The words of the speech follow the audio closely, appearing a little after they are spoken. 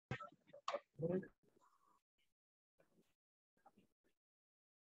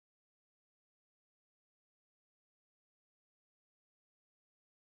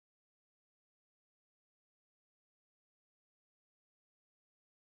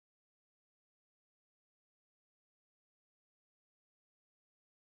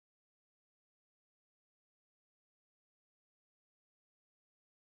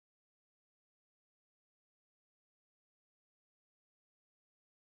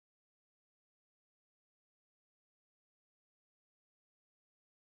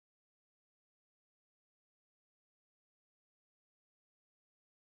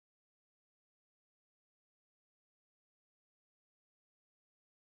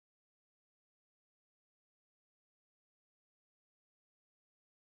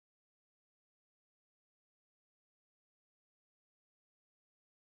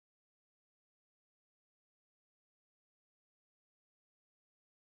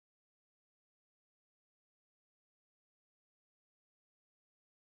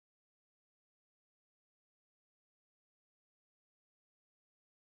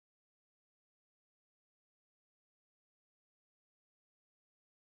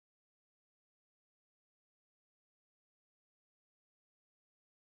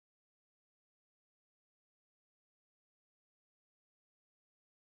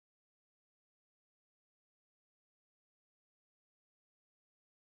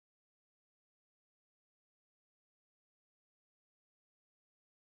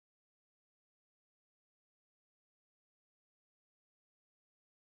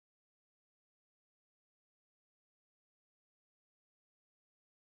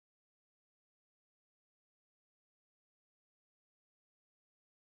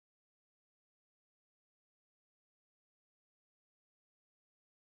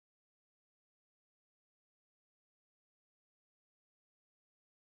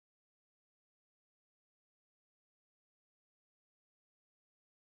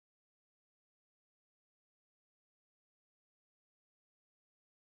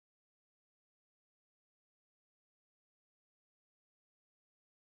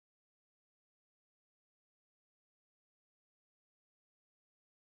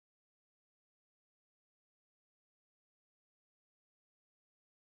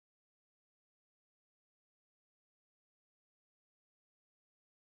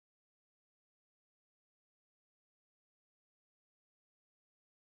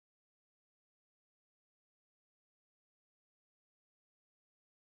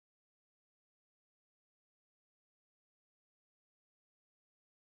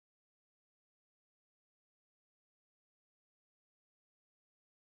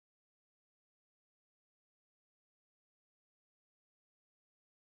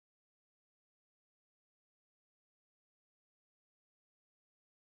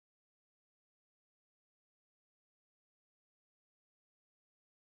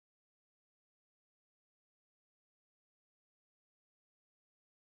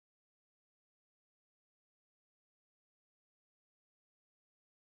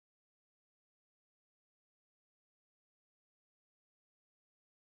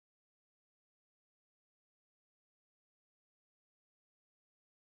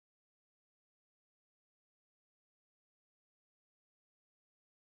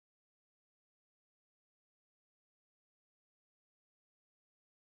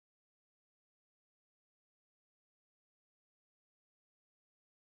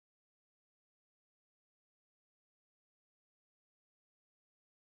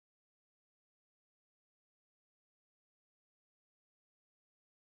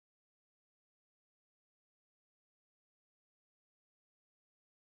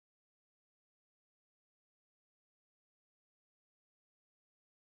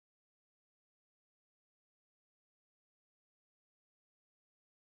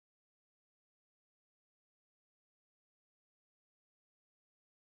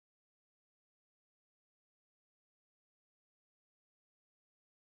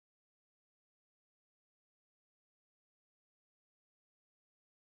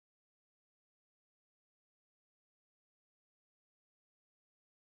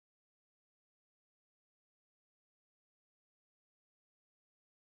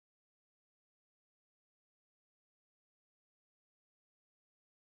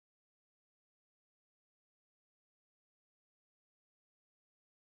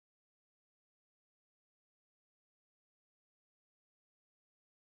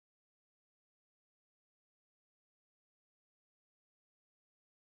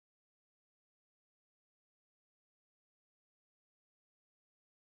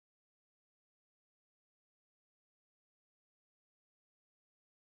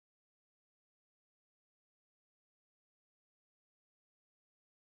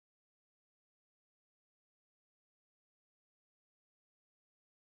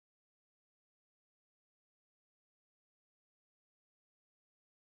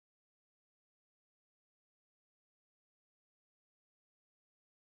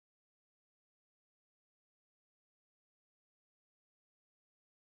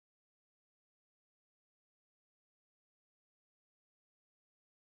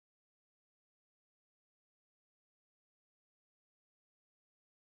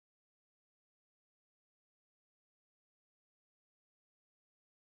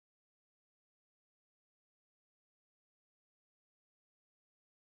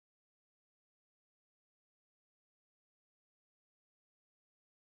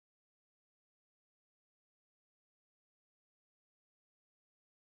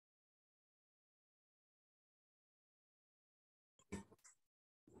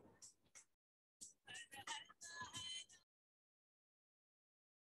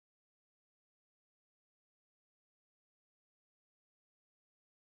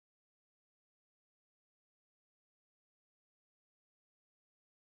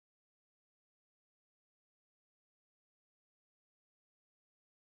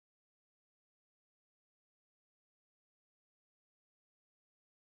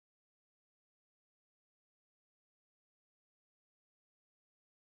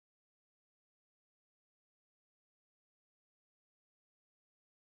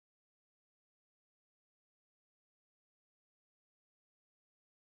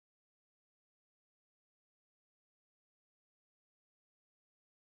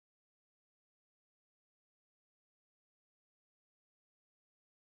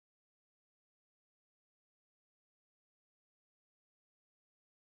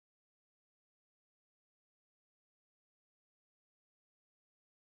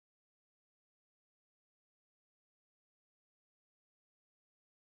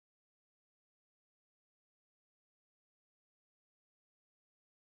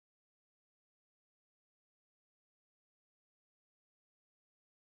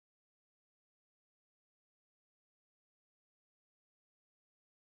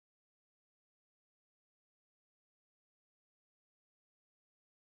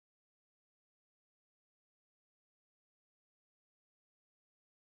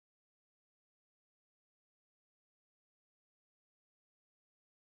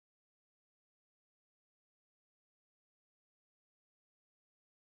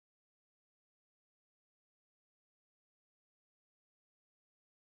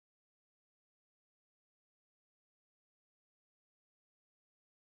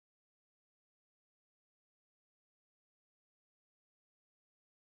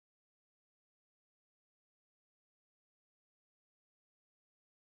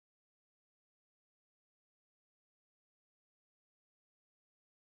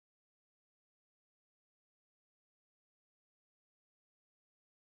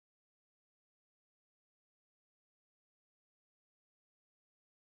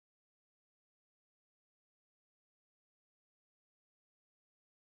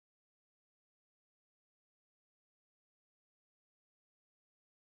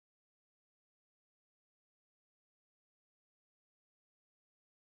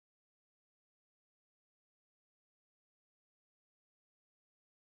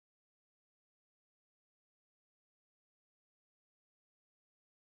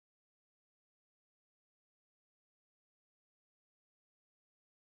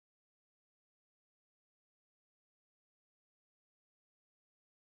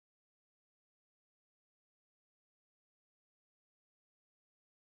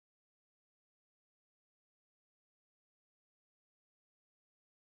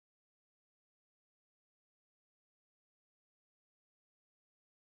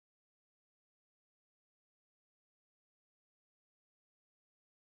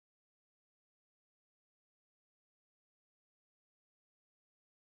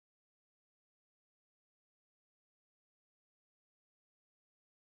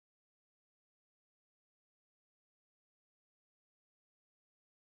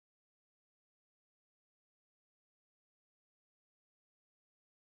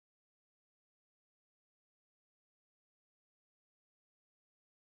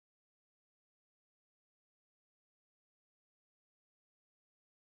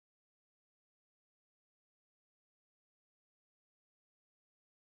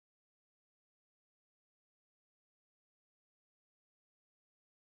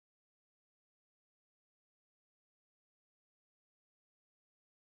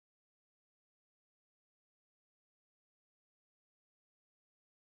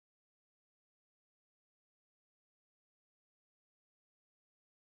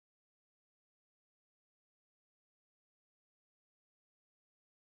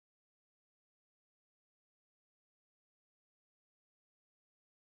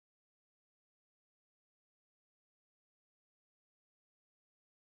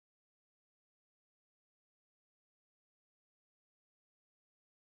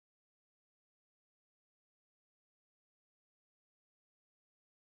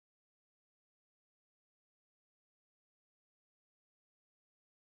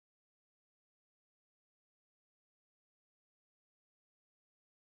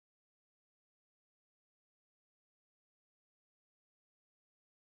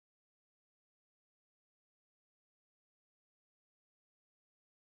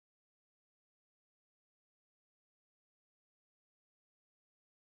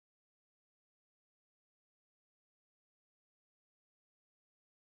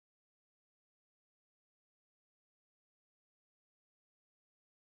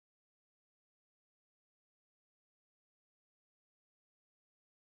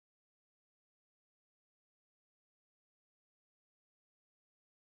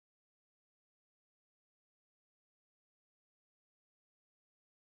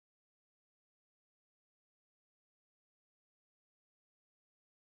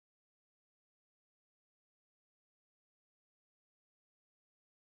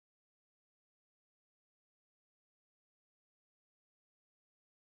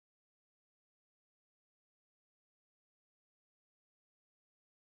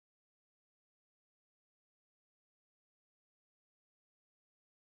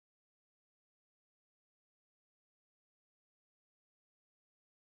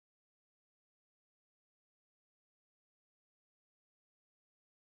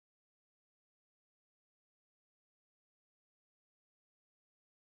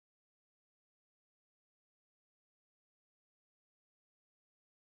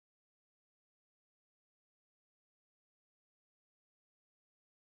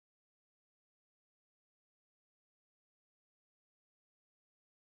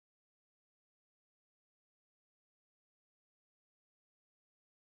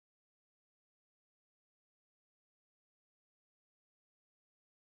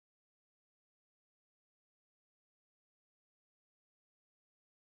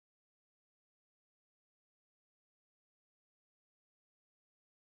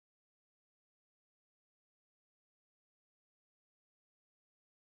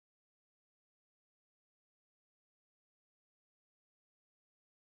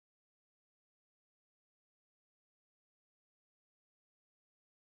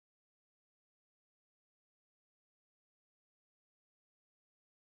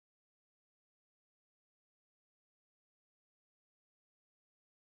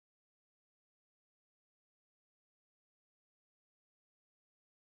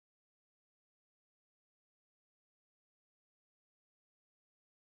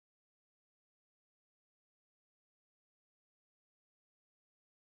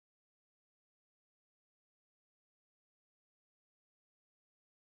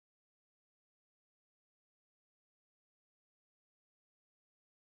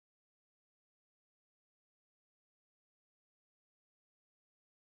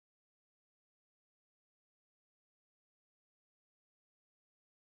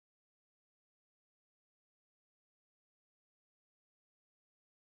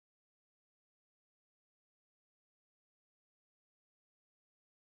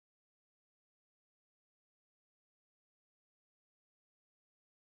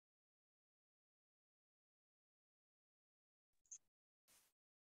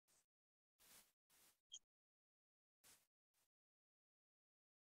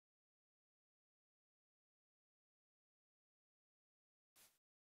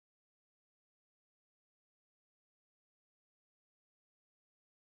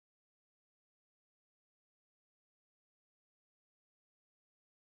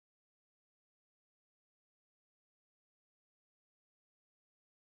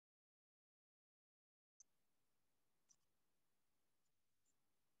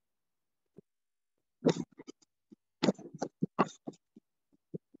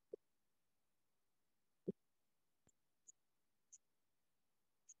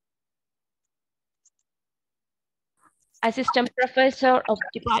Assistant Professor of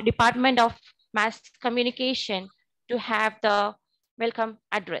Department of Mass Communication, to have the welcome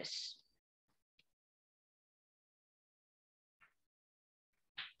address.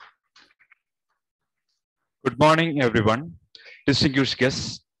 Good morning, everyone, distinguished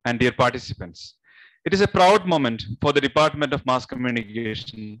guests, and dear participants. It is a proud moment for the Department of Mass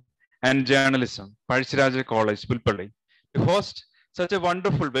Communication and Journalism, Pazhassiraja College, Pulpalli, to host such a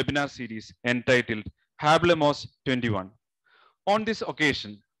wonderful webinar series entitled Hablemos 21. On this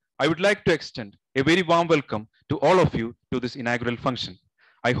occasion, I would like to extend a very warm welcome to all of you to this inaugural function.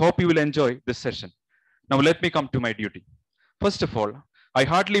 I hope you will enjoy this session. Now let me come to my duty. First of all, I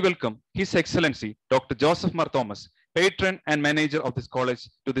heartily welcome His Excellency Dr. Joseph Mar Thomas, patron and manager of this college,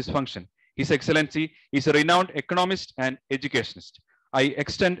 to this function. His Excellency is a renowned economist and educationist. I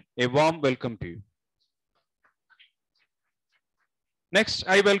extend a warm welcome to you. Next,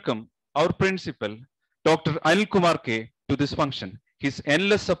 I welcome our principal, Dr. Anilkumar K, to this function. His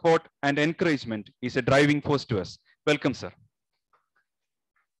endless support and encouragement is a driving force to us. Welcome, sir.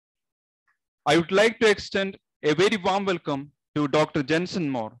 I would like to extend a very warm welcome to Dr. Jensen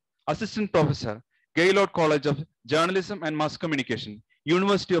Moore, Assistant Professor, Gaylord College of Journalism and Mass Communication,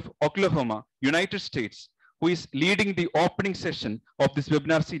 University of Oklahoma, United States, who is leading the opening session of this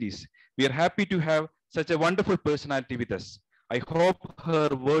webinar series. We are happy to have such a wonderful personality with us. I hope her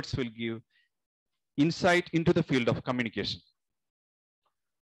words will give insight into the field of communication.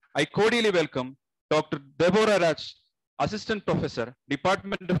 I cordially welcome Dr. Deborah, Assistant Professor,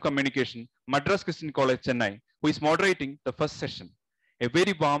 Department of Communication, Madras Christian College, Chennai, who is moderating the first session. A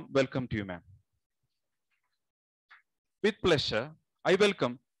very warm welcome to you, ma'am. With pleasure, I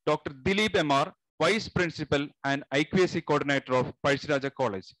welcome Dr. Dilip MR, Vice Principal and IQAC Coordinator of Pazhassiraja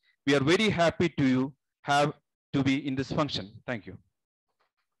College. We are very happy to have to be in this function. Thank you.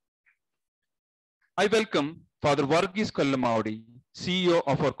 I welcome Father Varghese Kallamavadi, CEO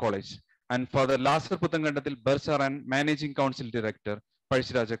of our college, and Father Lasar Puthangandathil Bursar and Managing Council Director,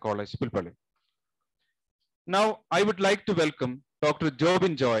 Pazhassiraja College, Pulpalli. Now, I would like to welcome Dr.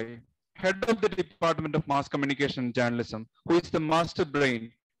 Jobin Joy, Head of the Department of Mass Communication and Journalism, who is the master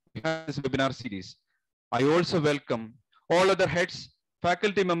brain behind this webinar series. I also welcome all other heads,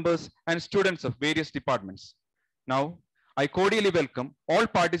 faculty members, and students of various departments. Now, I cordially welcome all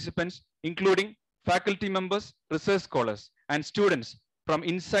participants, including faculty members, research scholars, and students from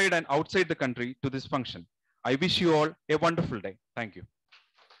inside and outside the country to this function. I wish you all a wonderful day. Thank you.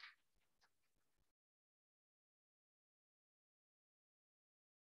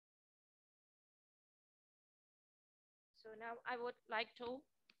 So now I would like to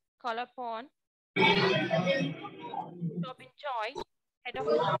call upon Robin Joy, Head of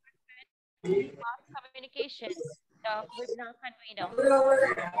Department of Mass Communication, the webinar convener.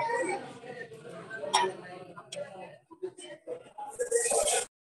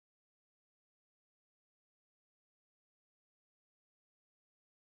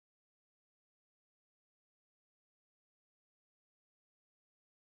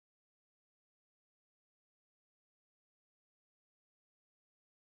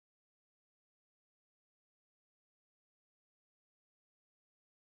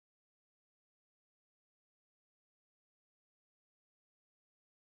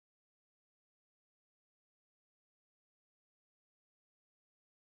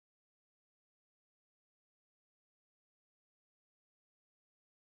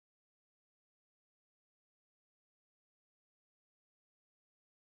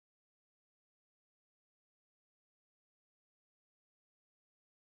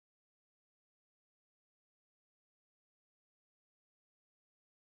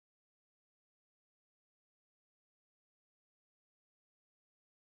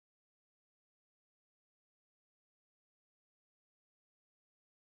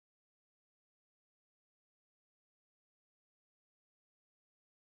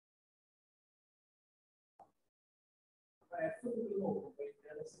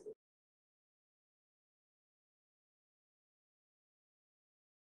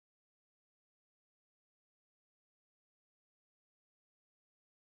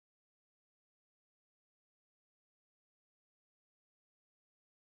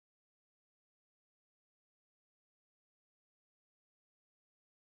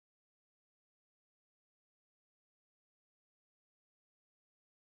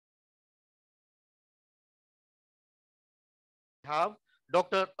 Have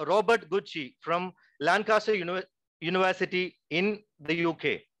Dr. Robert Gucci from Lancaster University in the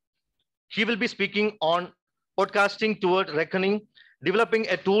UK. He will be speaking on podcasting toward reckoning, developing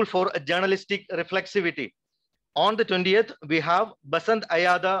a tool for journalistic reflexivity. On the 20th, we have Basant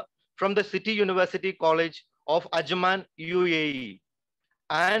Ayada from the City University College, of Ajman, UAE.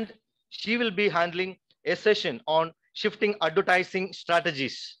 And she will be handling a session on shifting advertising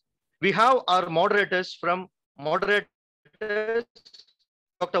strategies. We have our moderators from Moderators,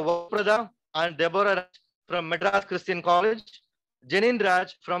 Dr. Vaprada and Deborah from Madras Christian College, Jenin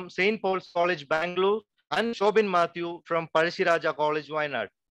Raj from St. Paul's College, Bangalore, and Shobin Matthew from Pazhassiraja College, Wayanad.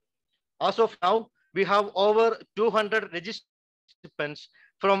 As of now, we have over 200 participants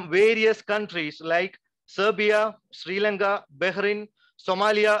from various countries like Serbia, Sri Lanka, Bahrain,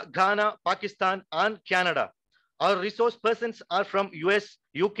 Somalia, Ghana, Pakistan, and Canada. Our resource persons are from US,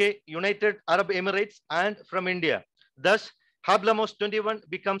 UK, United Arab Emirates, and from India. Thus, Hablamos 21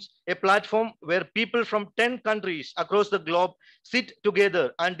 becomes a platform where people from 10 countries across the globe sit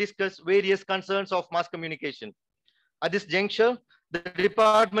together and discuss various concerns of mass communication. At this juncture, the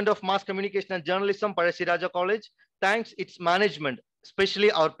Department of Mass Communication and Journalism, Pazhassiraja College, thanks its management,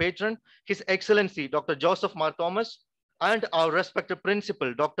 especially our patron, His Excellency Dr. Joseph Mar Thomas, and our respected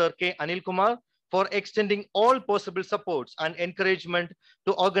principal, Dr. K. Anilkumar, for extending all possible supports and encouragement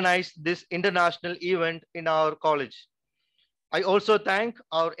to organize this international event in our college. I also thank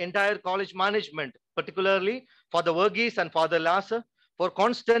our entire college management, particularly Father Verghese and Father Lasser, for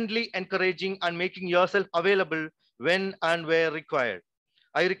constantly encouraging and making yourself available when and where required.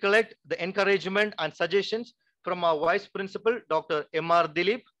 I recollect the encouragement and suggestions from our Vice Principal, Dr. M.R.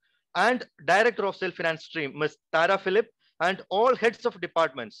 Dilip, and Director of Self-Finance Stream, Ms. Tara Philip, and all heads of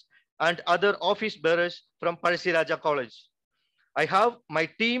departments and other office bearers from Pazhassiraja College. I have my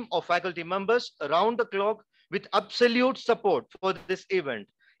team of faculty members around the clock with absolute support for this event,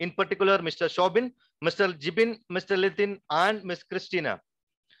 in particular Mr. Shobin, Mr. Jibin, Mr. Litin, and Ms. Christina.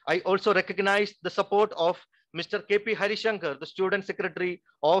 I also recognize the support of Mr. K.P. Harishankar, the Student Secretary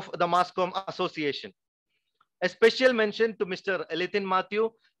of the Masscom Association. A special mention to Mr. Litin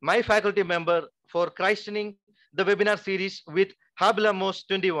Matthew, my faculty member, for christening the webinar series with Hablamos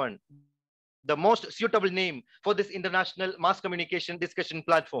 21, the most suitable name for this international mass communication discussion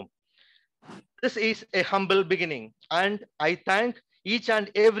platform. This is a humble beginning, and I thank each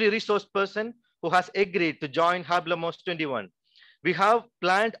and every resource person who has agreed to join Hablamos 21. We have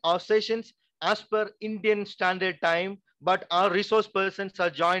planned our sessions as per Indian Standard Time, but our resource persons are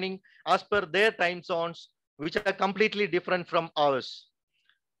joining as per their time zones, which are completely different from ours.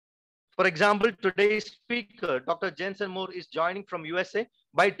 For example, today's speaker, Dr. Jensen Moore, is joining from USA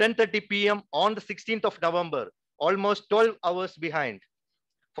by 10:30 p.m. on the 16th of November, almost 12 hours behind.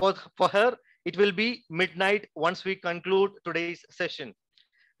 For her, it will be midnight once we conclude today's session.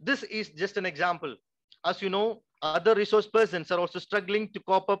 This is just an example. As you know, other resource persons are also struggling to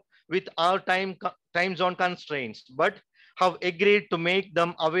cope up with our time zone constraints, but have agreed to make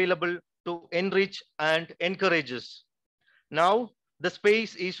them available to enrich and encourage us. Now, the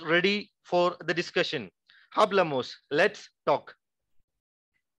space is ready for the discussion. Hablamos, let's talk.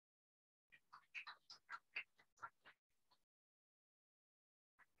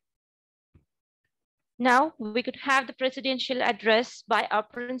 Now we could have the presidential address by our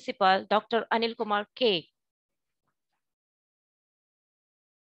principal, Dr. Anilkumar K.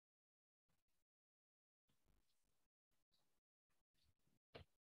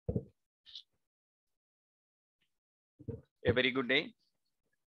 A very good day.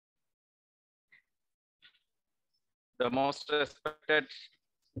 The most respected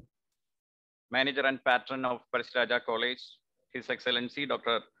manager and patron of Pazhassiraja College, His Excellency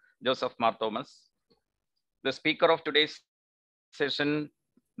Dr. Joseph Mar Thomas. The speaker of today's session,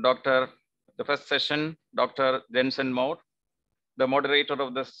 the first session, Dr. Jensen Moore. The moderator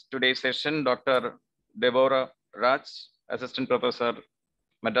of today's session, Dr. Deborah Raj, Assistant Professor,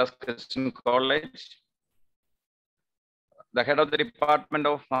 Madras Christian College. The head of the Department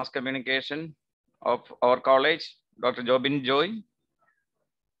of Mass Communication of our college, Dr. Jobin Joy.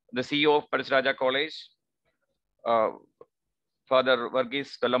 The CEO of Pazhassiraja College, Father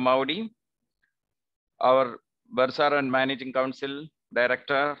Verghese Kalamaudi. Our Bursar and Managing Council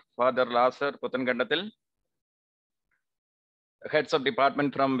Director, Father Lasser Puthangandathil. Heads of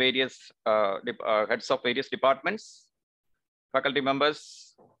department from various heads of various departments, faculty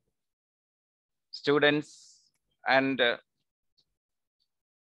members, students, and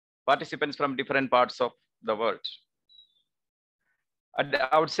participants from different parts of the world. At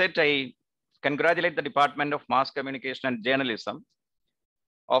the outset, I congratulate the Department of Mass Communication and Journalism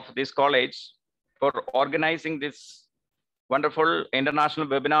of this college for organizing this wonderful international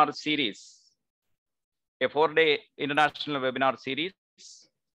webinar series, a 4-day international webinar series.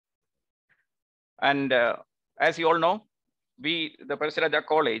 And as you all know, the Pazhassiraja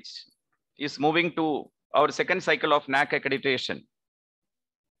College is moving to our second cycle of NAC accreditation.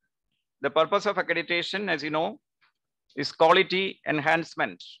 The purpose of accreditation, as you know, is quality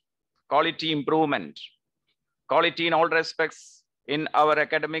enhancement, quality improvement, quality in all respects in our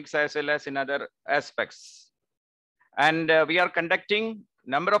academics as well as in other aspects. And we are conducting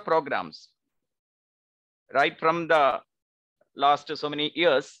number of programs right from the last so many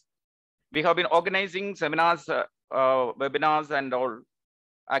years. We have been organizing seminars, webinars, and all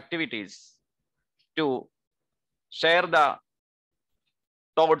activities to share the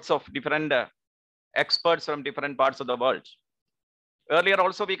thoughts of different experts from different parts of the world. Earlier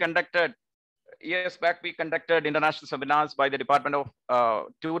also we conducted, years back we conducted international seminars by the Department of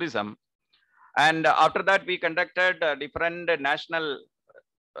Tourism. And after that we conducted different national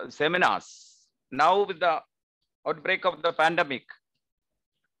seminars. Now with the outbreak of the pandemic,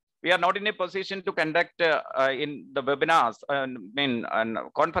 we are not in a position to conduct in the webinars and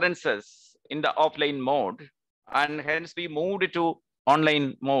conferences in the offline mode, and hence we moved to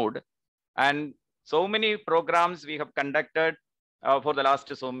online mode. And so many programs we have conducted for the last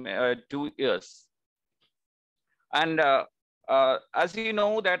 2 years. And as you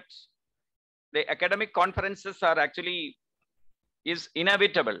know that the academic conferences are actually is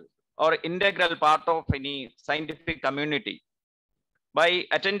inevitable or integral part of any scientific community. By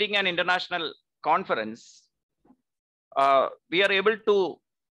attending an international conference, we are able to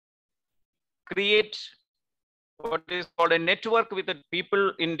create what is called a network with the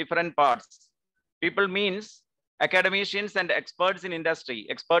people in different parts. People means academicians and experts in industry.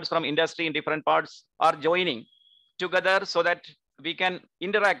 Experts from industry in different parts are joining together so that we can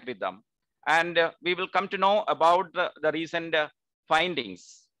interact with them. And we will come to know about the recent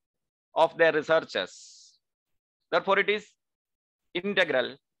findings of their researchers. Therefore, it is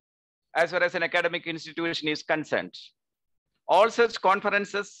integral as far as an academic institution is concerned. All such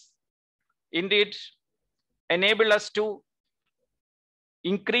conferences indeed enable us to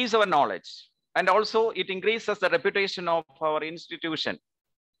increase our knowledge, and also it increases the reputation of our institution.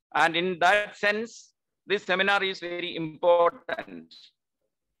 And in that sense, this seminar is very important.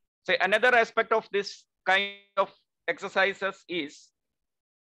 So another aspect of this kind of exercises is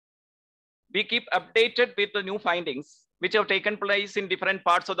we keep updated with the new findings which have taken place in different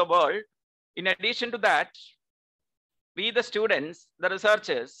parts of the world. In addition to that, we, the students, the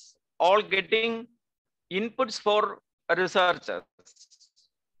researchers, all getting inputs for researchers.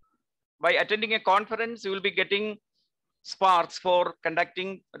 By attending a conference, you will be getting sparks for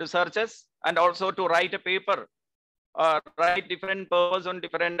conducting researches and also to write a paper, write different papers on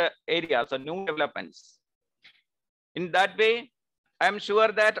different areas or new developments. In that way, I am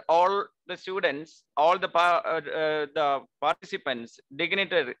sure that all the students, all the participants,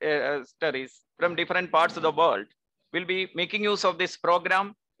 dignitaries from different parts of the world will be making use of this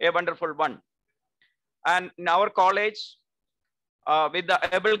program, a wonderful one. And in our college, with the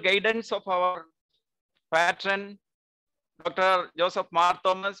able guidance of our patron, Dr. Joseph Mar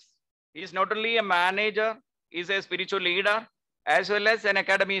Thomas, he is not only a manager, he is a spiritual leader as well as an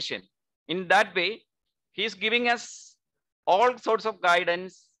academician. In that way, he is giving us all sorts of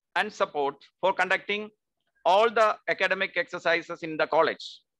guidance and support for conducting all the academic exercises in the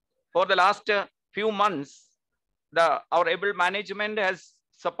college. For the last few months, our able management has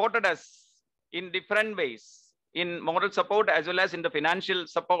supported us in different ways, in moral support as well as in the financial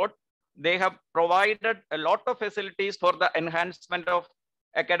support. They have provided a lot of facilities for the enhancement of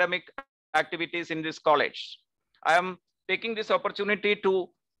academic activities in this college. I am taking this opportunity to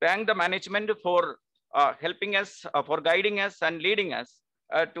thank the management for helping us, for guiding us and leading us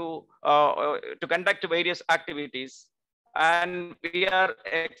to conduct various activities. And we are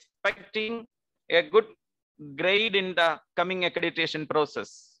expecting a good grade in the coming accreditation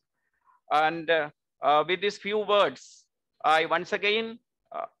process. And with these few words, I once again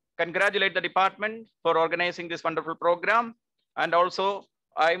congratulate the department for organizing this wonderful program. And also,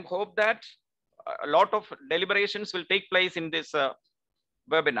 I hope that a lot of deliberations will take place in this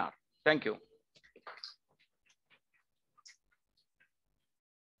webinar. Thank you.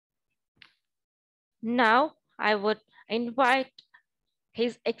 Now, I would invite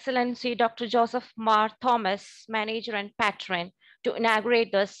His Excellency Dr. Joseph Mar Thomas, Manager and Patron, to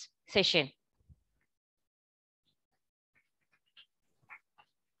inaugurate this session.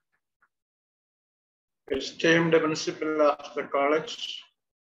 Esteemed Principal of the College,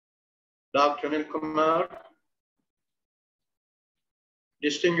 Dr. Anilkumar,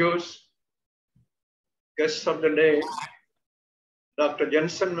 distinguished guests of the day, Dr.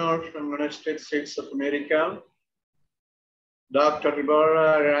 Jensen from United States of America, Dr.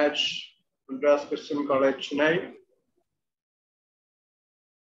 Deborah Raj, Madras Christian College, Chennai,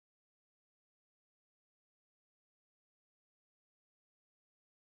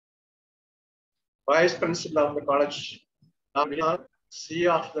 Vice Principal of the College, C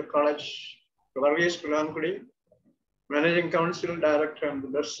of the College, Managing Council Director and the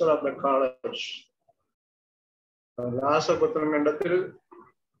Bursar of the College.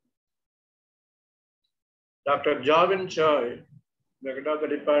 Dr. Javin Choi, the head of the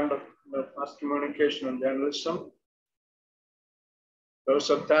Department of Mass Communication and Journalism.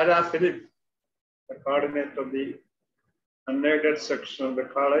 Professor Tara Philip, the coordinator of the unaided section of the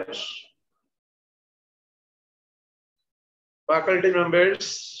college. Faculty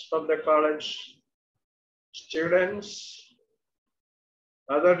members of the college, students,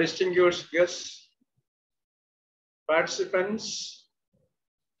 other distinguished guests, participants,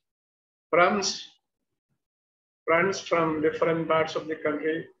 friends from different parts of the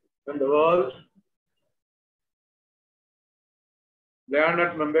country and the world,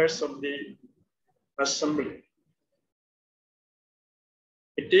 learned members of the assembly.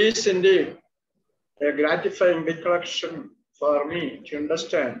 It is indeed a gratifying recollection for me to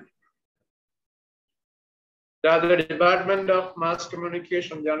understand that the Department of Mass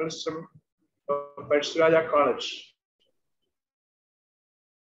Communication and Journalism of Pazhassiraja College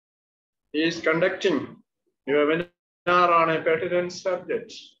is conducting a webinar on a pertinent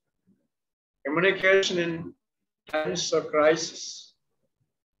subject, communication in times of crisis.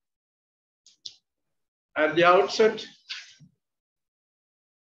 At the outset,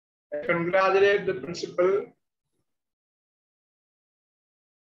 I congratulate the principal,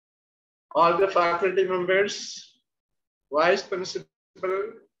 all the faculty members, vice principal,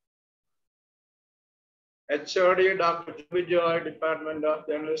 HOD, Dr. Joy, Department of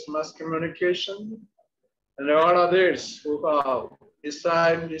Journalism Mass Communication, and all others who have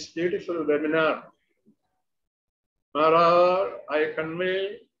designed this beautiful webinar. Moreover, I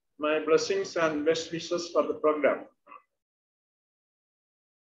convey my blessings and best wishes for the program.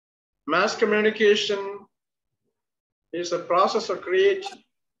 Mass communication is a process of creating,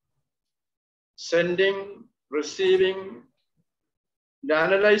 sending, receiving, and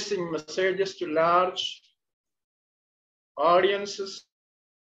analyzing messages to large audiences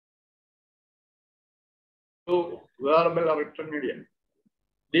through verbal or written media.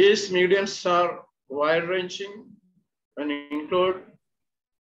 These mediums are wide-ranging and include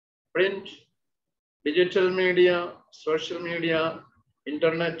print, digital media, social media,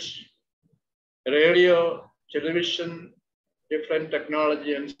 internet, radio, television, different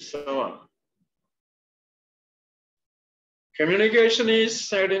technology, and so on. Communication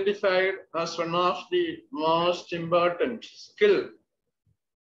is identified as one of the most important skills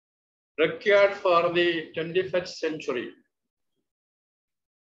required for the 21st century.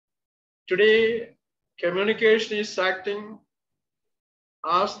 Today, communication is acting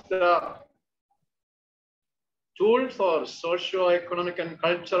as the tool for socio-economic and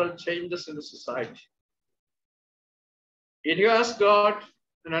cultural changes in the society. It has got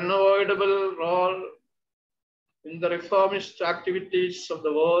an unavoidable role in the reformist activities of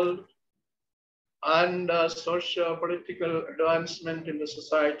the world and socio-political advancement in the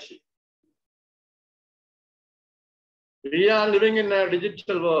society. We are living in a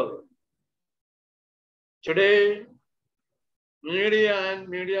digital world. Today, media and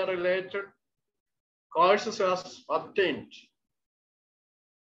media-related courses have obtained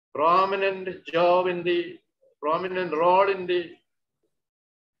prominent role in the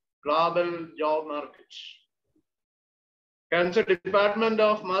global job market. Hence, the Department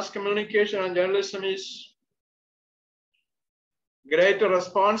of Mass Communication and Journalism is greater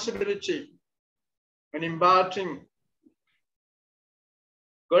responsibility in imparting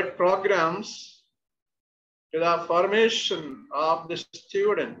good programs to the formation of the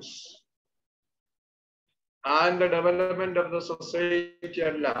students and the development of the society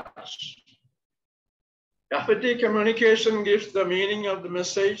at large. Effective communication gives the meaning of the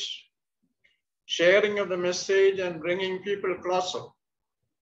message, sharing of the message, and bringing people closer.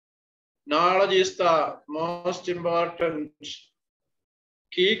 Knowledge is the most important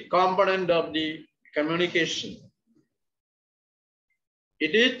key component of the communication.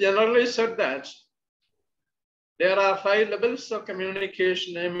 It is generally said that there are 5 levels of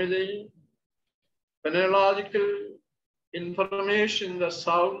communication, namely phonological, information, the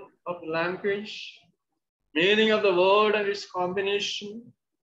sound of language, meaning of the word and its combination,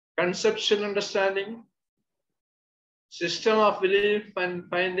 conceptual understanding, system of belief, and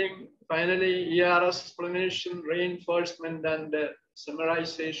finally ERS, explanation, reinforcement, and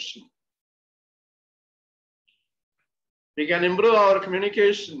summarization. We can improve our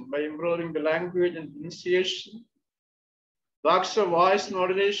communication by improving the language and pronunciation, box of voice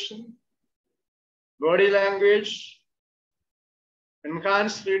modulation, body language,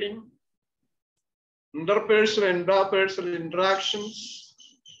 enhanced reading, interpersonal, intrapersonal interactions,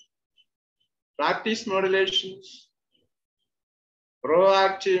 practice modulations,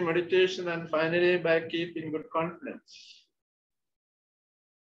 proactive meditation, and finally by keeping good confidence.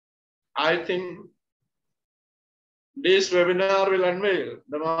 I think this webinar will unveil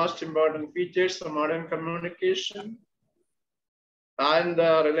the most important features of modern communication and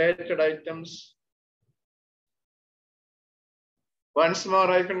the related items. Once more,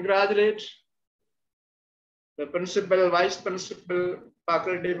 I congratulate the principal, vice principal,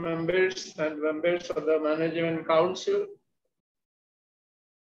 faculty members, and members of the management council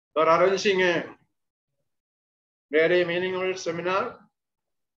for arranging a very meaningful seminar.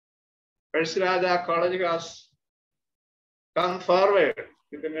 Pazhassiraja College has come forward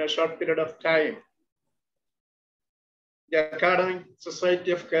within a short period of time. The Academic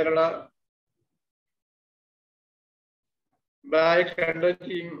Society of Kerala, by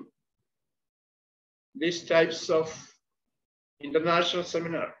conducting these types of international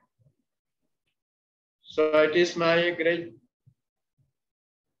seminar. So it is my great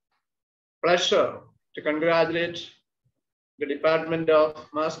pleasure to congratulate the Department of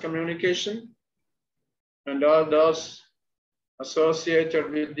Mass Communication and all those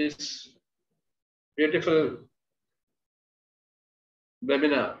associated with this beautiful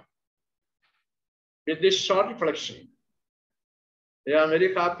webinar. With this short reflection, I am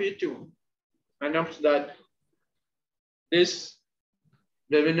very happy to announce that this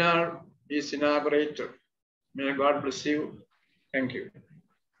webinar is inaugurated. May God bless you. Thank you.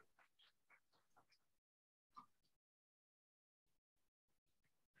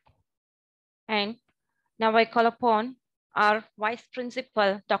 And now I call upon our Vice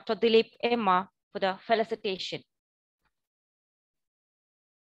Principal, Dr. Dilip Emma, for the felicitation.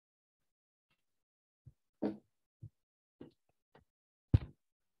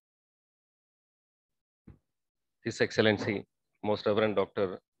 His Excellency, Most Reverend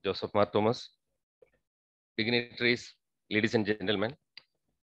Dr. Joseph Thomas, dignitaries, ladies and gentlemen.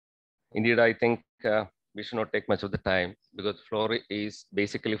 Indeed, I think we should not take much of the time because the floor is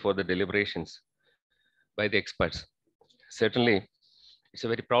basically for the deliberations by the experts. Certainly, it's a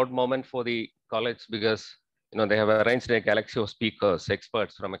very proud moment for the college because they have arranged a galaxy of speakers,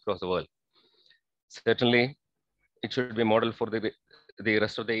 experts from across the world. Certainly, it should be model for the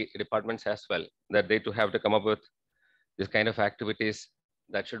rest of the departments as well, that they too have to come up with this kind of activities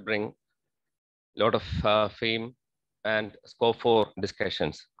that should bring a lot of fame and scope for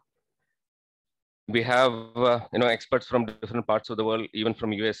discussions. We have experts from different parts of the world, even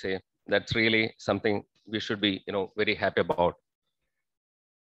from USA. That's really something we should be very happy about.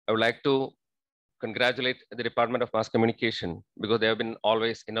 I would like to congratulate the Department of Mass Communication because they have been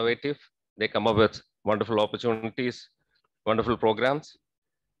always innovative. They come up with wonderful opportunities, wonderful programs,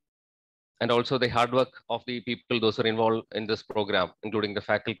 and also the hard work of the people, those who are involved in this program, including the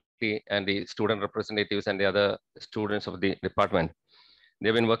faculty and the student representatives and the other students of the department.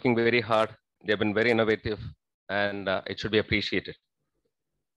 They've been working very hard. They've been very innovative, and it should be appreciated.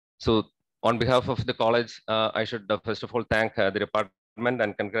 So on behalf of the college, I should first of all thank the department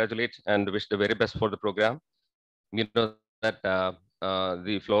and congratulate and wish the very best for the program. You know that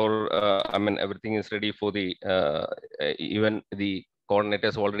the floor, everything is ready for the, even the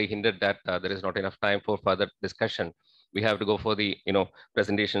coordinators already hinted that there is not enough time for further discussion. We have to go for the,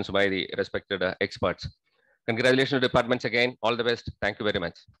 presentations by the respected experts. Congratulations to departments again. All the best. Thank you very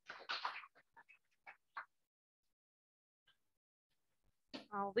much.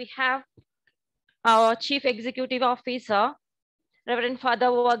 We have our Chief Executive Officer, Reverend Father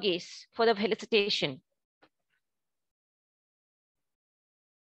Varghese, for the felicitation.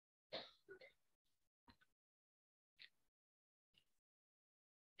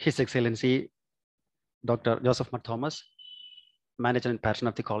 His Excellency, Dr. Joseph Thomas, Manager and Patron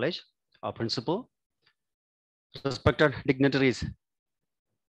of the college, our principal, respected dignitaries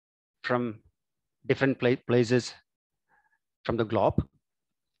from different places from the globe,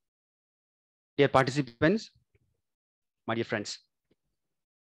 dear participants, my dear friends.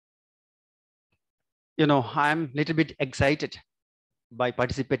 I'm a little bit excited by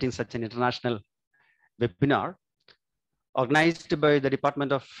participating in such an international webinar organized by the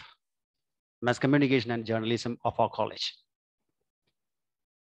Department of Mass Communication and Journalism of our college.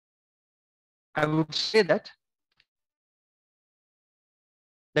 I would say that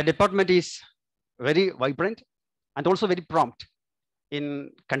the department is very vibrant and also very prompt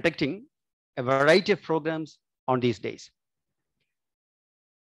in conducting a variety of programs on these days.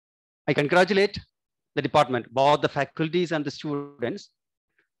 I congratulate the department, both the faculties and the students,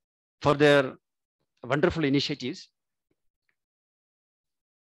 for their wonderful initiatives.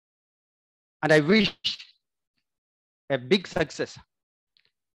 And I wish a big success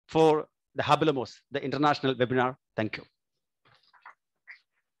for the Hablamos, the international webinar. Thank you.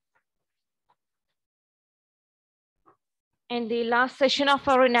 In the last session of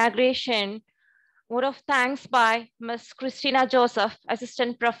our inauguration, vote of thanks by Ms. Christina Joseph,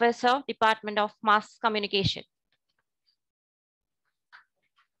 Assistant Professor, Department of Mass Communication.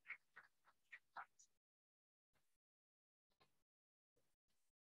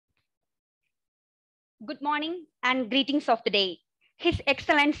 Good morning and greetings of the day. His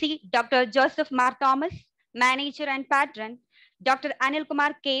Excellency Dr. Joseph Mar Thomas, Manager and Patron, Dr.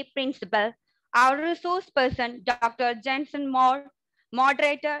 Anilkumar K, Principal, our resource person, Dr. Jensen Moore,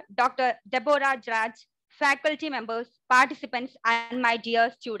 Moderator, Dr. Deborah Raj, faculty members, participants, and my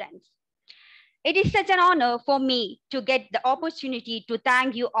dear students. It is such an honor for me to get the opportunity to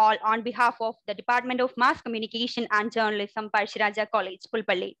thank you all on behalf of the Department of Mass Communication and Journalism, Pazhassiraja College,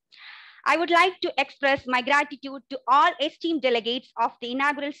 Pulpalli. I would like to express my gratitude to all esteemed delegates of the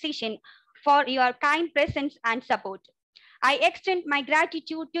inaugural session for your kind presence and support. I extend my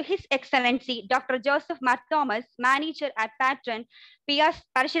gratitude to His Excellency Dr. Joseph Mar Thomas, Manager at Patron,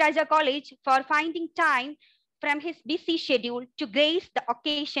 Pazhassiraja College, for finding time from his busy schedule to grace the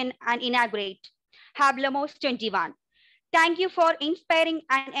occasion and inaugurate Hablamos 21. Thank you for inspiring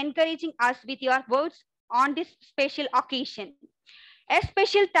and encouraging us with your words on this special occasion. A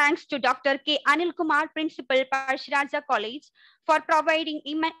special thanks to Dr. K. Anilkumar, Principal, Pazhassiraja College, for providing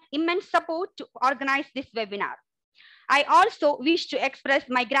immense support to organize this webinar. I also wish to express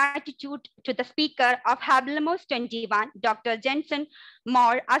my gratitude to the speaker of Hablamos 21, Dr. Jensen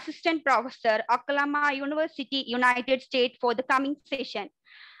Moore, Assistant Professor, Oklahoma University, United States, for the coming session.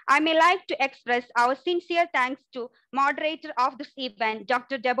 I may like to express our sincere thanks to moderator of this event,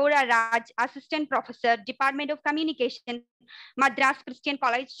 Dr. Deborah Raj, Assistant Professor, Department of Communication, Madras Christian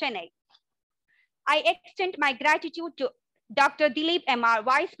College, Chennai. I extend my gratitude to Dr. Dilip MR,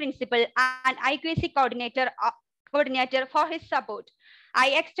 Vice Principal and IQAC Coordinator for his support. I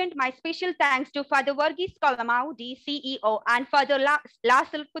extend my special thanks to Father Varghese Kolamaudi, CEO, and Father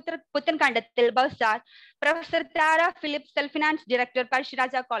Lasal Puthankandathil Basar, Professor Tara Phillips, Self-Finance Director,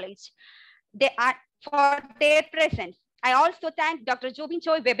 Pazhassiraja College, for their presence. I also thank Dr. Jobin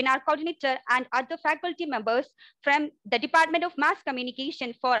Choi, Webinar Coordinator, and other faculty members from the Department of Mass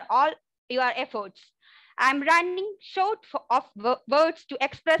Communication for all your efforts. I'm running short of words to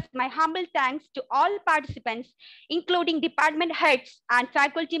express my humble thanks to all participants, including department heads and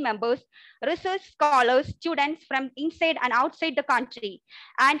faculty members, research scholars, students from inside and outside the country,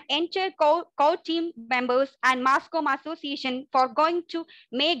 and entire core team members and Masscom Association for going to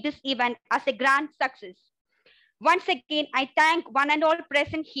make this event as a grand success. Once again, I thank one and all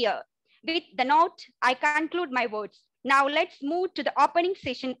present here. With the note, I conclude my words. Now let's move to the opening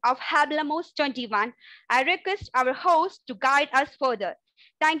session of Hablamos 21. I request our host to guide us further.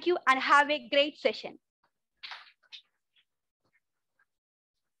 Thank you and have a great session.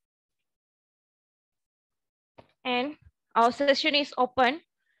 And our session is open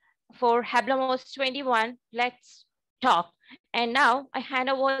for Hablamos 21. Let's talk. And now I hand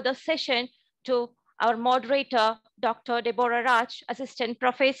over the session to our moderator, Dr. Deborah Raj, Assistant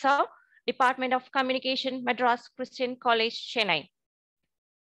Professor, Department of Communication, Madras Christian College, Chennai.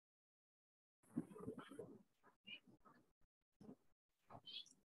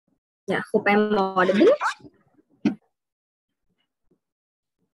 Yeah, hope I'm audible.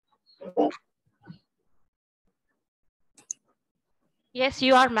 Yes,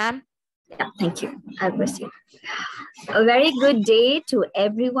 you are, ma'am. Yeah, thank you. I'll proceed. A very good day to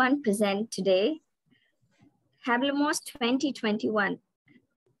everyone present today. Hablamos 2021,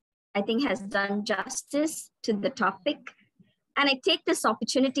 I think, has done justice to the topic. And I take this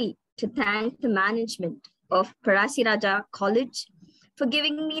opportunity to thank the management of Pazhassiraja College for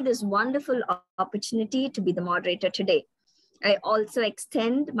giving me this wonderful opportunity to be the moderator today. I also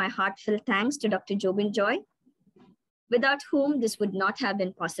extend my heartfelt thanks to Dr. Jobin Joy, without whom this would not have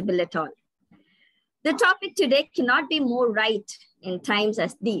been possible at all. The topic today cannot be more right in times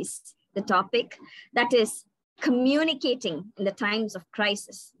as these. The topic that is communicating in the times of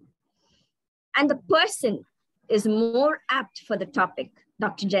crisis. And the person is more apt for the topic,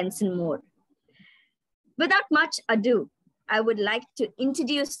 Dr. Jensen Moore. Without much ado, I would like to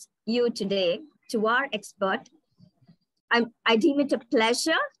introduce you today to our expert. I deem it a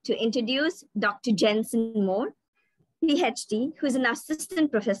pleasure to introduce Dr. Jensen Moore, PhD, who is an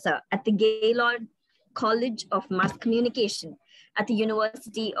assistant professor at the Gaylord College of Mass Communication at the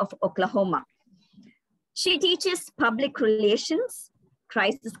University of Oklahoma. She teaches public relations,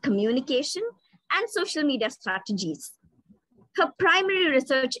 crisis communication, and social media strategies. Her primary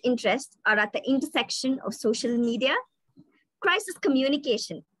research interests are at the intersection of social media, crisis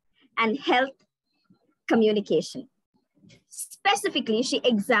communication, and health communication. Specifically, she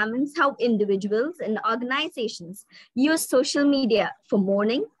examines how individuals and organizations use social media for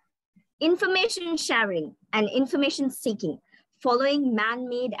mourning, information sharing, and information seeking following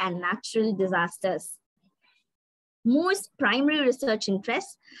man-made and natural disasters. Moore's primary research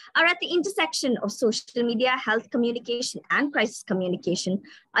interests are at the intersection of social media, health communication, and crisis communication.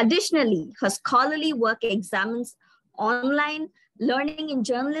 Additionally, her scholarly work examines online learning in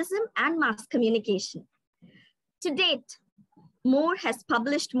journalism and mass communication. To date, Moore has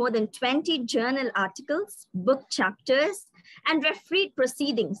published more than 20 journal articles, book chapters, and refereed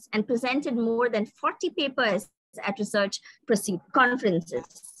proceedings, and presented more than 40 papers at research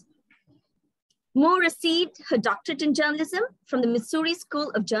conferences. Moore received her doctorate in journalism from the Missouri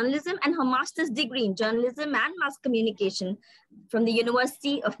School of Journalism and her master's degree in journalism and mass communication from the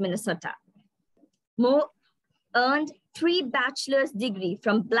University of Minnesota. Moore earned 3 bachelor's degrees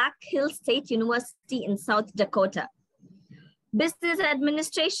from Black Hills State University in South Dakota. Business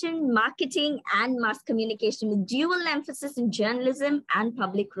administration, marketing, and mass communication with dual emphasis in journalism and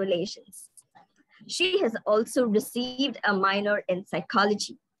public relations. She has also received a minor in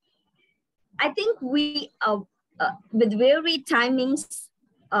psychology. I think with varied timings,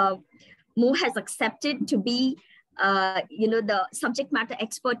 Moore has accepted to be, the subject matter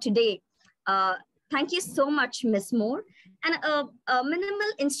expert today. Thank you so much, Ms. Moore. And a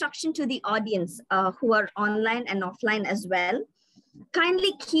minimal instruction to the audience who are online and offline as well.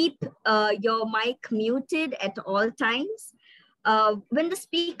 Kindly keep your mic muted at all times. When the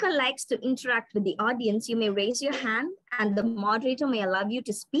speaker likes to interact with the audience, you may raise your hand and the moderator may allow you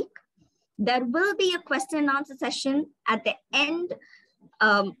to speak. There will be a question and answer session at the end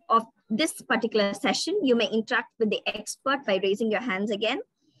of this particular session. You may interact with the expert by raising your hands again.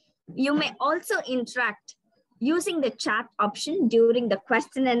 You may also interact using the chat option during the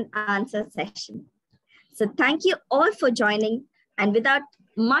question and answer session. So thank you all for joining. And without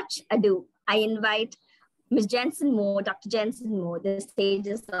much ado, I invite Ms. Jensen Moore, Dr. Jensen Moore. The stage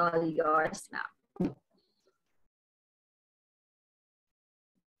is all yours now.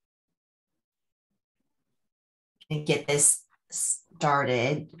 Get this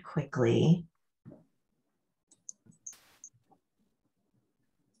started quickly.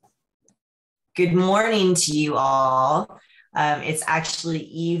 Good morning to you all. It's actually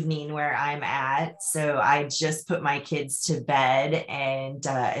evening where I'm at, so I just put my kids to bed and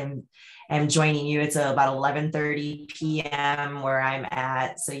am joining you. It's about 11:30 p.m. where I'm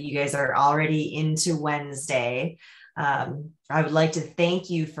at, so you guys are already into Wednesday. I would like to thank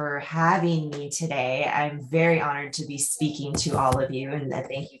you for having me today. I'm very honored to be speaking to all of you, and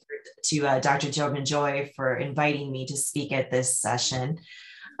thank you to Dr. Jobin Joy for inviting me to speak at this session.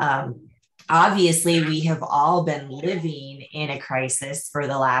 Obviously, we have all been living in a crisis for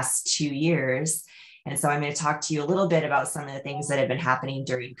the last 2 years. And so I'm going to talk to you a little bit about some of the things that have been happening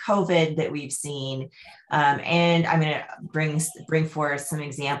during COVID that we've seen. And I'm going to bring forth some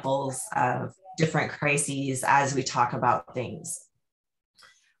examples of different crises as we talk about things.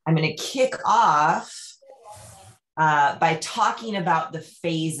 I'm going to kick off by talking about the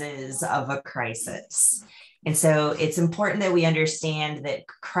phases of a crisis. And so it's important that we understand that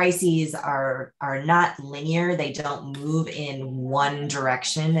crises are not linear. They don't move in one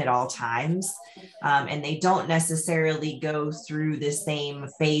direction at all times. And they don't necessarily go through the same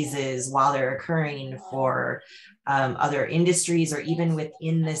phases while they're occurring for other industries or even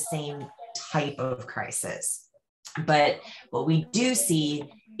within the same type of crisis. But what we do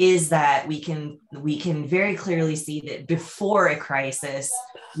see is that we can very clearly see that before a crisis,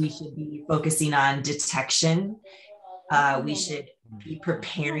 we should be focusing on detection. We should be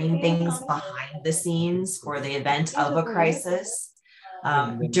preparing things behind the scenes for the event of a crisis.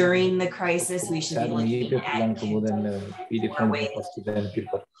 During the crisis, we should be looking at ways to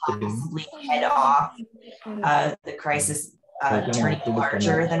possibly head off the crisis turning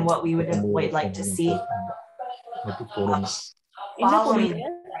larger than what we would like to see. Following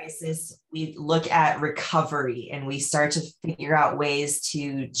the crisis, we look at recovery and we start to figure out ways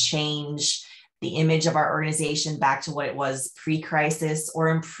to change the image of our organization back to what it was pre-crisis or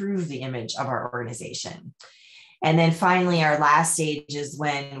improve the image of our organization. And then finally, our last stage is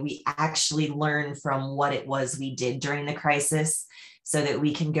when we actually learn from what it was we did during the crisis so that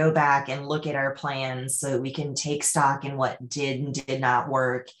we can go back and look at our plans so that we can take stock in what did and did not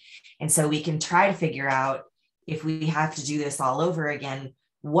work. And so we can try to figure out if we have to do this all over again,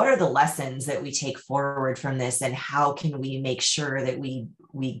 what are the lessons that we take forward from this, and how can we make sure that we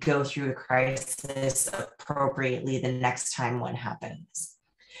go through a crisis appropriately the next time one happens.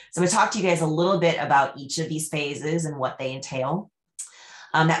 So I'm going to talk to you guys a little bit about each of these phases and what they entail.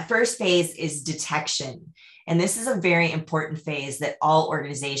 That first phase is detection. And this is a very important phase that all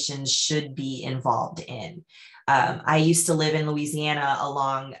organizations should be involved in. I used to live in Louisiana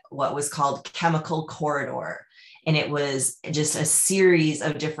along what was called Chemical Corridor. And it was just a series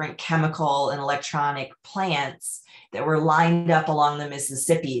of different chemical and electronic plants that were lined up along the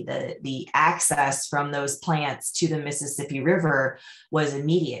Mississippi. The access from those plants to the Mississippi River was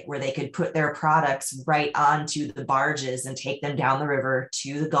immediate, where they could put their products right onto the barges and take them down the river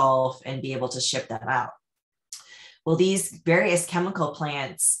to the Gulf and be able to ship them out. Well, these various chemical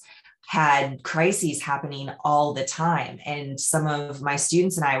plants had crises happening all the time. And some of my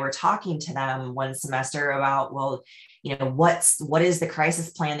students and I were talking to them one semester about, well, you know, what is the crisis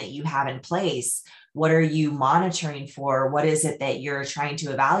plan that you have in place? What are you monitoring for? What is it that you're trying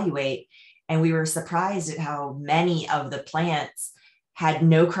to evaluate? And we were surprised at how many of the plants had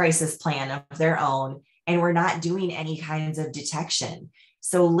no crisis plan of their own and were not doing any kinds of detection.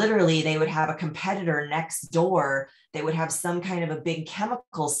 So literally they would have a competitor next door that would have some kind of a big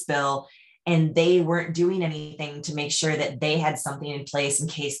chemical spill, and they weren't doing anything to make sure that they had something in place in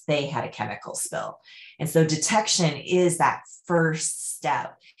case they had a chemical spill. And so detection is that first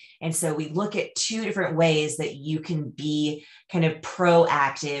step. And so we look at two different ways that you can be kind of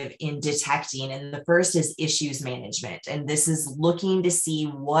proactive in detecting. And the first is issues management. And this is looking to see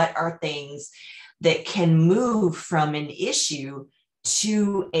what are things that can move from an issue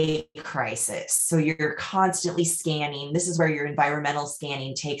to a crisis. So you're constantly scanning. This is where your environmental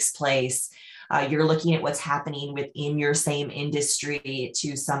scanning takes place. You're looking at what's happening within your same industry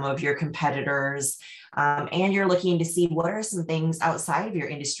to some of your competitors. And you're looking to see what are some things outside of your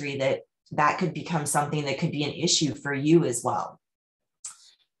industry that could become something that could be an issue for you as well.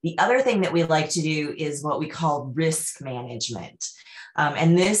 The other thing that we like to do is what we call risk management.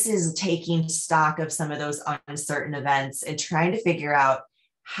 And this is taking stock of some of those uncertain events and trying to figure out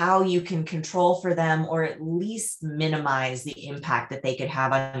how you can control for them, or at least minimize the impact that they could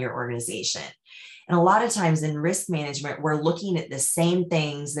have on your organization. And a lot of times in risk management, we're looking at the same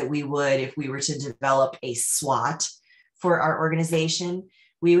things that we would if we were to develop a SWOT for our organization.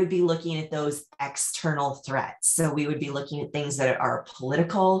 We would be looking at those external threats. So we would be looking at things that are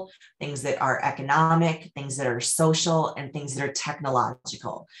political, things that are economic, things that are social, and things that are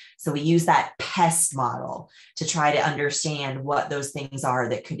technological. So we use that PEST model to try to understand what those things are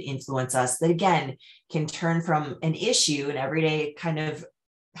that could influence us, that again, can turn from an issue, an everyday kind of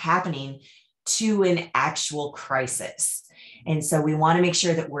happening, to an actual crisis. And so we want to make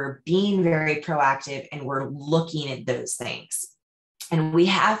sure that we're being very proactive and we're looking at those things. And we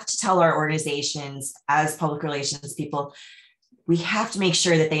have to tell our organizations, as public relations people, we have to make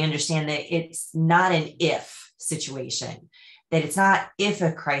sure that they understand that it's not an if situation, that it's not if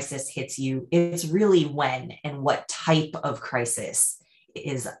a crisis hits you, it's really when and what type of crisis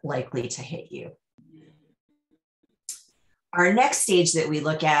is likely to hit you. Our next stage that we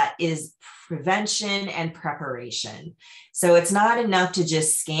look at is prevention and preparation. So it's not enough to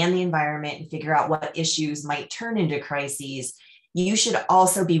just scan the environment and figure out what issues might turn into crises. You should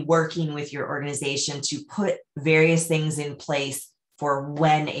also be working with your organization to put various things in place for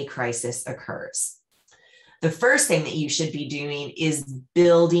when a crisis occurs. The first thing that you should be doing is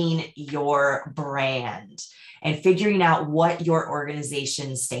building your brand and figuring out what your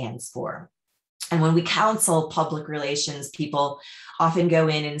organization stands for. And when we counsel public relations, people often go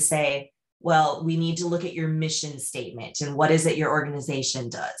in and say, well, we need to look at your mission statement and what is it your organization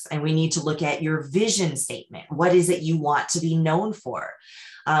does. And we need to look at your vision statement. What is it you want to be known for?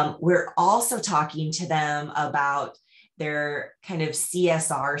 We're also talking to them about their kind of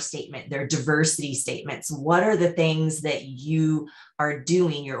CSR statement, their diversity statements. What are the things that you are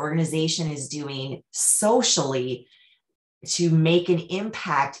doing, your organization is doing socially to make an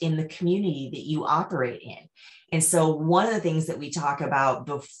impact in the community that you operate in? And so one of the things that we talk about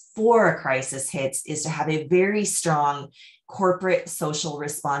before a crisis hits is to have a very strong corporate social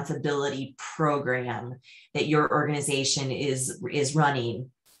responsibility program that your organization is running.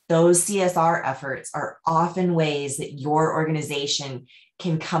 Those CSR efforts are often ways that your organization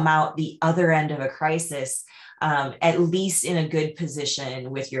can come out the other end of a crisis, at least in a good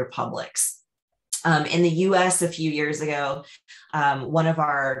position with your publics. In the US a few years ago, one of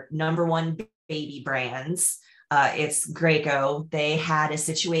our #1 baby brands, it's Graco, they had a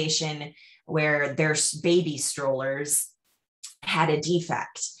situation where their baby strollers had a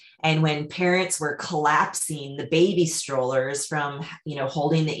defect. And when parents were collapsing the baby strollers from,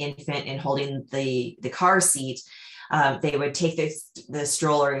 holding the infant and holding the car seat, they would take the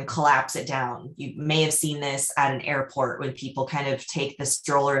stroller and collapse it down. You may have seen this at an airport when people kind of take the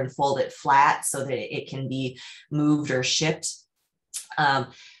stroller and fold it flat so that it can be moved or shipped.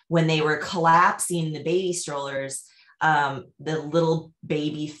 When they were collapsing the baby strollers, the little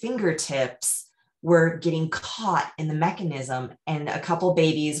baby fingertips were getting caught in the mechanism, and a couple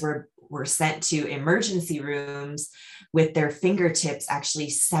babies were sent to emergency rooms with their fingertips actually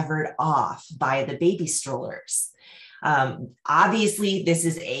severed off by the baby strollers. Obviously, this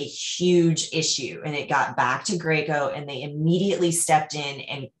is a huge issue, and it got back to Graco, and they immediately stepped in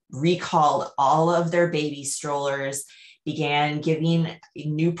and recalled all of their baby strollers, began giving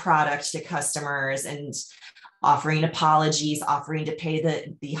new product to customers and offering apologies, offering to pay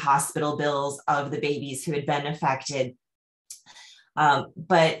the hospital bills of the babies who had been affected.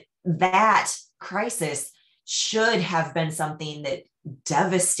 But that crisis should have been something that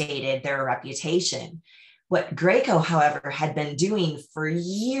devastated their reputation. What Graco, however, had been doing for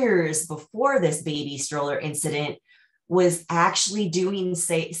years before this baby stroller incident was actually doing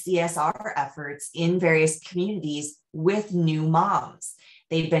CSR efforts in various communities with new moms.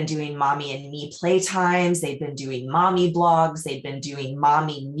 They've been doing mommy and me playtimes. They've been doing mommy blogs. They've been doing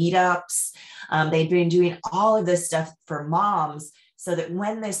mommy meetups. They've been doing all of this stuff for moms so that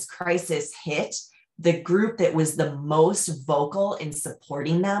when this crisis hit, the group that was the most vocal in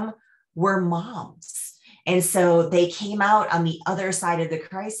supporting them were moms. And so they came out on the other side of the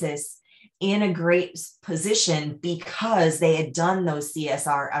crisis in a great position because they had done those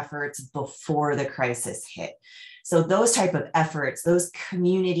CSR efforts before the crisis hit. So those type of efforts, those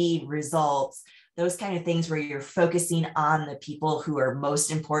community results, those kind of things where you're focusing on the people who are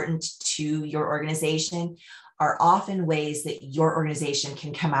most important to your organization are often ways that your organization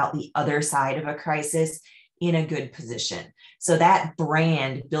can come out the other side of a crisis in a good position. So that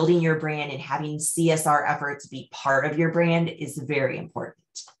brand, building your brand and having CSR efforts be part of your brand is very important.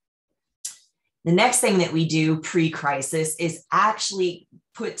 The next thing that we do pre-crisis is actually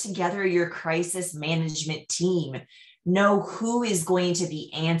put together your crisis management team. Know who is going to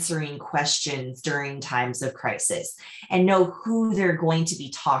be answering questions during times of crisis and know who they're going to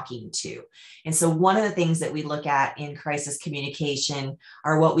be talking to. And so one of the things that we look at in crisis communication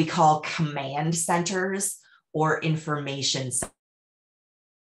are what we call command centers or information centers.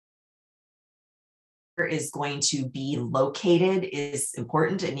 Is going to be located is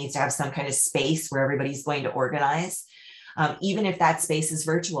important. It needs to have some kind of space where everybody's going to organize. Even if that space is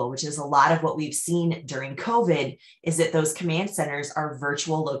virtual, which is a lot of what we've seen during COVID, is that those command centers are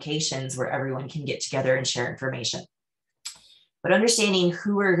virtual locations where everyone can get together and share information. But understanding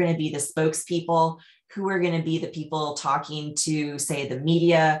who are going to be the spokespeople, who are going to be the people talking to, say, the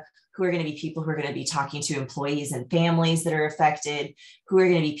media, who are going to be people who are going to be talking to employees and families that are affected, who are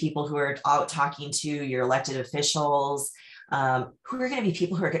going to be people who are out talking to your elected officials, who are going to be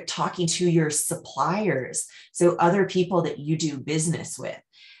people who are talking to your suppliers, so other people that you do business with.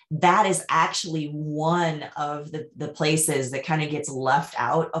 That is actually one of the places that kind of gets left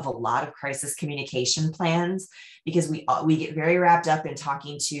out of a lot of crisis communication plans, because we get very wrapped up in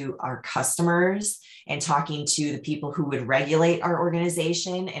talking to our customers and talking to the people who would regulate our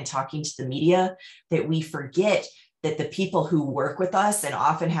organization and talking to the media, that we forget that the people who work with us and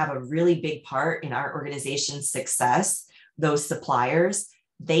often have a really big part in our organization's success, those suppliers,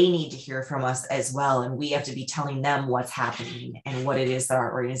 they need to hear from us as well. And we have to be telling them what's happening and what it is that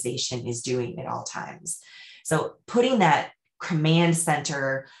our organization is doing at all times. So putting that command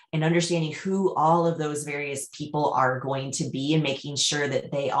center and understanding who all of those various people are going to be and making sure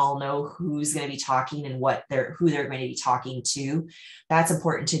that they all know who's going to be talking and who they're going to be talking to, that's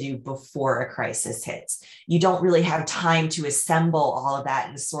important to do before a crisis hits. You don't really have time to assemble all of that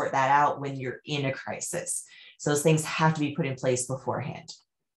and sort that out when you're in a crisis. So those things have to be put in place beforehand.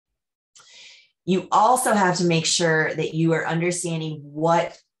 You also have to make sure that you are understanding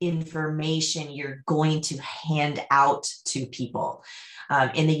what information you're going to hand out to people.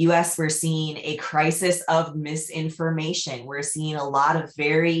 In the US, we're seeing a crisis of misinformation. We're seeing a lot of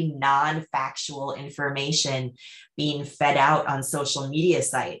very non-factual information being fed out on social media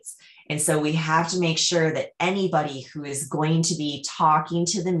sites. And so we have to make sure that anybody who is going to be talking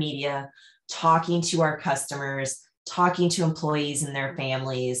to the media, talking to our customers, talking to employees and their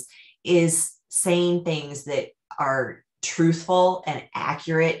families is saying things that are truthful and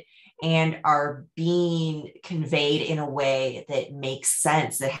accurate and are being conveyed in a way that makes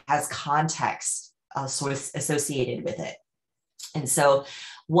sense, that has context sort of associated with it. And so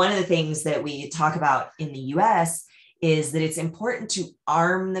one of the things that we talk about in the US is that it's important to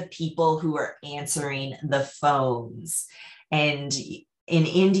arm the people who are answering the phones. And in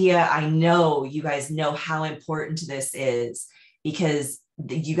India, I know you guys know how important this is, because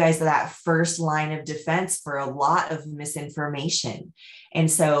you guys are that first line of defense for a lot of misinformation.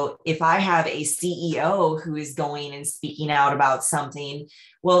 And so if I have a CEO who is going and speaking out about something,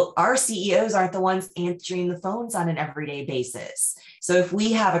 well, our CEOs aren't the ones answering the phones on an everyday basis. So if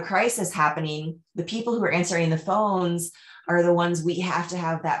we have a crisis happening, the people who are answering the phones are the ones we have to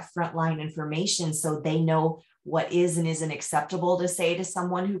have that frontline information so they know what is and isn't acceptable to say to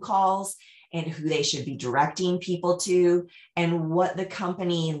someone who calls, and who they should be directing people to, and what the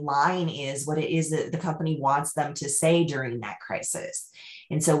company line is, what it is that the company wants them to say during that crisis.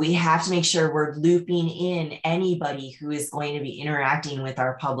 And so we have to make sure we're looping in anybody who is going to be interacting with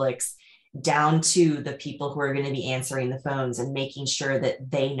our publics down to the people who are going to be answering the phones, and making sure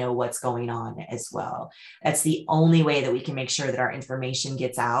that they know what's going on as well. That's the only way that we can make sure that our information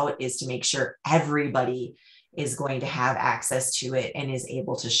gets out, is to make sure everybody is going to have access to it and is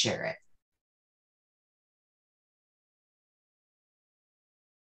able to share it.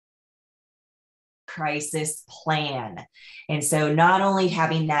 Crisis plan. And so not only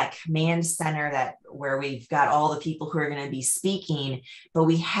having that command center that where we've got all the people who are going to be speaking, but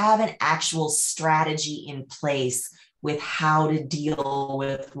we have an actual strategy in place with how to deal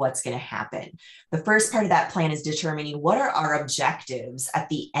with what's going to happen. The first part of that plan is determining what are our objectives at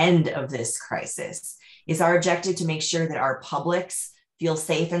the end of this crisis. Is our objective to make sure that our publics feel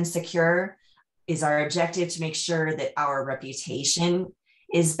safe and secure? Is our objective to make sure that our reputation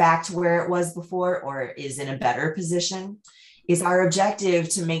is back to where it was before, or is in a better position? Is our objective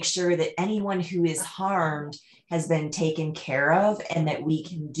to make sure that anyone who is harmed has been taken care of, and that we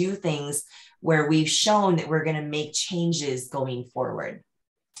can do things where we've shown that we're going to make changes going forward?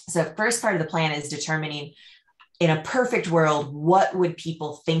 So first part of the plan is determining, in a perfect world, what would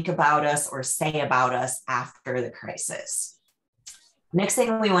people think about us or say about us after the crisis? Next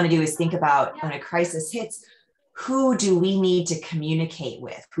thing we want to do is think about, when a crisis hits, who do we need to communicate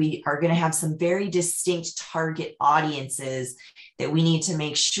with? We are going to have some very distinct target audiences that we need to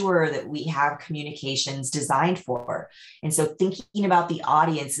make sure that we have communications designed for. And so thinking about the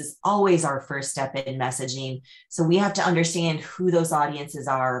audience is always our first step in messaging. So we have to understand who those audiences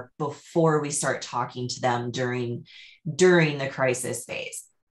are before we start talking to them during the crisis phase.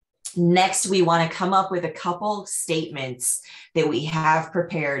 Next, we want to come up with a couple statements that we have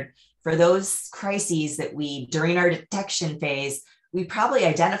prepared for those crises that we, during our detection phase, we probably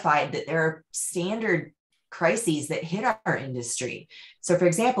identified that there are standard crises that hit our industry. So for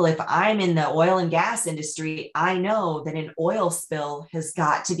example, if I'm in the oil and gas industry, I know that an oil spill has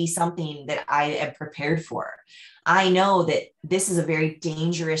got to be something that I am prepared for. I know that this is a very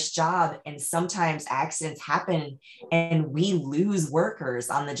dangerous job, and sometimes accidents happen and we lose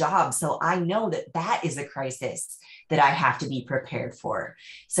workers on the job. So I know that that is a crisis that I have to be prepared for.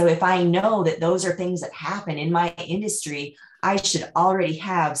 So if I know that those are things that happen in my industry, I should already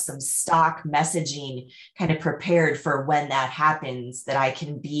have some stock messaging kind of prepared for when that happens, that I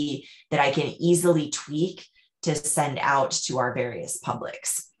can easily tweak to send out to our various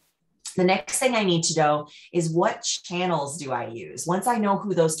publics. The next thing I need to know is, what channels do I use? Once I know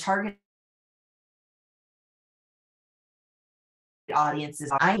who those target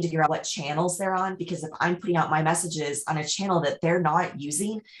audiences are, I need to figure out what channels they're on, because if I'm putting out my messages on a channel that they're not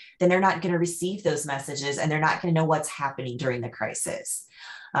using, then they're not going to receive those messages, and they're not going to know what's happening during the crisis.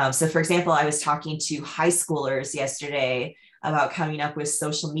 So for example, I was talking to high schoolers yesterday about coming up with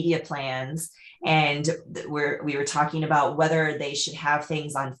social media plans, and we were talking about whether they should have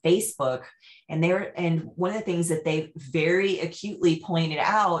things on Facebook. And one of the things that they very acutely pointed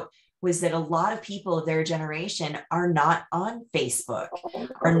out was that a lot of people of their generation are not on Facebook,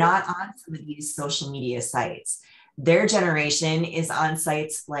 are not on some of these social media sites. Their generation is on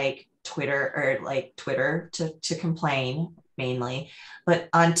sites like Twitter, to complain mainly, but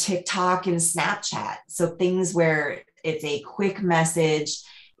on TikTok and Snapchat. So things where it's a quick message,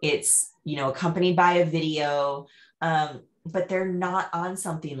 it's, accompanied by a video, but they're not on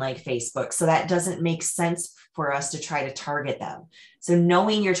something like Facebook. So that doesn't make sense for us to try to target them. So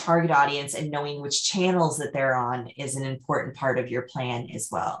knowing your target audience and knowing which channels that they're on is an important part of your plan as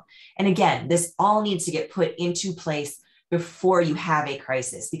well. And again, this all needs to get put into place before you have a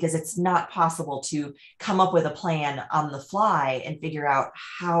crisis, because it's not possible to come up with a plan on the fly and figure out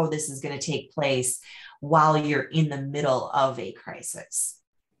how this is going to take place while you're in the middle of a crisis.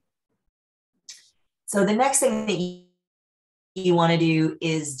 So the next thing that you want to do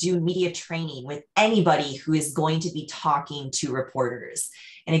is do media training with anybody who is going to be talking to reporters.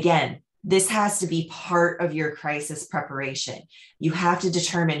 And again, this has to be part of your crisis preparation. You have to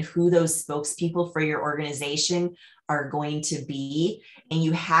determine who those spokespeople for your organization are going to be, and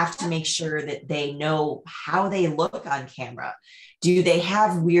you have to make sure that they know how they look on camera. Do they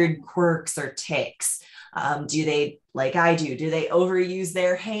have weird quirks or tics? Do they, like I do they overuse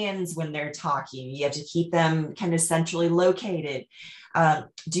their hands when they're talking? You have to keep them kind of centrally located.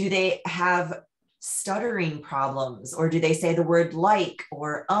 Do they have stuttering problems, or do they say the word like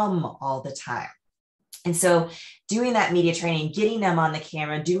or all the time? And so doing that media training, getting them on the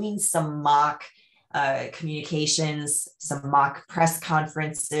camera, doing some mock communications, some mock press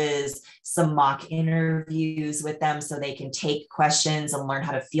conferences, some mock interviews with them so they can take questions and learn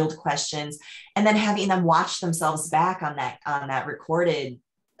how to field questions, and then having them watch themselves back on that recorded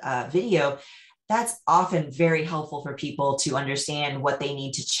video. That's often very helpful for people to understand what they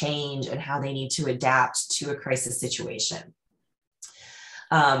need to change and how they need to adapt to a crisis situation.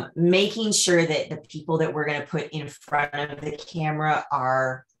 Making sure that the people that we're going to put in front of the camera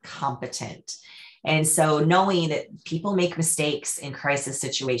are competent. And so knowing that people make mistakes in crisis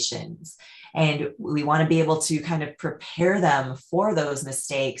situations, and we want to be able to kind of prepare them for those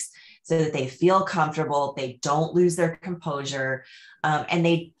mistakes so that they feel comfortable, they don't lose their composure, and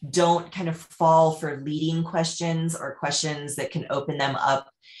they don't kind of fall for leading questions or questions that can open them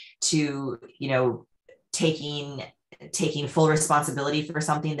up to, taking full responsibility for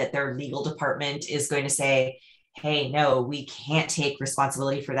something that their legal department is going to say, hey, no, we can't take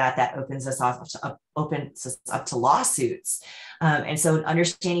responsibility for that. That opens us up to lawsuits. And so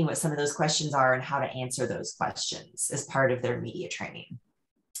understanding what some of those questions are and how to answer those questions is part of their media training.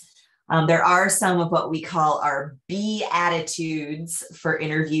 There are some of what we call our B attitudes for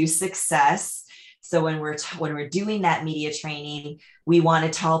interview success. So when we're doing that media training, we want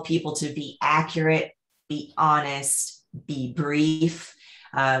to tell people to be accurate, be honest, be brief.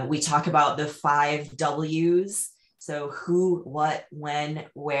 We talk about the 5 W's. So who, what, when,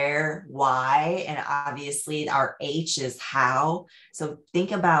 where, why, and obviously our H is how. So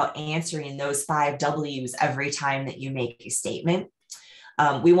think about answering those 5 W's every time that you make a statement.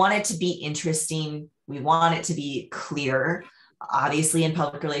 We want it to be interesting. We want it to be clear. Obviously, in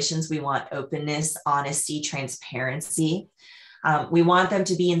public relations, we want openness, honesty, transparency. We want them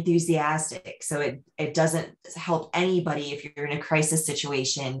to be enthusiastic. So it doesn't help anybody if you're in a crisis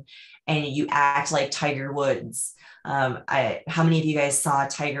situation and you act like Tiger Woods. How many of you guys saw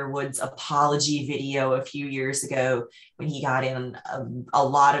Tiger Woods' apology video a few years ago when he got in a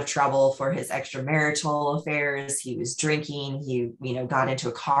lot of trouble for his extramarital affairs? He was drinking, he got into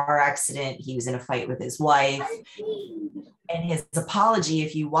a car accident, he was in a fight with his wife. And his apology,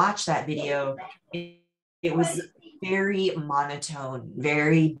 if you watch that video, it was very monotone,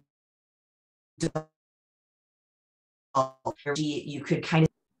 very dull. You could kind of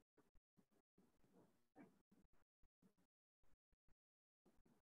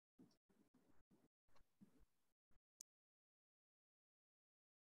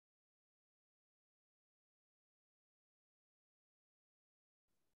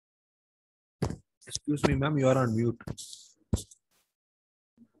Excuse me, ma'am, you are on mute.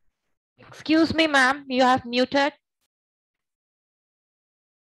 Excuse me, ma'am, you have muted.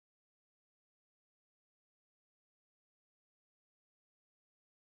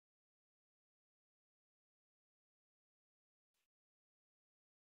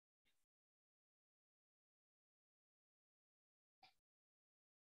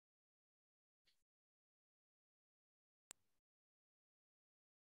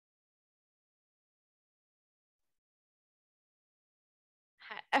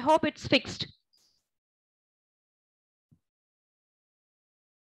 I hope it's fixed.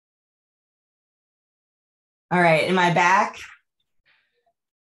 All right, am I back?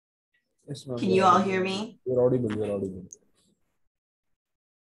 Yes, ma'am. Can you all hear me? You're audible, you're audible.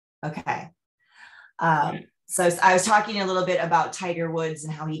 Okay. So I was talking a little bit about Tiger Woods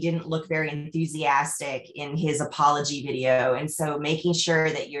and how he didn't look very enthusiastic in his apology video. And so making sure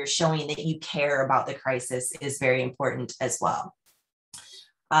that you're showing that you care about the crisis is very important as well.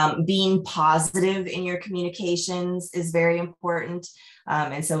 Being positive in your communications is very important.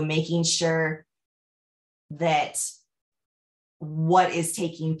 And so making sure that what is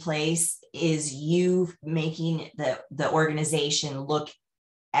taking place is you making the organization look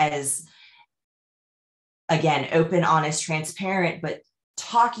as, again, open, honest, transparent, but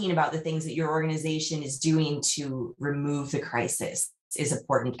talking about the things that your organization is doing to remove the crisis is an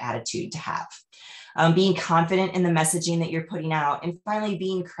important attitude to have. Being confident in the messaging that you're putting out, and finally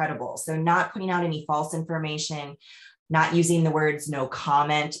being credible. So not putting out any false information, not using the words no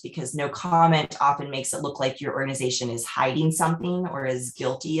comment, because no comment often makes it look like your organization is hiding something or is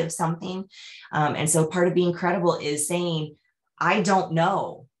guilty of something. And so part of being credible is saying, I don't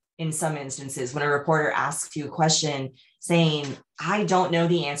know. In some instances, when a reporter asks you a question, saying, I don't know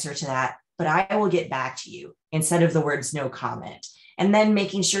the answer to that, but I will get back to you, instead of the words no comment. And then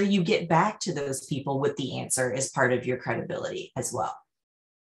making sure you get back to those people with the answer is part of your credibility as well.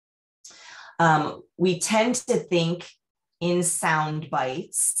 We tend to think in sound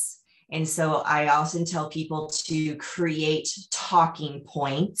bites. And so I often tell people to create talking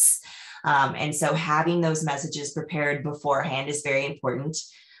points. And so having those messages prepared beforehand is very important.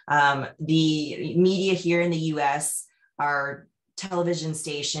 The media here in the US, our television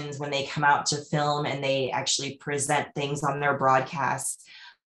stations, when they come out to film and they actually present things on their broadcasts,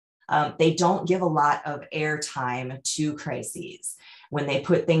 they don't give a lot of airtime to crises. When they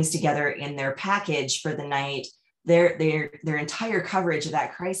put things together in their package for the night, their entire coverage of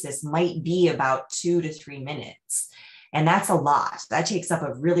that crisis might be about 2 to 3 minutes. And that's a lot. That takes up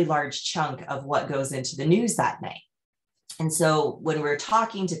a really large chunk of what goes into the news that night. And so when we're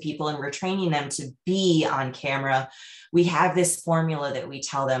talking to people and we're training them to be on camera, we have this formula that we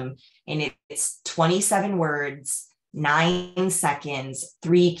tell them, and it's 27 words, 9 seconds,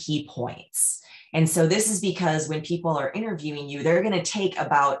 3 key points. And so this is because when people are interviewing you, they're going to take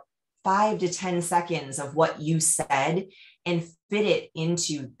about 5 to 10 seconds of what you said and fit it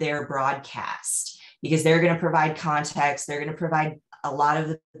into their broadcast, because they're going to provide context. They're going to provide a lot of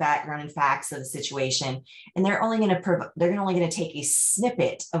the background and facts of the situation, and they're only going to take a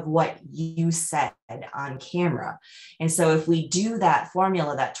snippet of what you said on camera. And so if we do that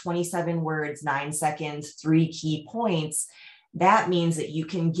formula, that 27 words, 9 seconds, 3 key points, that means that you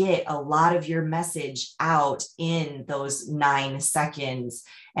can get a lot of your message out in those 9 seconds.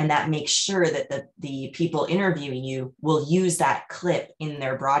 And that makes sure that the people interviewing you will use that clip in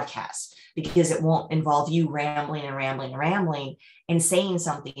their broadcast, because it won't involve you rambling and saying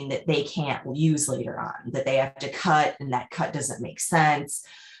something that they can't use later on, that they have to cut, and that cut doesn't make sense.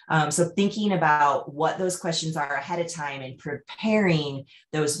 So thinking about what those questions are ahead of time and preparing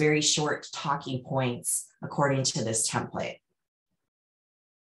those very short talking points according to this template.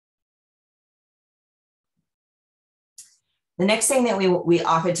 The next thing that we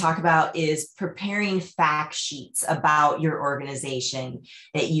often talk about is preparing fact sheets about your organization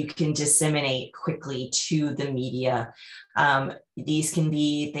that you can disseminate quickly to the media. These can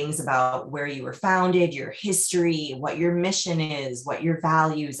be things about where you were founded, your history, what your mission is, what your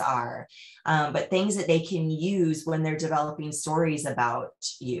values are, but things that they can use when they're developing stories about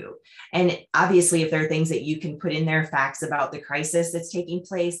you. And obviously, if there are things that you can put in there, facts about the crisis that's taking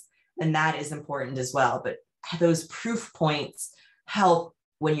place, then that is important as well. But those proof points help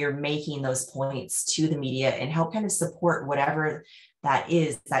when you're making those points to the media and help kind of support whatever that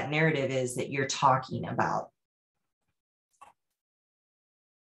narrative is that you're talking about.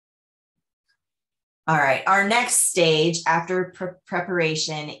 All right, our next stage after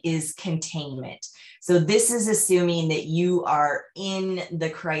preparation is containment. So this is assuming that you are in the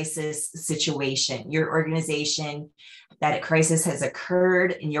crisis situation, your organization, that a crisis has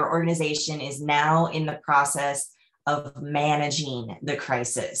occurred and your organization is now in the process of managing the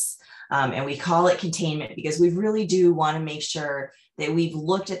crisis. And we call it containment because we really do want to make sure that we've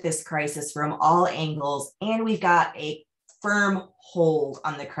looked at this crisis from all angles and we've got a firm hold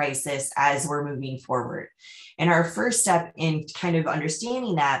on the crisis as we're moving forward. And our first step in kind of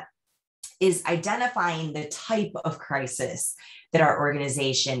understanding that is identifying the type of crisis that our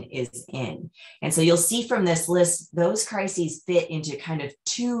organization is in. And so you'll see from this list, those crises fit into kind of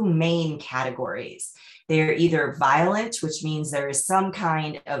 2 main categories. They're either violent, which means there is some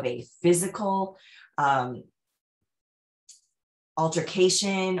kind of a physical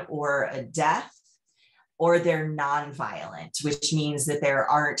altercation or a death, or they're nonviolent, which means that there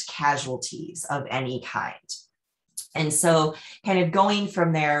aren't casualties of any kind. And so kind of going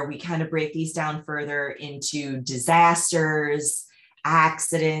from there, we kind of break these down further into disasters,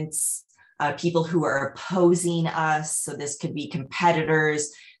 accidents, people who are opposing us. So this could be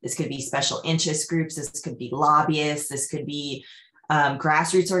competitors, this could be special interest groups, this could be lobbyists, this could be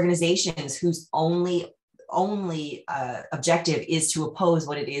grassroots organizations whose only objective is to oppose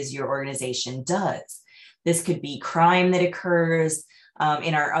what it is your organization does. This could be crime that occurs.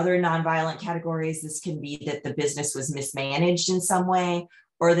 In our other nonviolent categories, this can be that the business was mismanaged in some way,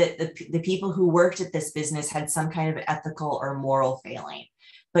 or that the people who worked at this business had some kind of ethical or moral failing.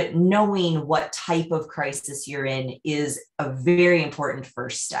 But knowing what type of crisis you're in is a very important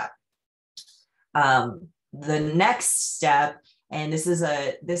first step. The next step, And this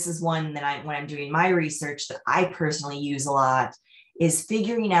is one that when I'm doing my research that I personally use a lot, is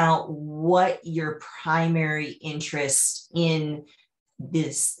figuring out what your primary interest in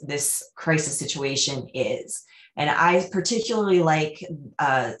this crisis situation is. And I particularly like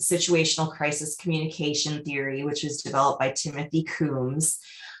situational crisis communication theory, which was developed by Timothy Coombs,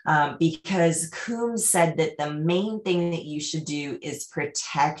 because Coombs said that the main thing that you should do is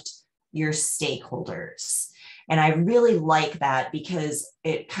protect your stakeholders. And I really like that because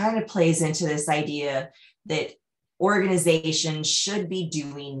it kind of plays into this idea that organizations should be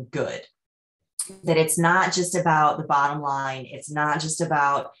doing good, that it's not just about the bottom line. It's not just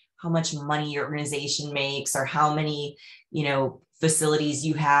about how much money your organization makes or how many, facilities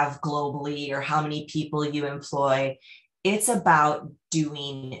you have globally or how many people you employ. It's about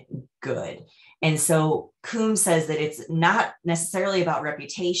doing good. And so Coombs says that it's not necessarily about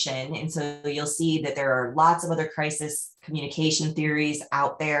reputation. And so you'll see that there are lots of other crisis communication theories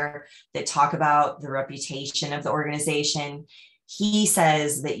out there that talk about the reputation of the organization. He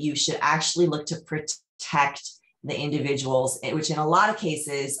says that you should actually look to protect the individuals, which in a lot of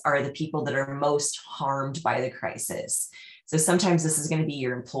cases are the people that are most harmed by the crisis. So sometimes this is going to be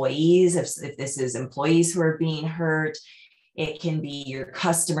your employees. If this is employees who are being hurt, it can be your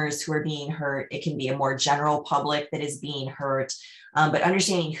customers who are being hurt. It can be a more general public that is being hurt. But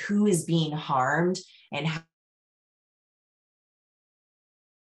understanding who is being harmed and how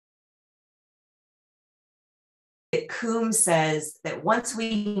Coombs says that once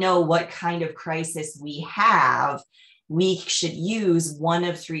we know what kind of crisis we have, we should use one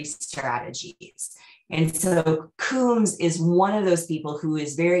of three strategies. And so Coombs is one of those people who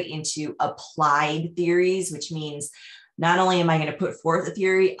is very into applied theories, which means not only am I going to put forth a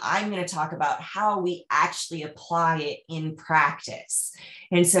theory, I'm going to talk about how we actually apply it in practice.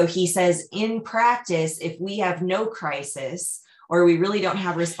 And so he says, in practice, if we have no crisis, or we really don't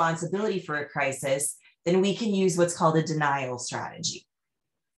have responsibility for a crisis, then we can use what's called a denial strategy.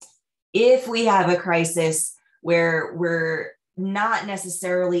 If we have a crisis where we're not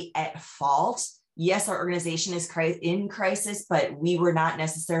necessarily at fault, yes, our organization is in crisis, but we were not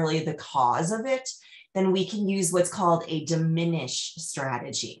necessarily the cause of it, then we can use what's called a diminish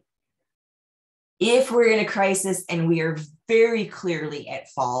strategy. If we're in a crisis and we are very clearly at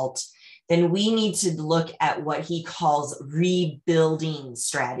fault, then we need to look at what he calls rebuilding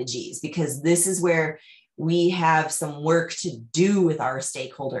strategies, because this is where we have some work to do with our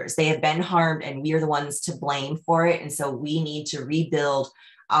stakeholders. They have been harmed and we are the ones to blame for it. And so we need to rebuild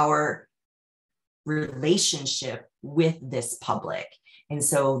our relationship with this public. And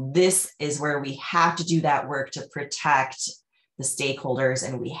so this is where we have to do that work to protect the stakeholders,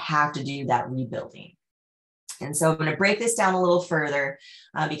 and we have to do that rebuilding. And so I'm going to break this down a little further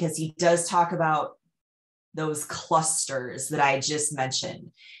because he does talk about those clusters that I just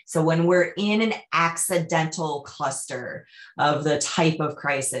mentioned. So when we're in an accidental cluster of the type of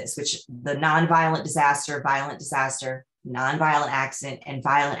crisis, which the nonviolent disaster, violent disaster, nonviolent accident, and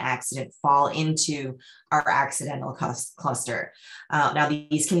violent accident fall into our accidental cluster. Now,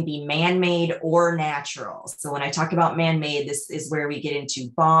 these can be man-made or natural. So when I talk about man-made, this is where we get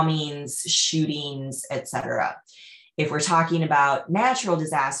into bombings, shootings, etc. If we're talking about natural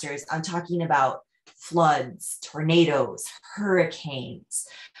disasters, I'm talking about floods, tornadoes, hurricanes,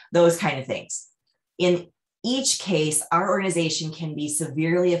 those kind of things. In each case, our organization can be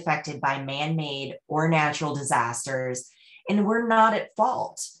severely affected by man-made or natural disasters, and we're not at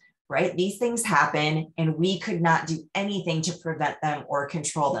fault, right? These things happen and we could not do anything to prevent them or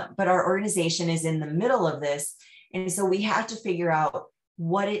control them, but our organization is in the middle of this. And so we have to figure out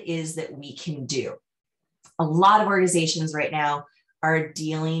what it is that we can do. A lot of organizations right now are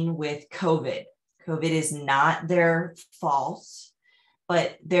dealing with COVID. COVID is not their fault,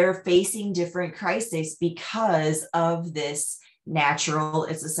 but they're facing different crises because of this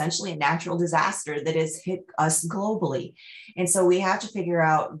it's essentially a natural disaster that has hit us globally. And so we have to figure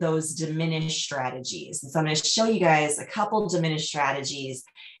out those diminished strategies. And so I'm going to show you guys a couple diminished strategies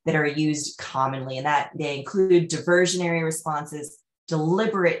that are used commonly, and that they include diversionary responses,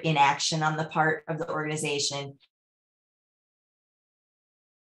 deliberate inaction on the part of the organization,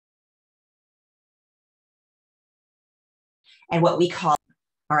 and what we call,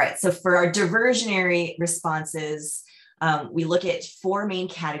 all right, so for our diversionary responses, we look at four main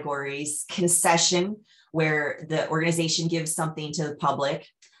categories: concession, where the organization gives something to the public;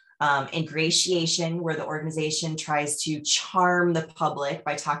 ingratiation, where the organization tries to charm the public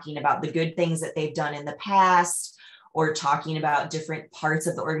by talking about the good things that they've done in the past, or talking about different parts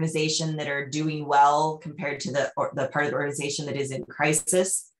of the organization that are doing well compared to the part of the organization that is in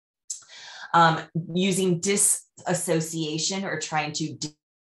crisis. Using association or trying to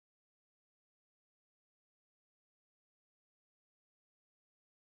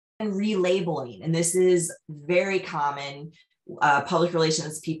and relabeling, and this is very common. Public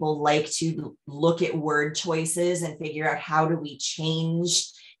relations people like to look at word choices and figure out how do we change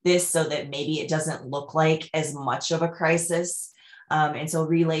this so that maybe it doesn't look like as much of a crisis. And so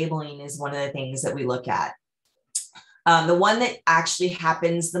relabeling is one of the things that we look at. The one that actually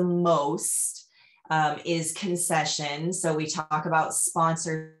happens the most is concession. So we talk about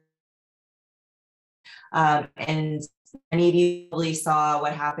sponsor, and many of you probably saw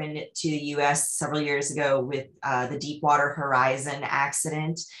what happened to the US several years ago with the Deepwater Horizon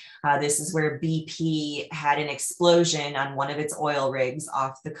accident. This is where BP had an explosion on one of its oil rigs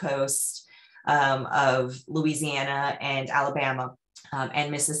off the coast of Louisiana and Alabama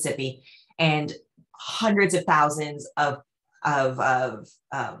and Mississippi, and hundreds of thousands of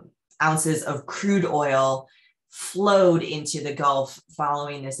ounces of crude oil flowed into the Gulf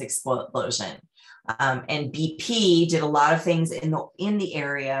following this explosion. And BP did a lot of things in the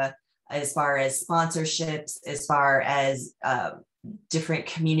area as far as sponsorships, as far as different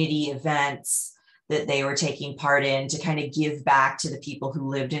community events that they were taking part in to kind of give back to the people who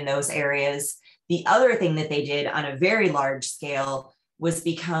lived in those areas. The other thing that they did on a very large scale was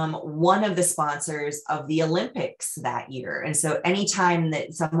become one of the sponsors of the Olympics that year. And so anytime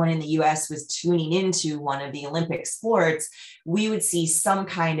that someone in the US was tuning into one of the Olympic sports, we would see some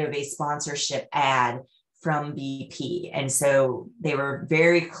kind of a sponsorship ad from BP. And so they were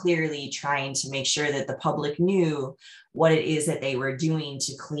very clearly trying to make sure that the public knew what it is that they were doing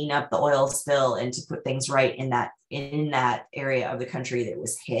to clean up the oil spill and to put things right in that area of the country that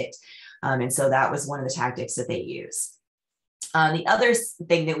was hit. And so that was one of the tactics that they used. The other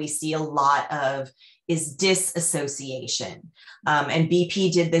thing that we see a lot of is disassociation. And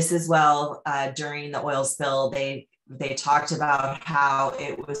BP did this as well during the oil spill. They talked about how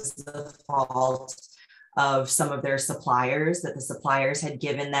it was the fault of some of their suppliers, that the suppliers had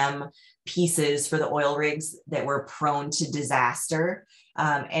given them pieces for the oil rigs that were prone to disaster.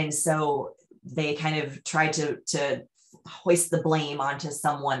 And so they kind of tried to hoist the blame onto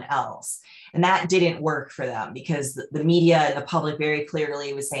someone else. And that didn't work for them because the media and the public very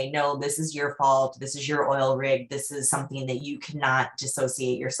clearly was saying, no, this is your fault. This is your oil rig. This is something that you cannot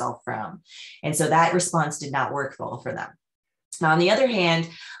dissociate yourself from. And so that response did not work well for them. Now, on the other hand,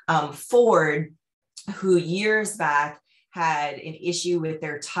 Ford, who years back had an issue with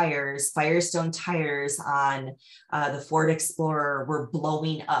their tires, Firestone tires on the Ford Explorer were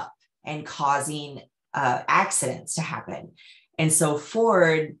blowing up and causing accidents to happen. And so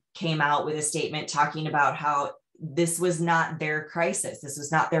Ford came out with a statement talking about how this was not their crisis. This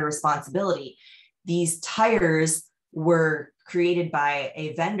was not their responsibility. These tires were created by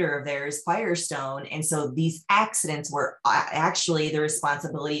a vendor of theirs, Firestone. And so these accidents were actually the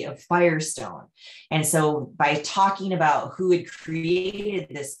responsibility of Firestone. And so by talking about who had created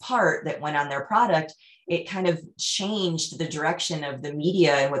this part that went on their product, it kind of changed the direction of the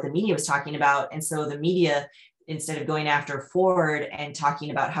media and what the media was talking about. And so the media, instead of going after Ford and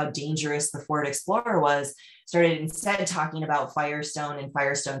talking about how dangerous the Ford Explorer was, started instead talking about Firestone and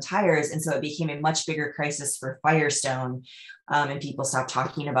Firestone tires. And so it became a much bigger crisis for Firestone. And people stopped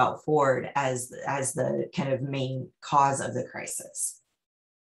talking about Ford as the kind of main cause of the crisis.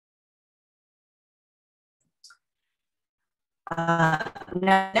 Now,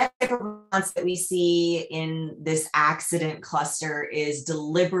 next response that we see in this accident cluster is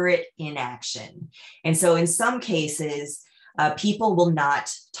deliberate inaction. And so in some cases, people will not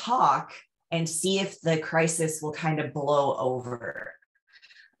talk and see if the crisis will kind of blow over.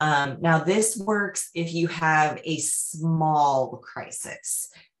 Now, this works if you have a small crisis.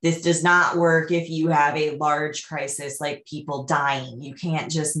 This does not work if you have a large crisis like people dying. You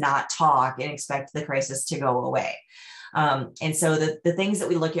can't just not talk and expect the crisis to go away. And so the things that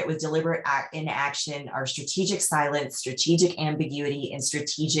we look at with deliberate inaction are strategic silence, strategic ambiguity, and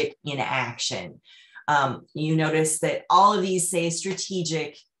strategic inaction. You notice that all of these say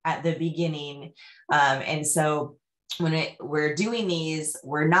strategic at the beginning. And so when we're doing these,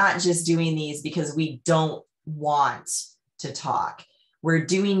 we're not just doing these because we don't want to talk. We're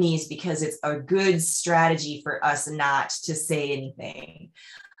doing these because it's a good strategy for us not to say anything.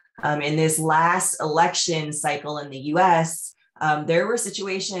 In this last election cycle in the US, there were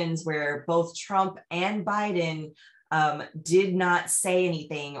situations where both Trump and Biden did not say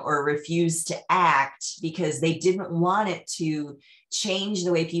anything or refused to act because they didn't want it to change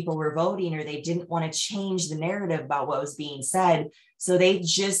the way people were voting, or they didn't want to change the narrative about what was being said. So they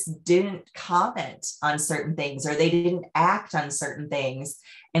just didn't comment on certain things, or they didn't act on certain things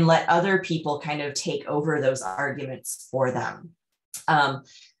and let other people kind of take over those arguments for them.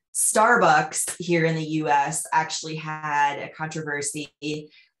 Starbucks here in the US actually had a controversy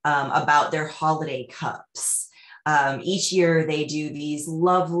about their holiday cups. Each year they do these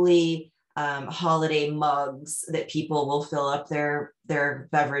lovely holiday mugs that people will fill up their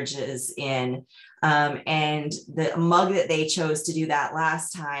beverages in. And the mug that they chose to do that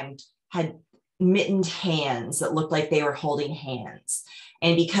last time had mittened hands that looked like they were holding hands.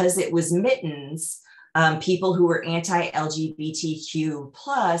 And because it was mittens, people who were anti-LGBTQ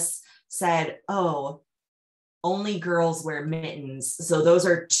plus said, oh, only girls wear mittens. So those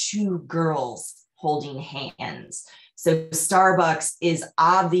are two girls holding hands. So Starbucks is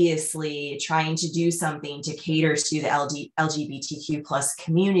obviously trying to do something to cater to the LGBTQ plus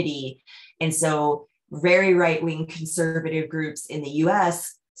community. And so very right-wing conservative groups in the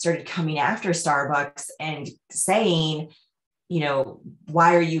US started coming after Starbucks and saying, you know,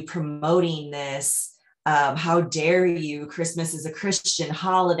 why are you promoting this? How dare you? Christmas is a Christian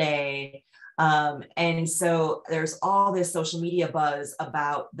holiday. And so there's all this social media buzz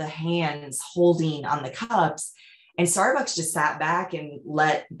about the hands holding on the cups, and Starbucks just sat back and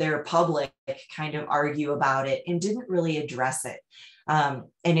let their public kind of argue about it and didn't really address it. And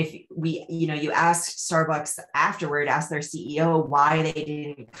if you asked Starbucks afterward, asked their CEO why they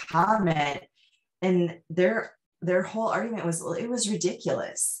didn't comment, and their whole argument was, well, it was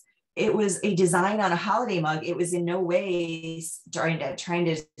ridiculous. It was a design on a holiday mug. It was in no way trying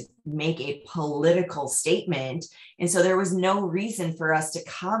to make a political statement. And so there was no reason for us to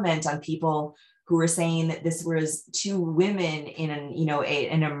comment on people who were saying that this was two women in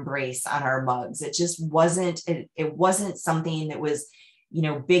an embrace on our mugs. It just wasn't, it wasn't something that was,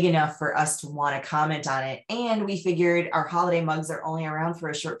 big enough for us to want to comment on it. And we figured our holiday mugs are only around for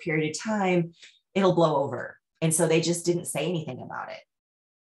a short period of time. It'll blow over. And so they just didn't say anything about it.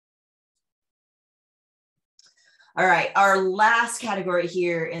 All right, our last category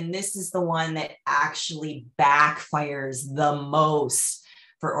here, and this is the one that actually backfires the most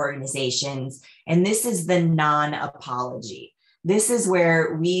for organizations, and this is the non-apology. This is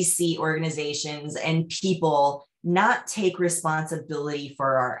where we see organizations and people not take responsibility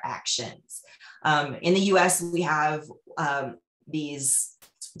for our actions. In the US, we have these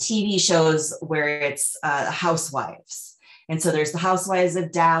TV shows where it's housewives. And so there's the Housewives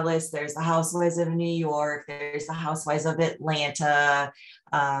of Dallas, there's the Housewives of New York, there's the Housewives of Atlanta,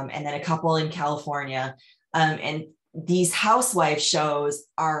 and then a couple in California. And these housewife shows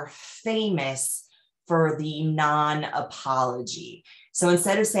are famous for the non-apology. So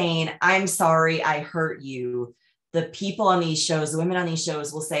instead of saying, I'm sorry, I hurt you, the people on these shows, the women on these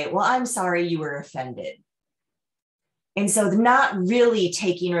shows will say, well, I'm sorry you were offended. And so they're not really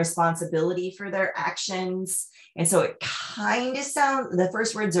taking responsibility for their actions. And so it kind of sounds, the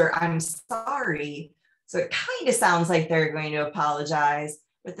first words are, I'm sorry. So it kind of sounds like they're going to apologize,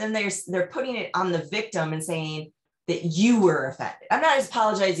 but then they're putting it on the victim and saying that you were offended. I'm not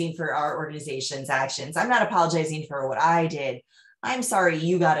apologizing for our organization's actions. I'm not apologizing for what I did. I'm sorry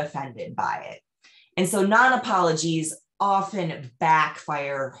you got offended by it. And so non-apologies often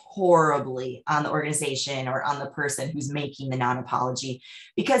backfire horribly on the organization or on the person who's making the non-apology,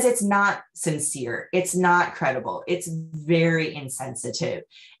 because it's not sincere, it's not credible, it's very insensitive.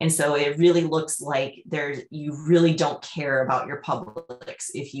 And so it really looks like you really don't care about your publics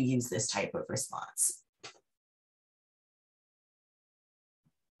if you use this type of response.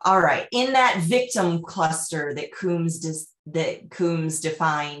 All right, in that victim cluster that Coombs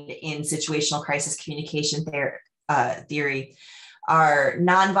defined in situational crisis communication theory are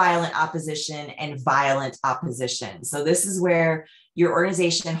nonviolent opposition and violent opposition. So this is where your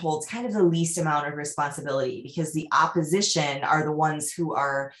organization holds kind of the least amount of responsibility, because the opposition are the ones who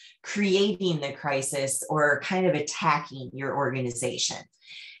are creating the crisis or kind of attacking your organization.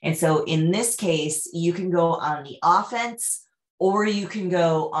 And so in this case, you can go on the offense or you can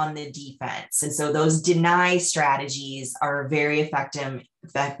go on the defense. And so those deny strategies are very effective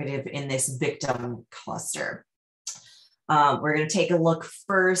in this victim cluster. We're going to take a look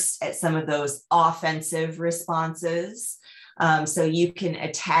first at some of those offensive responses. So you can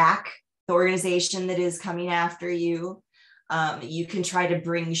attack the organization that is coming after you. You can try to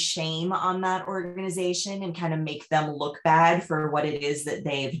bring shame on that organization and kind of make them look bad for what it is that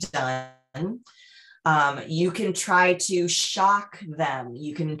they've done. You can try to shock them.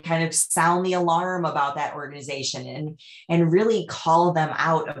 You can kind of sound the alarm about that organization and really call them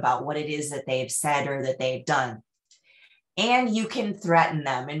out about what it is that they've said or that they've done. And you can threaten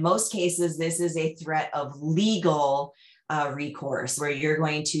them. In most cases, this is a threat of legal recourse, where you're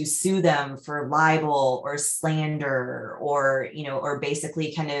going to sue them for libel or slander, or, you know, or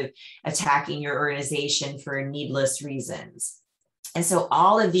basically kind of attacking your organization for needless reasons. And so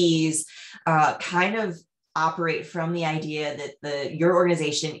all of these kind of operate from the idea that your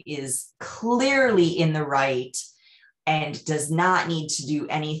organization is clearly in the right and does not need to do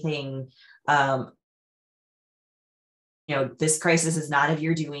anything. You know, this crisis is not of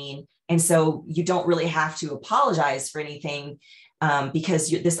your doing. And so you don't really have to apologize for anything, because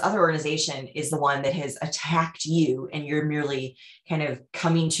this other organization is the one that has attacked you, and you're merely kind of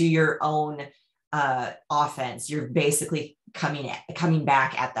coming to your own offense. You're basically coming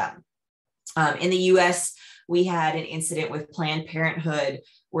back at them. In the US, we had an incident with Planned Parenthood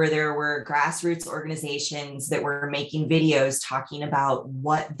where there were grassroots organizations that were making videos talking about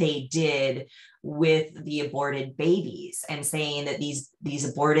what they did with the aborted babies, and saying that these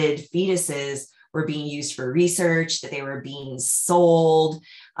aborted fetuses were being used for research, that they were being sold,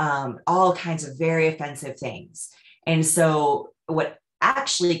 all kinds of very offensive things. And so what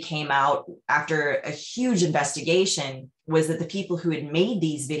actually came out after a huge investigation was that the people who had made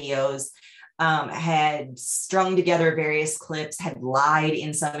these videos had strung together various clips, had lied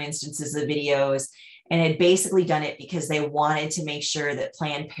in some instances of videos, and had basically done it because they wanted to make sure that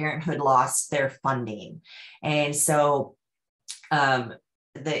Planned Parenthood lost their funding. And so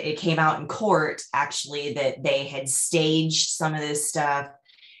it came out in court, actually, that they had staged some of this stuff.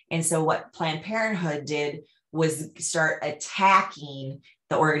 And so what Planned Parenthood did was start attacking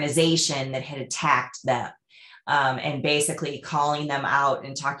the organization that had attacked them. And basically calling them out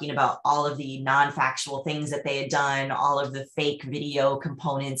and talking about all of the non-factual things that they had done, all of the fake video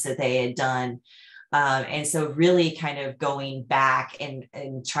components that they had done. And so really kind of going back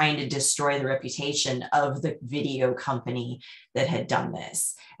and trying to destroy the reputation of the video company that had done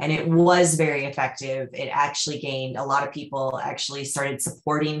this. And it was very effective. It actually gained a lot of people actually started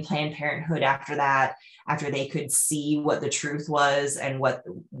supporting Planned Parenthood after that, after they could see what the truth was and what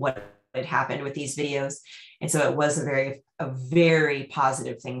had happened with these videos. And so it was a very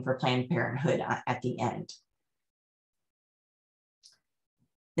positive thing for Planned Parenthood at the end.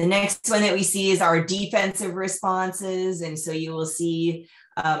 The next one that we see is our defensive responses. And so you will see,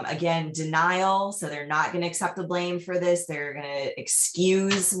 again, denial. So they're not going to accept the blame for this. They're going to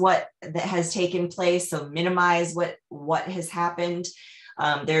excuse what that has taken place. So minimize what has happened.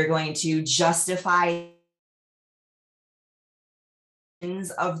 They're going to justify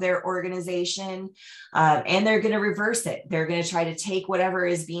of their organization, and they're going to reverse it. They're going to try to take whatever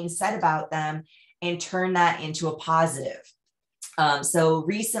is being said about them and turn that into a positive. So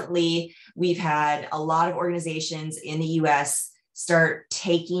recently, we've had a lot of organizations in the US start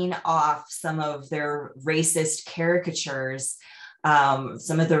taking off some of their racist caricatures,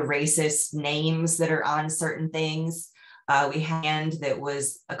 some of the racist names that are on certain things. We had a band that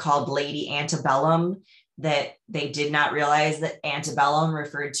was called Lady Antebellum, that they did not realize that antebellum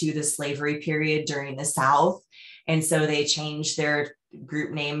referred to the slavery period during the South. And so they changed their group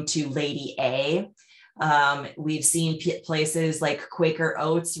name to Lady A. We've seen places like Quaker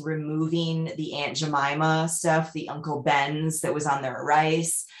Oats removing the Aunt Jemima stuff, the Uncle Ben's that was on their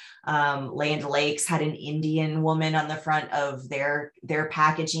rice. Land O'Lakes had an Indian woman on the front of their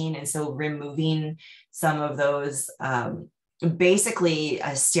packaging. And so removing some of those basically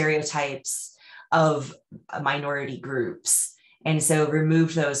stereotypes of minority groups. And so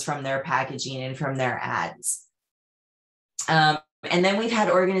removed those from their packaging and from their ads. And then we've had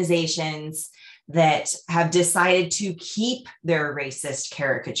organizations that have decided to keep their racist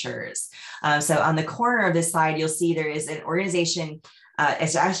caricatures. So on the corner of this slide, you'll see there is an organization,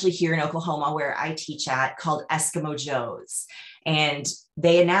 it's actually here in Oklahoma where I teach at, called Eskimo Joes. And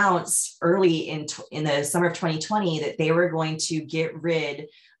they announced early in the summer of 2020 that they were going to get rid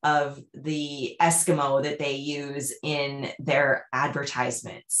of the Eskimo that they use in their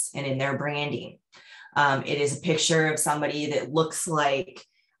advertisements and in their branding. It is a picture of somebody that looks like,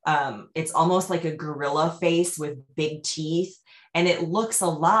 it's almost like a gorilla face with big teeth. And it looks a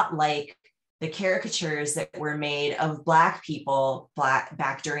lot like the caricatures that were made of Black people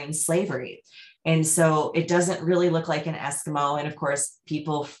back during slavery. And so it doesn't really look like an Eskimo. And of course,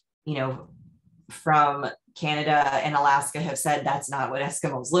 people, from Canada and Alaska have said that's not what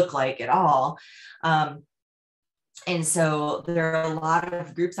Eskimos look like at all. And so there are a lot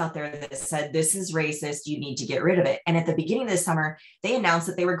of groups out there that said, this is racist, you need to get rid of it. And at the beginning of the summer, they announced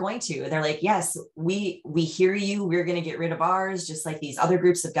that they were going to. They're like, yes, we hear you, we're going to get rid of ours, just like these other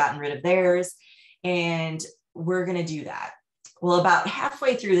groups have gotten rid of theirs. And we're going to do that. Well, about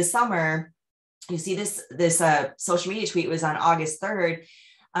halfway through the summer, you see this social media tweet was on August 3rd.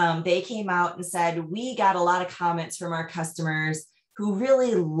 They came out and said, we got a lot of comments from our customers who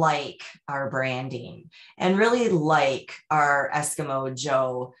really like our branding and really like our Eskimo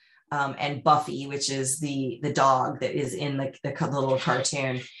Joe and Buffy, which is the dog that is in the little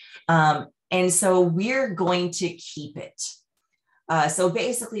cartoon. And so we're going to keep it. So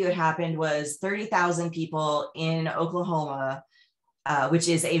basically what happened was 30,000 people in Oklahoma, which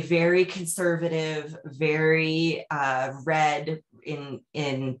is a very conservative, very red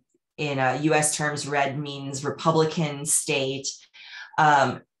in US terms, red means Republican state.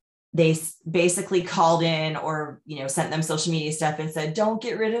 They basically called in or, sent them social media stuff and said, don't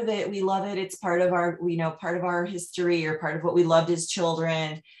get rid of it. We love it. It's part of our, part of our history or part of what we loved as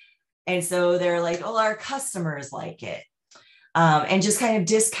children. And so they're like, oh, our customers like it. And just kind of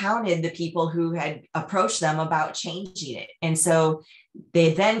discounted the people who had approached them about changing it. And so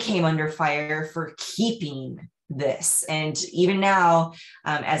they then came under fire for keeping this. And even now,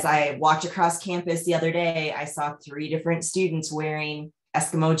 as I walked across campus the other day, I saw 3 different students wearing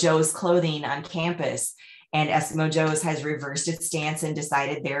Eskimo Joe's clothing on campus. And Eskimo Joe's has reversed its stance and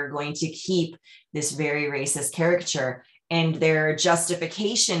decided they're going to keep this very racist caricature. And their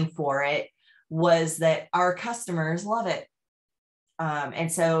justification for it was that our customers love it.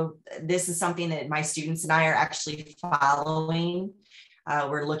 And so this is something that my students and I are actually following.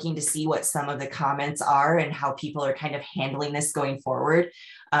 We're looking to see what some of the comments are and how people are kind of handling this going forward,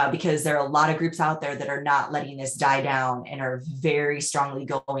 because there are a lot of groups out there that are not letting this die down and are very strongly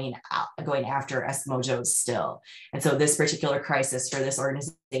going after Eskimo Joes still. And so this particular crisis for this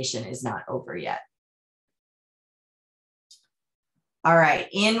organization is not over yet. All right,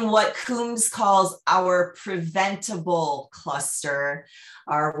 in what Coombs calls our preventable cluster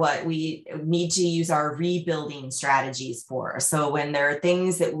are what we need to use our rebuilding strategies for. So when there are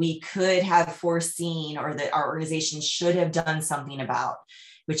things that we could have foreseen or that our organization should have done something about,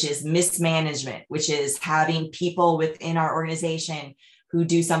 which is mismanagement, which is having people within our organization who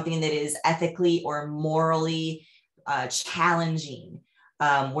do something that is ethically or morally challenging,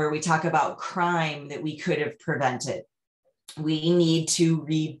 where we talk about crime that we could have prevented. We need to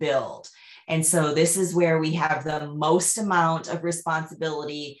rebuild. And so this is where we have the most amount of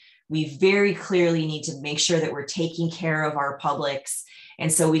responsibility. We very clearly need to make sure that we're taking care of our publics.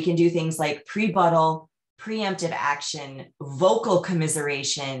 And so we can do things like pre-buttal, preemptive action, vocal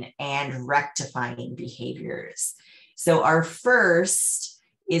commiseration, and rectifying behaviors. So our first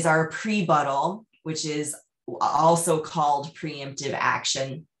is our pre-buttal, which is also called preemptive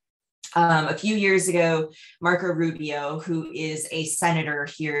action. A few years ago, Marco Rubio, who is a senator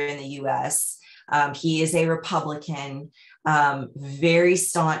here in the US, he is a Republican, very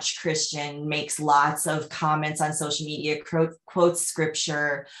staunch Christian, makes lots of comments on social media, quotes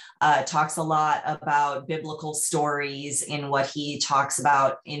scripture, talks a lot about biblical stories in what he talks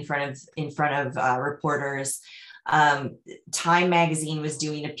about in front of reporters. Time magazine was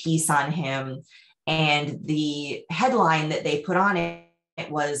doing a piece on him, and the headline that they put on it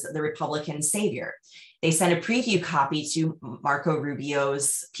was the Republican savior. They sent a preview copy to Marco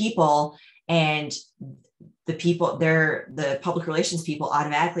Rubio's people, and the people there, the public relations people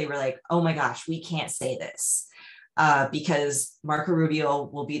automatically were like, oh my gosh, we can't say this because Marco Rubio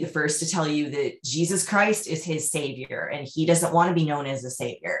will be the first to tell you that Jesus Christ is his savior and he doesn't want to be known as a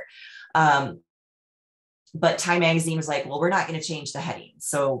savior. But Time magazine was like, well, we're not going to change the heading.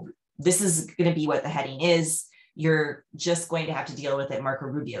 So this is going to be what the heading is. You're just going to have to deal with it. Marco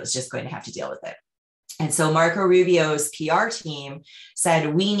Rubio is just going to have to deal with it. And so Marco Rubio's PR team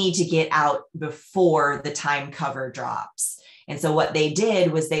said, we need to get out before the Time cover drops. And so what they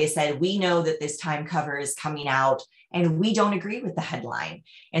did was they said, we know that this Time cover is coming out and we don't agree with the headline.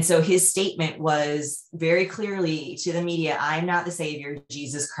 And so his statement was very clearly to the media, I'm not the savior,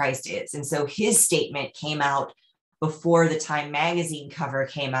 Jesus Christ is. And so his statement came out before the Time magazine cover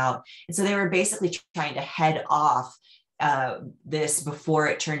came out. And so they were basically trying to head off this before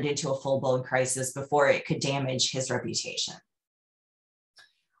it turned into a full-blown crisis, before it could damage his reputation.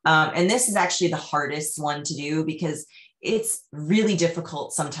 And this is actually the hardest one to do because it's really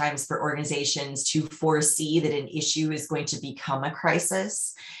difficult sometimes for organizations to foresee that an issue is going to become a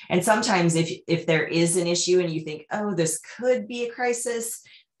crisis. And sometimes if there is an issue and you think, oh, this could be a crisis,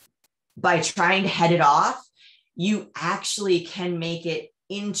 by trying to head it off, you actually can make it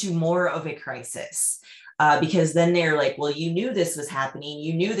into more of a crisis. because then they're like, well, you knew this was happening,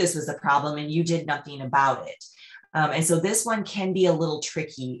 you knew this was a problem, and you did nothing about it. And so this one can be a little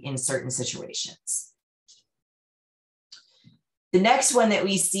tricky in certain situations. The next one that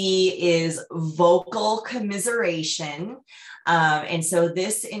we see is vocal commiseration. And so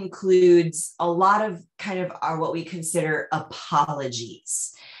this includes a lot of kind of what we consider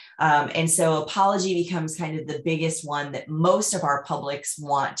apologies. And so apology becomes kind of the biggest one that most of our publics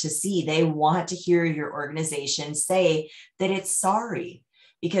want to see. They want to hear your organization say that it's sorry,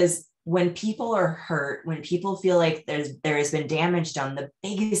 because when people are hurt, when people feel like there has been damage done, the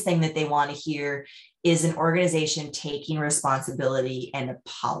biggest thing that they want to hear is an organization taking responsibility and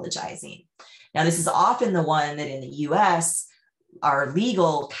apologizing. Now, this is often the one that in the US, our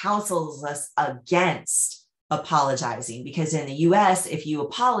legal counsels us against apologizing, because in the US, if you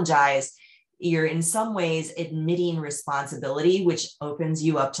apologize, you're in some ways admitting responsibility, which opens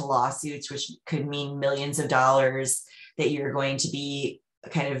you up to lawsuits, which could mean millions of dollars that you're going to be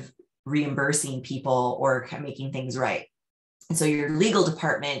kind of reimbursing people or making things right. And so your legal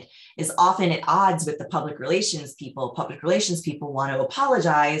department is often at odds with the public relations people. Public relations people want to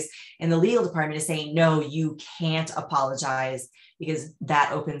apologize, and the legal department is saying, no, you can't apologize because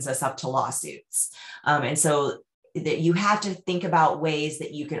that opens us up to lawsuits. And so that you have to think about ways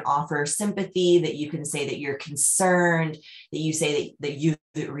that you can offer sympathy, that you can say that you're concerned, that you say that you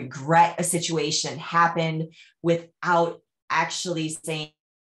regret a situation happened without actually saying,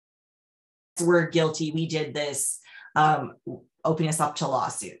 we're guilty, we did this, opening us up to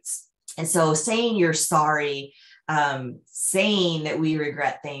lawsuits. And so saying you're sorry, saying that we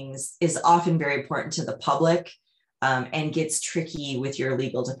regret things is often very important to the public, and gets tricky with your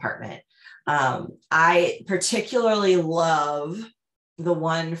legal department. I particularly love the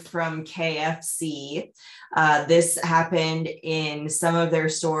one from KFC. This happened in some of their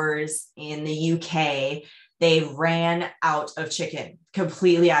stores in the UK. They ran out of chicken,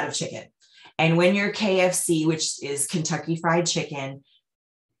 completely out of chicken. And when you're KFC, which is Kentucky Fried Chicken,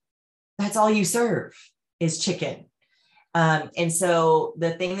 that's all you serve is chicken. And so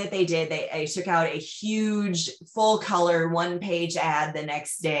the thing that they did, they took out a huge full color 1-page ad the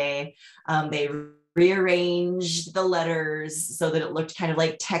next day. They rearranged the letters so that it looked kind of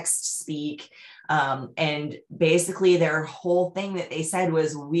like text speak. And basically their whole thing that they said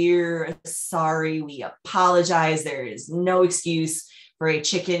was, we're sorry, we apologize. There is no excuse for a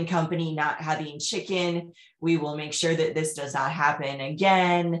chicken company not having chicken. We will make sure that this does not happen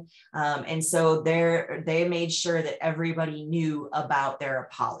again. And so they made sure that everybody knew about their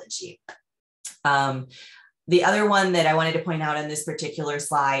apology. The other one that I wanted to point out on this particular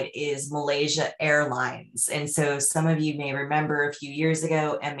slide is Malaysia Airlines. And so some of you may remember a few years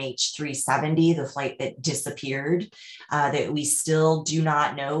ago, MH370, the flight that disappeared, that we still do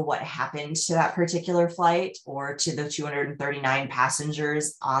not know what happened to that particular flight or to the 239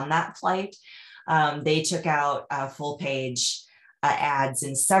 passengers on that flight. They took out full page ads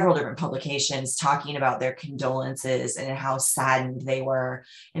in several different publications talking about their condolences and how saddened they were,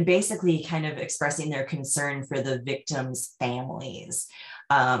 and basically kind of expressing their concern for the victims' families.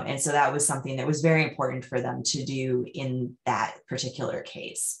 And so that was something that was very important for them to do in that particular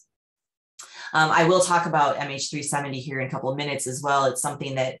case. I will talk about MH370 here in a couple of minutes as well. It's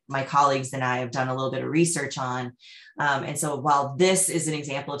something that my colleagues and I have done a little bit of research on. And so while this is an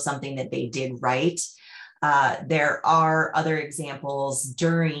example of something that they did right, there are other examples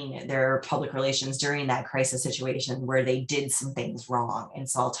during their public relations during that crisis situation where they did some things wrong. And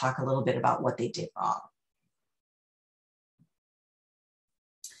so I'll talk a little bit about what they did wrong.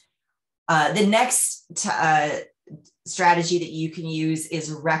 The next strategy that you can use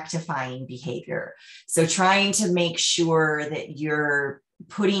is rectifying behavior. So trying to make sure that you're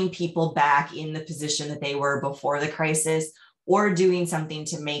putting people back in the position that they were before the crisis, or doing something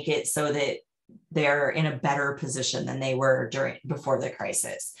to make it so that they're in a better position than they were before the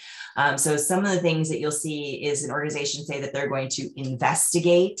crisis. So some of the things that you'll see is an organization say that they're going to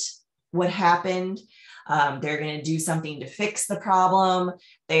investigate what happened. They're going to do something to fix the problem.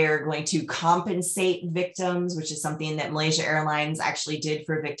 They're going to compensate victims, which is something that Malaysia Airlines actually did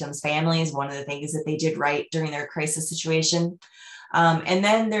for victims' families. One of the things that they did right during their crisis situation. And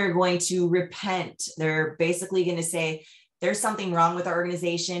then they're going to repent. They're basically going to say, there's something wrong with our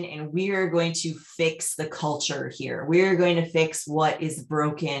organization and we're going to fix the culture here. We're going to fix what is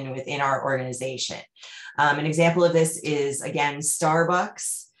broken within our organization. An example of this is, again,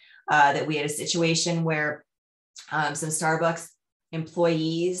 Starbucks, that we had a situation where some Starbucks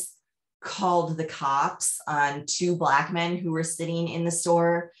employees called the cops on 2 Black men who were sitting in the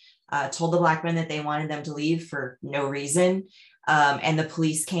store, told the Black men that they wanted them to leave for no reason. And the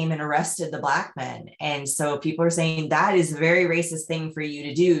police came and arrested the Black men. And so people are saying that is a very racist thing for you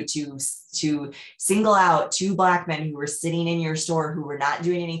to do, to single out 2 Black men who were sitting in your store who were not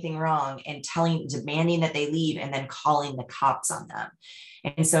doing anything wrong and demanding that they leave and then calling the cops on them.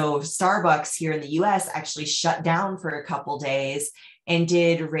 And so Starbucks here in the US actually shut down for a couple days and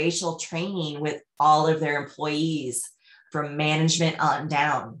did racial training with all of their employees from management on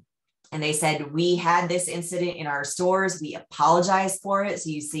down. And they said, we had this incident in our stores. We apologize for it. So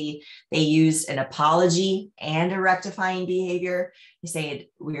you see, they used an apology and a rectifying behavior. They said,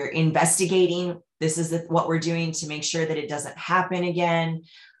 we're investigating. This is what we're doing to make sure that it doesn't happen again.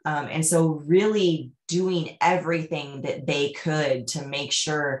 And so really doing everything that they could to make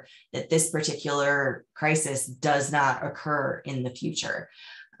sure that this particular crisis does not occur in the future.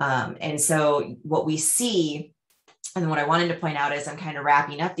 And so what we see, and what I wanted to point out as I'm kind of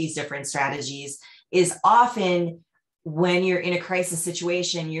wrapping up these different strategies, is often when you're in a crisis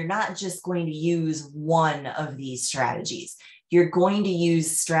situation, you're not just going to use one of these strategies. You're going to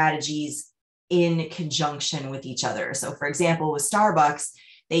use strategies in conjunction with each other. So for example, with Starbucks,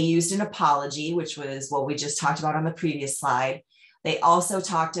 they used an apology, which was what we just talked about on the previous slide. They also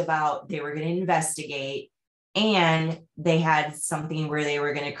talked about they were going to investigate, and they had something where they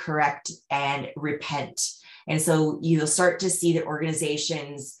were going to correct and repent. And so you'll start to see that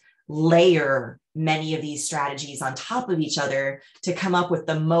organizations layer many of these strategies on top of each other to come up with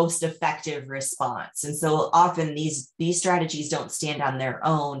the most effective response. And so often these strategies don't stand on their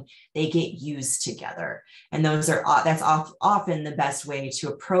own, they get used together. And that's often the best way to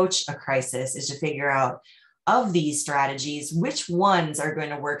approach a crisis, is to figure out, of these strategies, which ones are going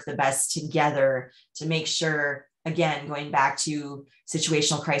to work the best together to make sure, again, going back to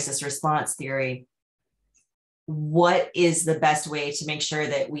situational crisis response theory, what is the best way to make sure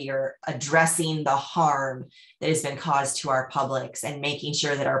that we are addressing the harm that has been caused to our publics and making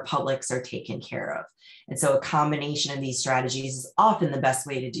sure that our publics are taken care of. And so a combination of these strategies is often the best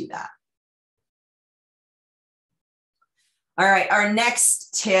way to do that. All right, our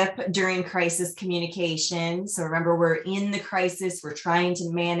next tip during crisis communication. So remember, we're in the crisis, we're trying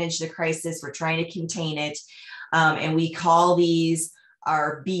to manage the crisis, we're trying to contain it. And we call these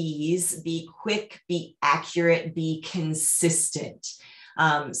our B's: be quick, be accurate, be consistent.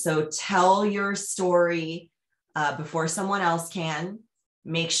 So tell your story before someone else can.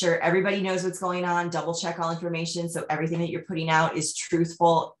 Make sure everybody knows what's going on, double check all information so everything that you're putting out is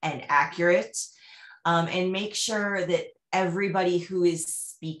truthful and accurate. And make sure that everybody who is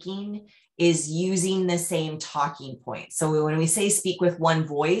speaking is using the same talking point. So when we say speak with one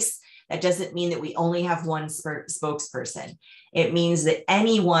voice, that doesn't mean that we only have one spokesperson. It means that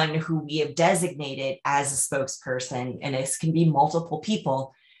anyone who we have designated as a spokesperson, and this can be multiple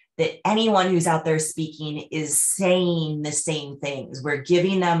people, that anyone who's out there speaking is saying the same things. We're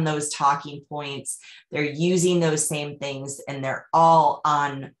giving them those talking points. They're using those same things, and they're all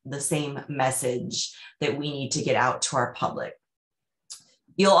on the same message that we need to get out to our public.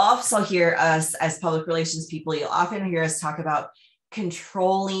 You'll also hear us as public relations people, you'll often hear us talk about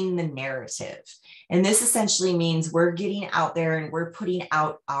controlling the narrative. And this essentially means we're getting out there and we're putting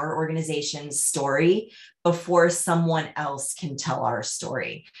out our organization's story before someone else can tell our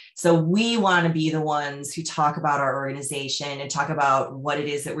story. So we want to be the ones who talk about our organization and talk about what it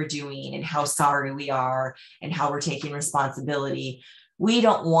is that we're doing and how sorry we are and how we're taking responsibility. We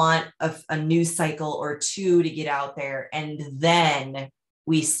don't want a news cycle or two to get out there and then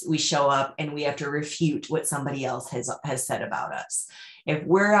we show up and we have to refute what somebody else has said about us. If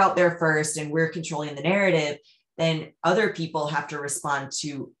we're out there first and we're controlling the narrative, then other people have to respond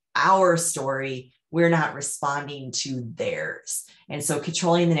to our story. We're not responding to theirs. And so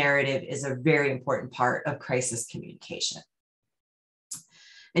controlling the narrative is a very important part of crisis communication.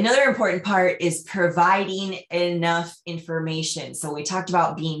 Another important part is providing enough information. So we talked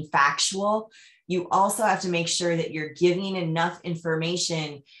about being factual. You also have to make sure that you're giving enough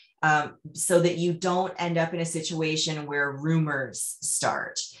information so that you don't end up in a situation where rumors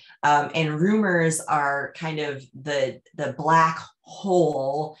start. And rumors are kind of the black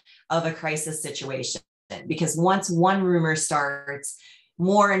hole of a crisis situation, because once one rumor starts,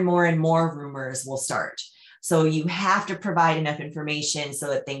 more and more and more rumors will start. So you have to provide enough information so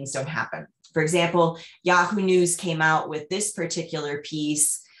that things don't happen. For example, Yahoo News came out with this particular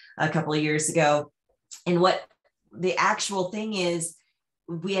piece a couple of years ago. And what the actual thing is,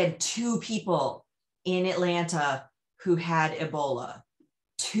 we had 2 people in Atlanta who had Ebola,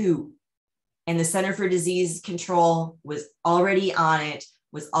 2. And the Center for Disease Control was already on it,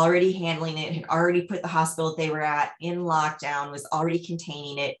 was already handling it, had already put the hospital they were at in lockdown, was already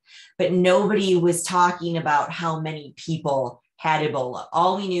containing it. But nobody was talking about how many people had Ebola.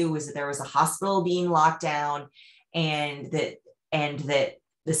 All we knew was that there was a hospital being locked down, and that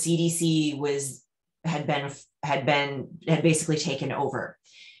the CDC had basically taken over.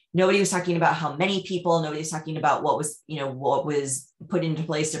 Nobody was talking about how many people. Nobody was talking about what was put into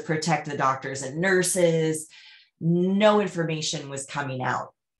place to protect the doctors and nurses. No information was coming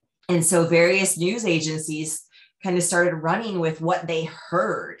out. And so various news agencies kind of started running with what they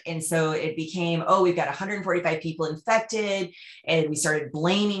heard. And so it became, oh, we've got 145 people infected. And we started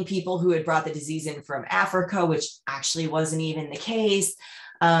blaming people who had brought the disease in from Africa, which actually wasn't even the case.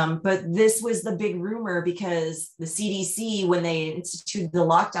 But this was the big rumor because the CDC, when they instituted the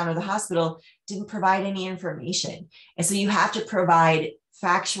lockdown of the hospital, didn't provide any information. And so you have to provide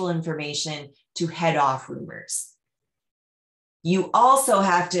factual information to head off rumors. You also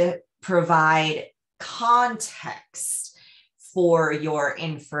have to provide context for your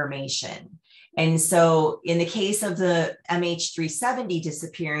information. And so in the case of the MH370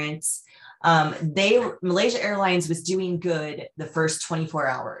 disappearance, Malaysia Airlines was doing good the first 24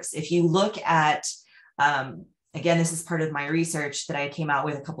 hours. If you look at, again, this is part of my research that I came out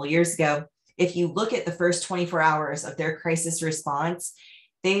with a couple of years ago. If you look at the first 24 hours of their crisis response,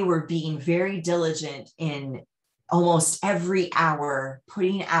 they were being very diligent in almost every hour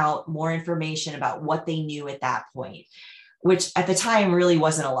putting out more information about what they knew at that point, which at the time really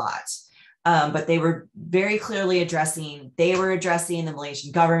wasn't a lot. But they were very clearly addressing, the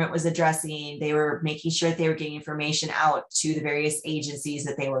Malaysian government was addressing, they were making sure that they were getting information out to the various agencies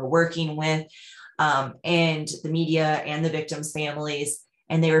that they were working with, and the media and the victims' families.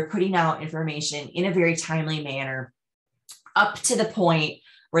 And they were putting out information in a very timely manner, up to the point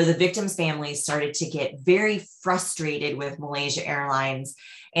where the victims' families started to get very frustrated with Malaysia Airlines.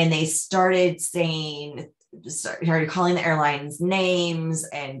 And they started calling the airlines names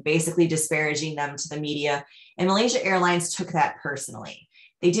and basically disparaging them to the media. And Malaysia Airlines took that personally.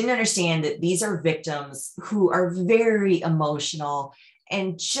 They didn't understand that these are victims who are very emotional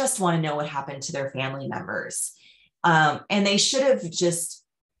and just want to know what happened to their family members. And they should have just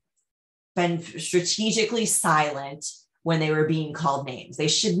been strategically silent when they were being called names. They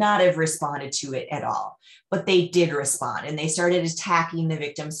should not have responded to it at all, but they did respond, and they started attacking the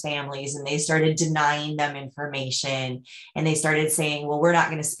victims' families, and they started denying them information, and they started saying, well, we're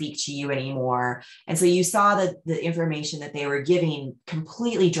not going to speak to you anymore. And so you saw that the information that they were giving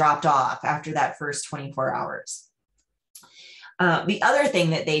completely dropped off after that first 24 hours. The other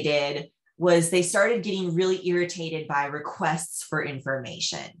thing that they did was they started getting really irritated by requests for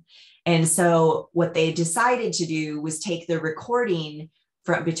information. And so what they decided to do was take the recording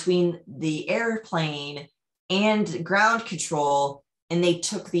from between the airplane and ground control, and they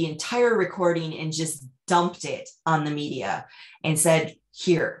took the entire recording and just dumped it on the media and said,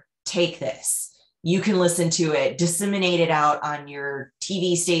 here, take this. You can listen to it, disseminate it out on your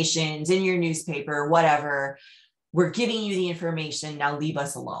TV stations, in your newspaper, whatever. We're giving you the information, now leave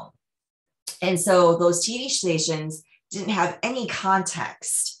us alone. And so those TV stations didn't have any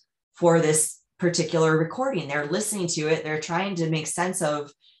context for this particular recording. They're listening to it. They're trying to make sense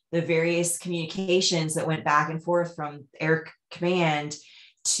of the various communications that went back and forth from Air Command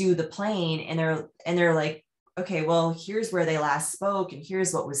to the plane. And they're like, okay, well, here's where they last spoke and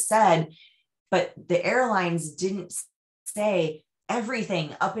here's what was said. But the airlines didn't say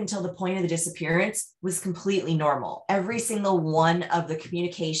everything up until the point of the disappearance was completely normal. Every single one of the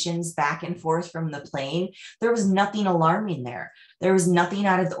communications back and forth from the plane, there was nothing alarming there. There was nothing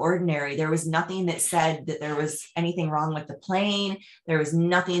out of the ordinary. There was nothing that said that there was anything wrong with the plane. There was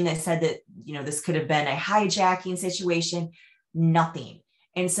nothing that said that, this could have been a hijacking situation, nothing.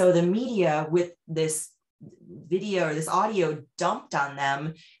 And so the media, with this video or this audio dumped on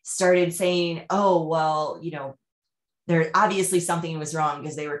them, started saying, oh, well, there obviously something was wrong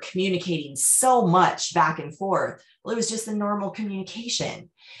because they were communicating so much back and forth. Well, it was just the normal communication.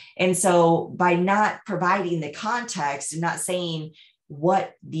 And so by not providing the context and not saying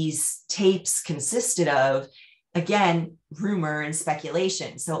what these tapes consisted of, again, rumor and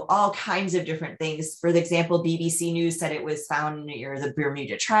speculation. So all kinds of different things. For example, BBC News said it was found near the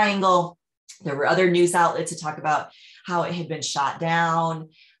Bermuda Triangle. There were other news outlets to talk about how it had been shot down,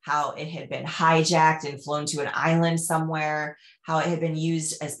 how it had been hijacked and flown to an island somewhere, how it had been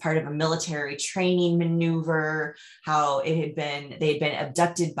used as part of a military training maneuver, how they had been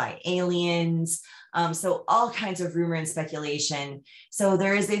abducted by aliens. So all kinds of rumor and speculation. So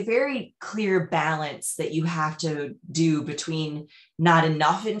there is a very clear balance that you have to do between not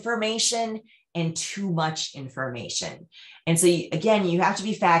enough information and too much information. And so again, you have to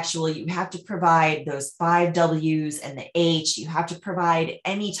be factual. You have to provide those 5 W's and the H. You have to provide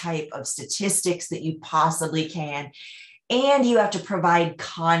any type of statistics that you possibly can. and you have to provide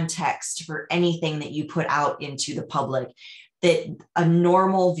context for anything that you put out into the public that a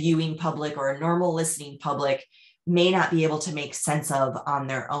normal viewing public or a normal listening public may not be able to make sense of on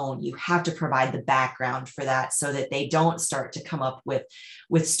their own. You have to provide the background for that so that they don't start to come up with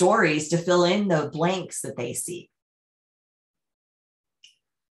stories to fill in the blanks that they see.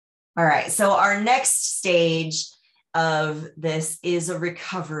 All right, so our next stage of this is a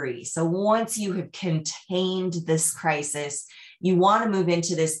recovery. So once you have contained this crisis, you want to move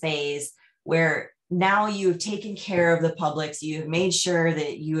into this phase where now you've taken care of the public. So you have made sure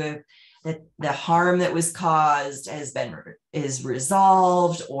that you have that the harm that was caused is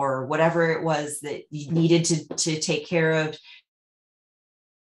resolved, or whatever it was that you needed to take care of.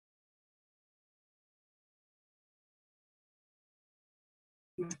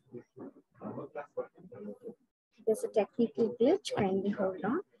 There's a technical glitch. Kindly hold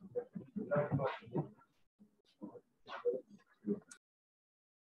on.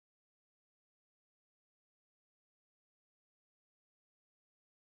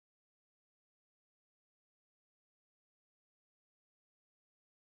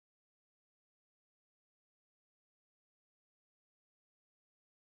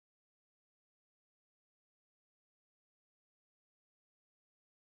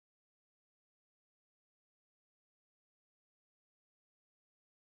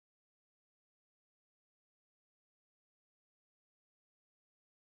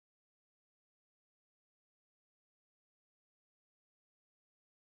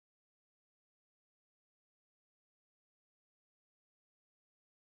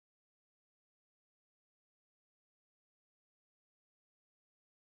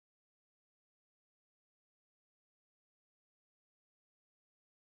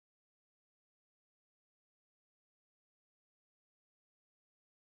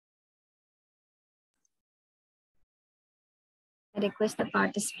 I request the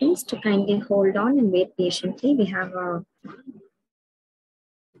participants to kindly hold on and wait patiently. We have the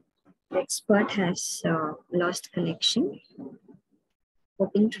expert has lost connection.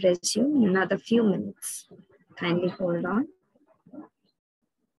 Hoping to resume in another few minutes. Kindly hold on.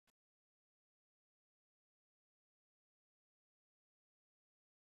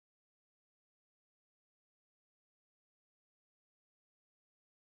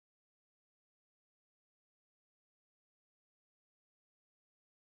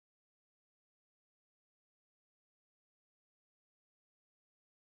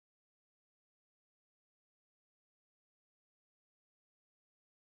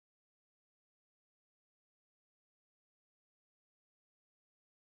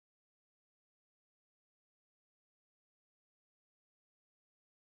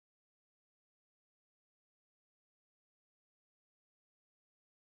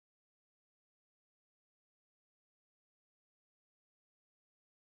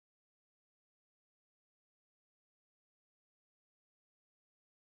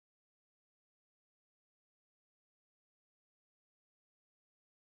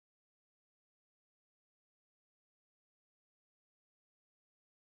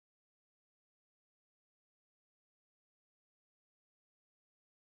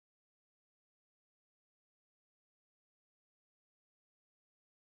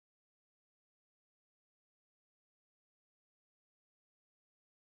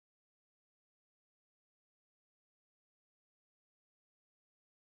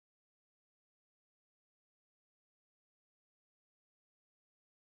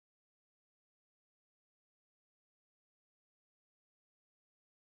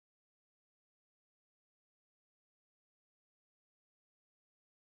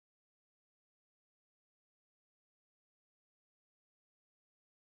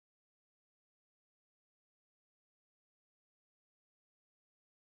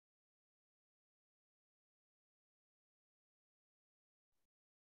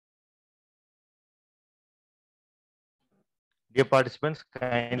 Dear participants,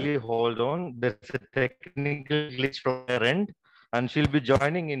 kindly hold on. There's a technical glitch from her end, and she'll be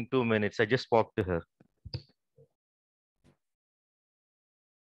joining in 2 minutes. I just spoke to her.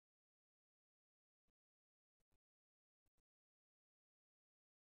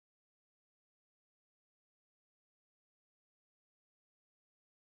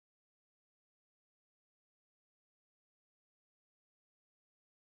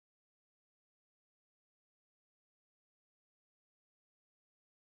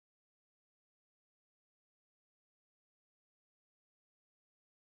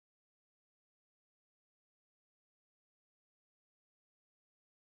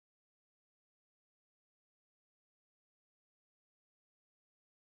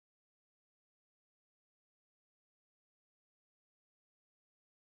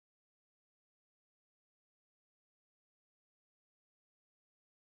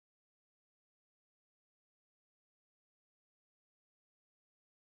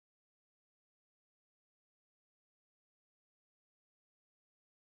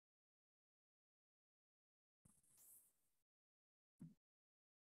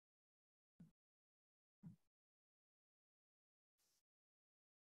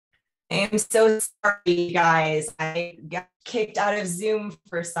 I'm so sorry, guys. I got kicked out of Zoom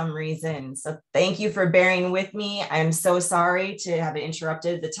for some reason. So thank you for bearing with me. I'm so sorry to have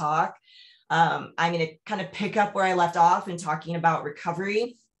interrupted the talk. I'm going to kind of pick up where I left off in talking about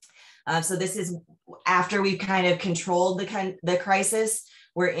recovery. So this is after we've kind of controlled the crisis.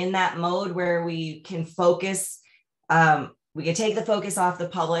 We're in that mode where we can focus. We can take the focus off the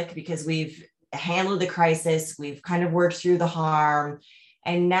public because we've handled the crisis. We've kind of worked through the harm.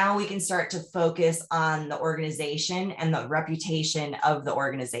 And now we can start to focus on the organization and the reputation of the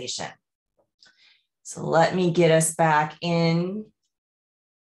organization. So let me get us back in.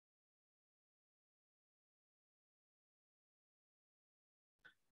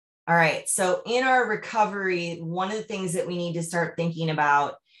 All right, so in our recovery, one of the things that we need to start thinking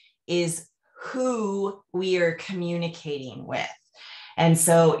about is who we are communicating with. And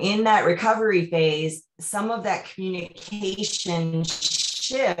so in that recovery phase, some of that communication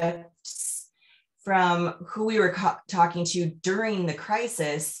shifts from who we were talking to during the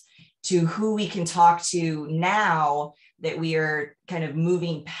crisis to who we can talk to now that we are kind of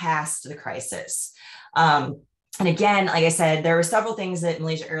moving past the crisis. And again, like I said, there were several things that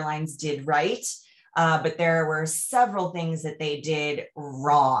Malaysia Airlines did right, but there were several things that they did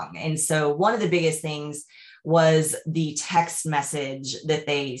wrong. And so one of the biggest things was the text message that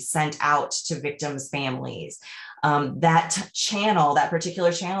they sent out to victims' families. That channel, that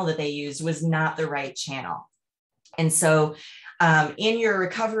particular channel that they used was not the right channel. And so in your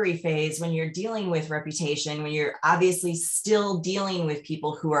recovery phase, when you're dealing with reputation, when you're obviously still dealing with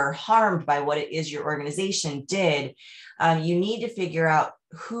people who are harmed by what it is your organization did, you need to figure out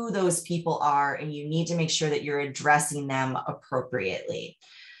who those people are, and you need to make sure that you're addressing them appropriately.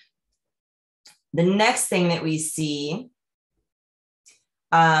 The next thing that we see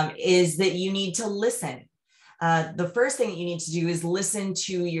is that you need to listen. The first thing that you need to do is listen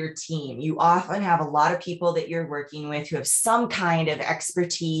to your team. You often have a lot of people that you're working with who have some kind of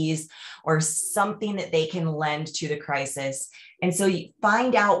expertise or something that they can lend to the crisis. And so you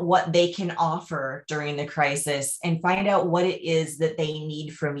find out what they can offer during the crisis and find out what it is that they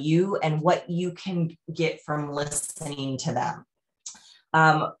need from you and what you can get from listening to them.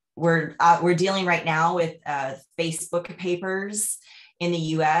 We're dealing right now with Facebook papers in the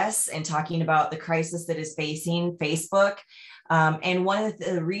US and talking about the crisis that is facing Facebook. And one of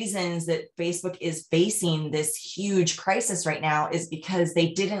the reasons that Facebook is facing this huge crisis right now is because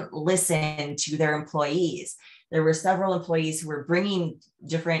they didn't listen to their employees. There were several employees who were bringing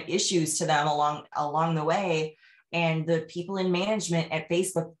different issues to them along the way. And the people in management at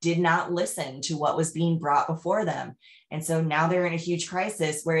Facebook did not listen to what was being brought before them. And so now they're in a huge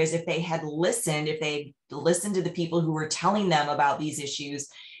crisis. Whereas if they had listened, if they listened to the people who were telling them about these issues,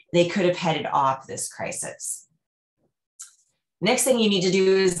 they could have headed off this crisis. Next thing you need to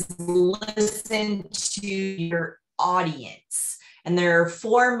do is listen to your audience. And there are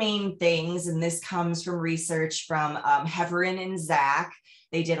four main things, and this comes from research from Heverin and Zach.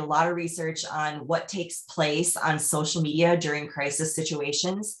 They did a lot of research on what takes place on social media during crisis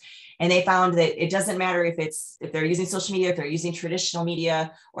situations. And they found that it doesn't matter if they're using social media, if they're using traditional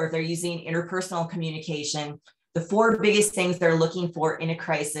media, or if they're using interpersonal communication. The four biggest things they're looking for in a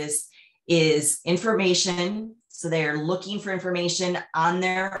crisis is information. So they're looking for information on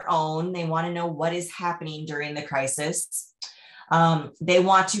their own. They want to know what is happening during the crisis. They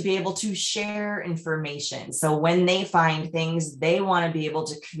want to be able to share information. So when they find things, they want to be able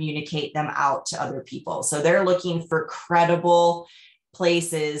to communicate them out to other people. So they're looking for credible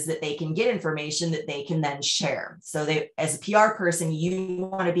places that they can get information that they can then share. So they, as a PR person, you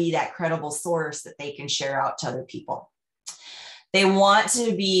want to be that credible source that they can share out to other people. They want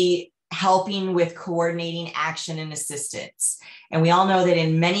to be helping with coordinating action and assistance. And we all know that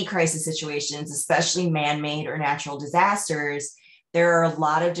in many crisis situations, especially man-made or natural disasters, there are a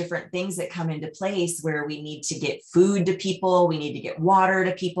lot of different things that come into place where we need to get food to people, we need to get water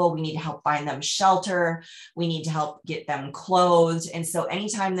to people, we need to help find them shelter, we need to help get them clothed. And so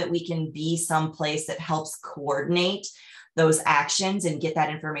anytime that we can be someplace that helps coordinate those actions and get that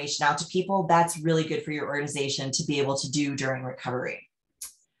information out to people, that's really good for your organization to be able to do during recovery.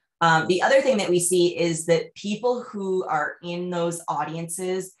 The other thing that we see is that people who are in those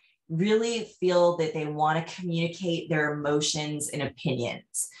audiences really feel that they want to communicate their emotions and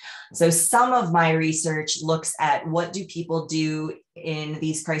opinions. So some of my research looks at what do people do in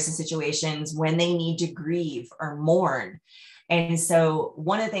these crisis situations when they need to grieve or mourn. And so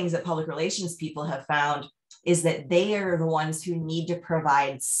one of the things that public relations people have found is that they are the ones who need to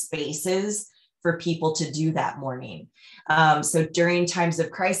provide spaces for people to do that mourning. So during times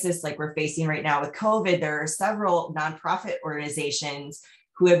of crisis, like we're facing right now with COVID, there are several nonprofit organizations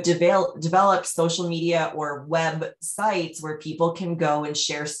who have developed social media or web sites where people can go and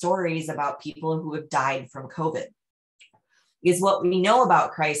share stories about people who have died from COVID. Because what we know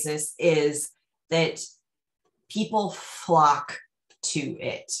about crisis is that people flock to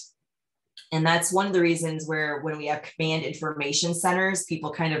it. And that's one of the reasons where when we have command information centers,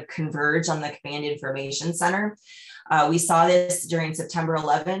 people kind of converge on the command information center. We saw this during September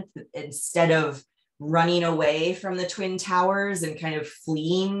 11th. Instead of running away from the Twin Towers and kind of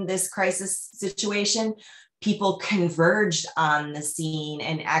fleeing this crisis situation, people converged on the scene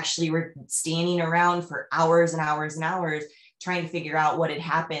and actually were standing around for hours and hours and hours trying to figure out what had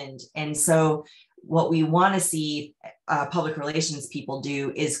happened. And so what we want to see public relations people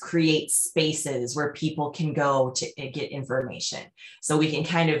do is create spaces where people can go to get information. So we can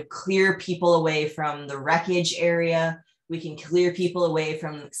kind of clear people away from the wreckage area. We can clear people away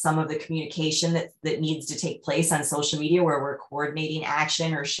from some of the communication that needs to take place on social media where we're coordinating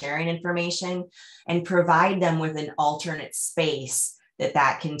action or sharing information, and provide them with an alternate space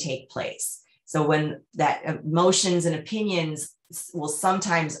that can take place. So when that emotions and opinions will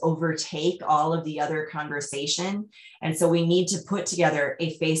sometimes overtake all of the other conversation. And so we need to put together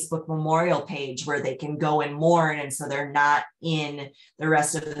a Facebook memorial page where they can go and mourn. And so they're not in the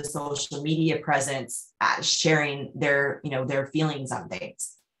rest of the social media presence sharing their feelings on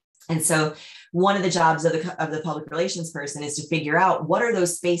things. And so one of the jobs of the public relations person is to figure out what are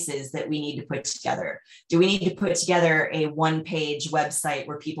those spaces that we need to put together. Do we need to put together a one-page website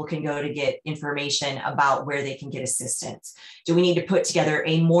where people can go to get information about where they can get assistance? Do we need to put together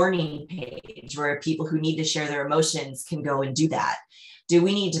a mourning page where people who need to share their emotions can go and do that? Do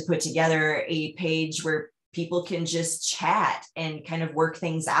we need to put together a page where people can just chat and kind of work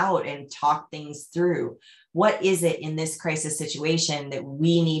things out and talk things through? What is it in this crisis situation that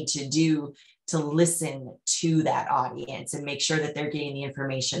we need to do to listen to that audience and make sure that they're getting the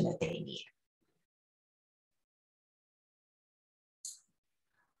information that they need?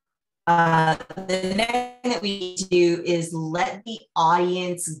 The next thing that we need to do is let the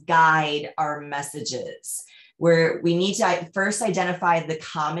audience guide our messages, where we need to first identify the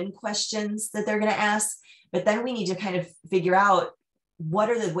common questions that they're going to ask, but then we need to kind of figure out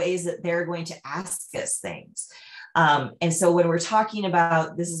what are the ways that they're going to ask us things. And so when we're talking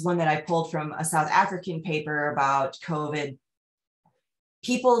about, this is one that I pulled from a South African paper about COVID,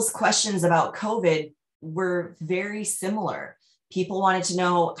 people's questions about COVID were very similar. People wanted to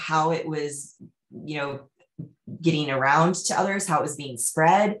know how it was, getting around to others, how it was being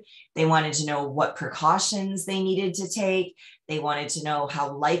spread. They wanted to know what precautions they needed to take. They wanted to know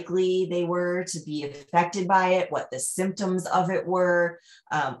how likely they were to be affected by it, what the symptoms of it were,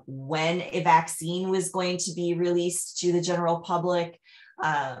 when a vaccine was going to be released to the general public.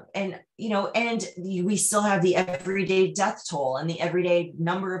 And we still have the everyday death toll and the everyday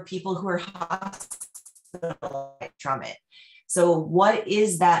number of people who are hospitalized from it. So what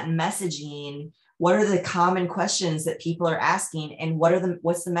is that messaging? What are the common questions that people are asking, and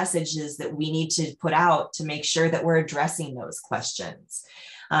what's the messages that we need to put out to make sure that we're addressing those questions?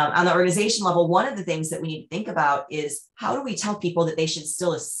 On the organization level, one of the things that we need to think about is how do we tell people that they should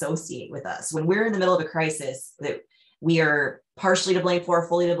still associate with us when we're in the middle of a crisis that we are partially to blame for,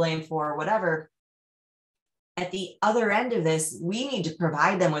 fully to blame for, whatever. At the other end of this, we need to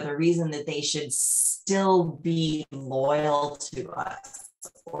provide them with a reason that they should still be loyal to us,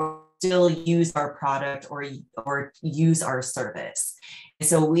 or still use our product or use our service. And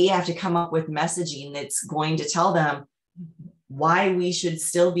so we have to come up with messaging that's going to tell them why we should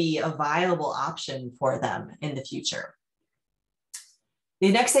still be a viable option for them in the future.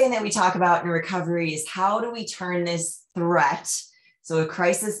 The next thing that we talk about in recovery is how do we turn this threat? So a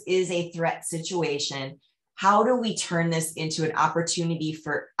crisis is a threat situation. How do we turn this into an opportunity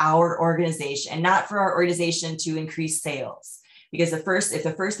for our organization, and not for our organization to increase sales? Because if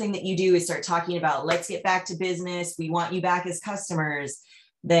the first thing that you do is start talking about, let's get back to business, we want you back as customers,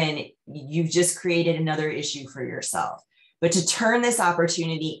 then you've just created another issue for yourself. But to turn this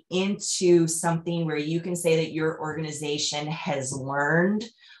opportunity into something where you can say that your organization has learned,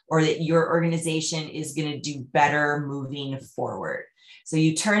 or that your organization is going to do better moving forward. So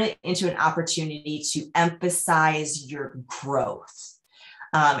you turn it into an opportunity to emphasize your growth.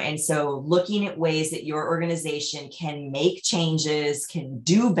 And so looking at ways that your organization can make changes, can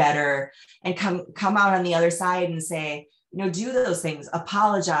do better, and come out on the other side and say, do those things,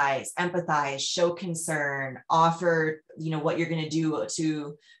 apologize, empathize, show concern, offer, what you're going to do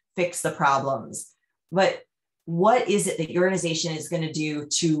to fix the problems. But what is it that your organization is going to do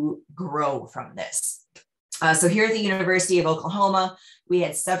to grow from this? So here at the University of Oklahoma, we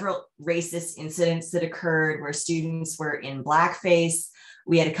had several racist incidents that occurred where students were in blackface.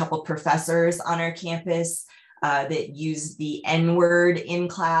 We had a couple professors on our campus that used the N-word in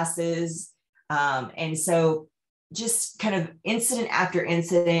classes. And so just kind of incident after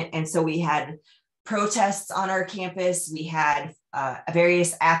incident. And so we had protests on our campus. We had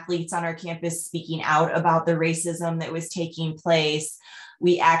various athletes on our campus speaking out about the racism that was taking place.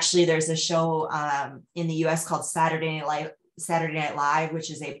 We actually, there's a show in the US called Saturday Night Live,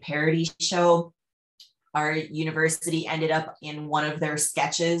 which is a parody show. Our university ended up in one of their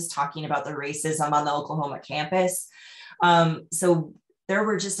sketches talking about the racism on the Oklahoma campus. So there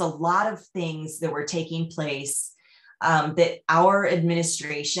were just a lot of things that were taking place that our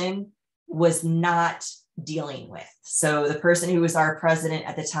administration was not dealing with. So the person who was our president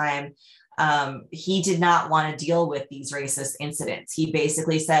at the time, he did not want to deal with these racist incidents. He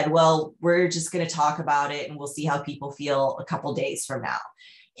basically said, well, we're just going to talk about it and we'll see how people feel a couple days from now.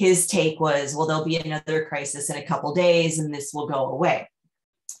 His take was, well, there'll be another crisis in a couple days and this will go away.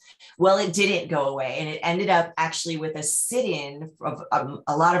 Well, it didn't go away. And it ended up actually with a sit-in of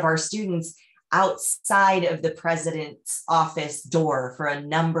a lot of our students outside of the president's office door for a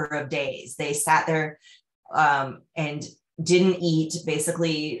number of days. They sat there and didn't eat,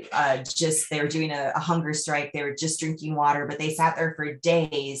 basically they were doing a hunger strike. They were just drinking water, but they sat there for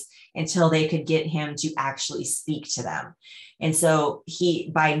days until they could get him to actually speak to them. And so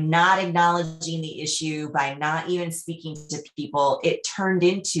by not acknowledging the issue, by not even speaking to people, it turned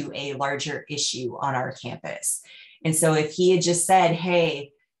into a larger issue on our campus. And so if he had just said,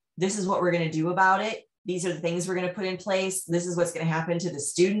 hey, this is what we're going to do about it. These are the things we're going to put in place. This is what's going to happen to the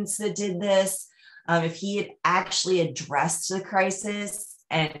students that did this. If he had actually addressed the crisis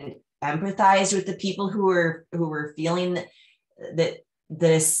and empathized with the people who were feeling that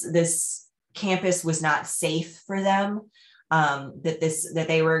this campus was not safe for them, that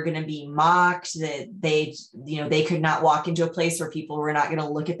they were going to be mocked, that they could not walk into a place where people were not going to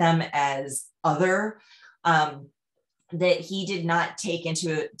look at them as other, that he did not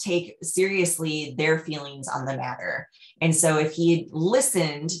take seriously their feelings on the matter. And so if he had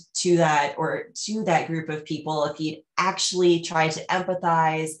listened to that group of people, if he'd actually tried to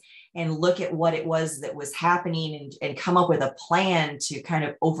empathize and look at what it was that was happening and come up with a plan to kind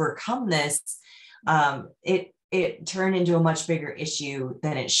of overcome this, it turned into a much bigger issue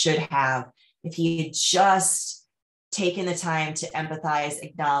than it should have. If he had just taken the time to empathize,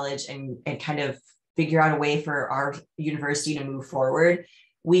 acknowledge, and kind of figure out a way for our university to move forward,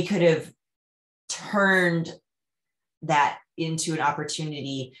 we could have turned that into an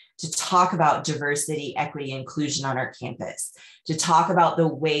opportunity to talk about diversity, equity, inclusion on our campus, to talk about the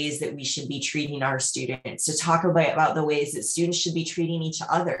ways that we should be treating our students, to talk about the ways that students should be treating each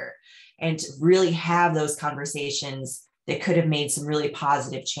other, and to really have those conversations that could have made some really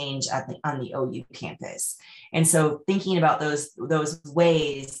positive change on the OU campus. And so thinking about those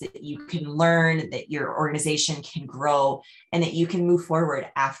ways that you can learn, that your organization can grow, and that you can move forward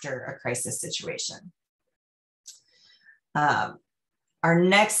after a crisis situation. Our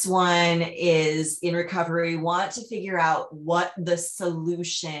next one is in recovery, want to figure out what the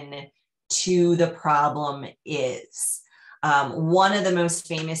solution to the problem is. One of the most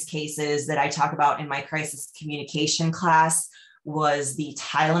famous cases that I talk about in my crisis communication class was the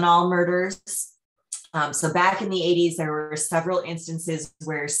Tylenol murders. So back in the 80s, there were several instances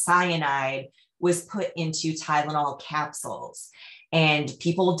where cyanide was put into Tylenol capsules and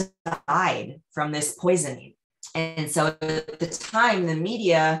people died from this poisoning. And so at the time, the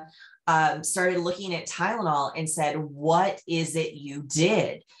media started looking at Tylenol and said, what is it you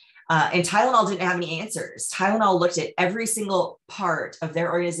did? And Tylenol didn't have any answers. Tylenol looked at every single part of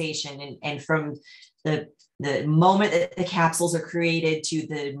their organization and from the moment that the capsules are created to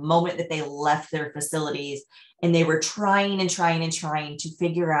the moment that they left their facilities, and they were trying to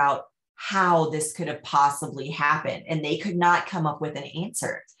figure out how this could have possibly happened. And they could not come up with an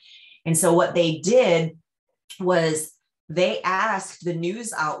answer. And so what they did was they asked the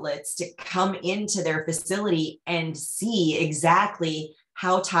news outlets to come into their facility and see exactly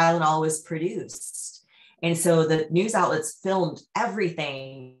how Tylenol was produced. And so the news outlets filmed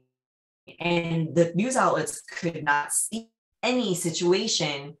everything, and the news outlets could not see any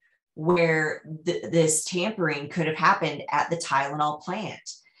situation where this tampering could have happened at the Tylenol plant.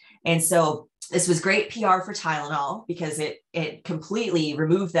 And so this was great PR for Tylenol because it completely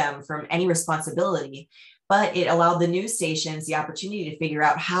removed them from any responsibility, but it allowed the news stations the opportunity to figure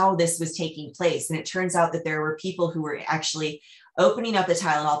out how this was taking place. And it turns out that there were people who were actually opening up the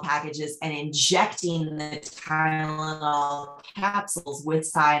Tylenol packages and injecting the Tylenol capsules with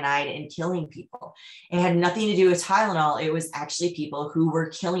cyanide and killing people. It had nothing to do with Tylenol. It was actually people who were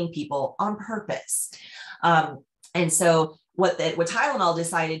killing people on purpose. And so what Tylenol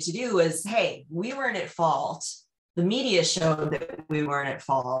decided to do was, hey, we weren't at fault. The media showed that we weren't at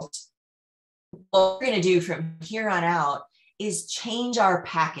fault. What we're going to do from here on out is change our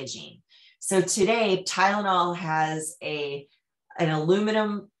packaging. So today, Tylenol has an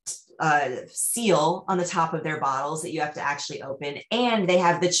aluminum seal on the top of their bottles that you have to actually open, and they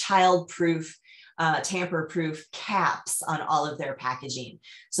have the child-proof, tamper-proof caps on all of their packaging.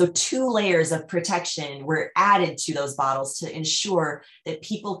 So 2 layers of protection were added to those bottles to ensure that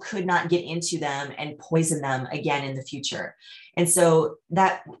people could not get into them and poison them again in the future. And so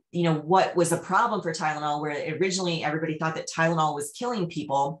that, what was a problem for Tylenol, where originally everybody thought that Tylenol was killing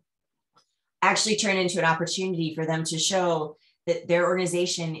people, actually turned into an opportunity for them to show that their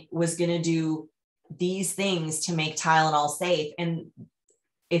organization was going to do these things to make Tylenol safe. And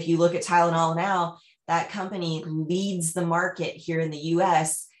if you look at Tylenol now, that company leads the market here in the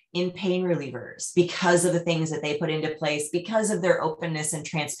US in pain relievers because of the things that they put into place, because of their openness and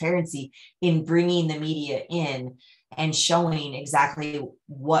transparency in bringing the media in and showing exactly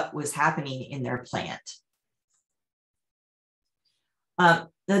what was happening in their plant.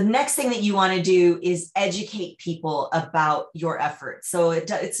 The next thing that you want to do is educate people about your efforts. So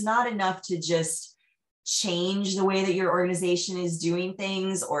it's not enough to just change the way that your organization is doing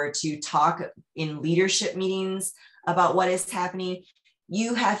things or to talk in leadership meetings about what is happening.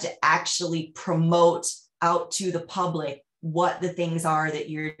 You have to actually promote out to the public what the things are that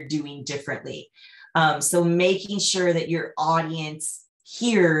you're doing differently. So making sure that your audience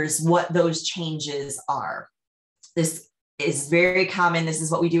hears what those changes are. This is very common. This is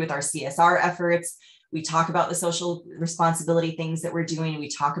what we do with our CSR efforts. We talk about the social responsibility things that we're doing. We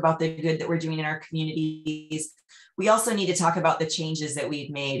talk about the good that we're doing in our communities. We also need to talk about the changes that we've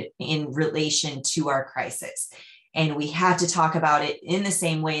made in relation to our crisis. And we have to talk about it in the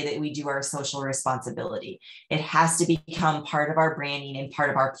same way that we do our social responsibility. It has to become part of our branding and part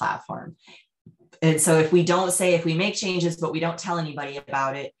of our platform. And so if we make changes, but we don't tell anybody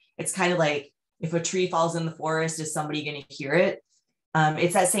about it, it's kind of like, if a tree falls in the forest, is somebody going to hear it?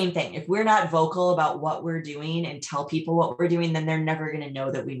 It's that same thing. If we're not vocal about what we're doing and tell people what we're doing, then they're never going to know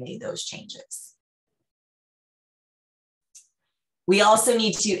that we made those changes. We also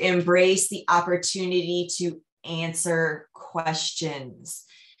need to embrace the opportunity to answer questions.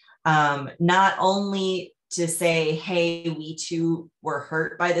 Not only to say, hey, we too were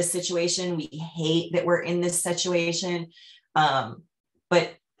hurt by this situation. We hate that we're in this situation,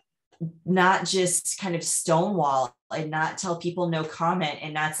 but not just kind of stonewall and not tell people no comment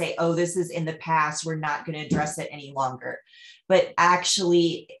and not say, oh, this is in the past, we're not going to address it any longer, but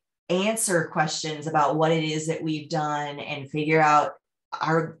actually answer questions about what it is that we've done and figure out,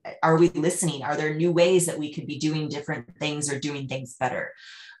 are we listening? Are there new ways that we could be doing different things or doing things better?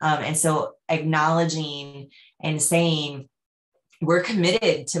 And so acknowledging and saying, we're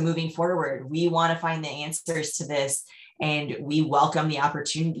committed to moving forward. We want to find the answers to this, and we welcome the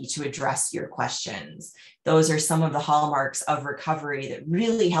opportunity to address your questions. Those are some of the hallmarks of recovery that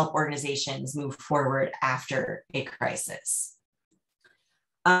really help organizations move forward after a crisis.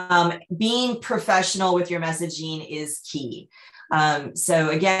 Being professional with your messaging is key. So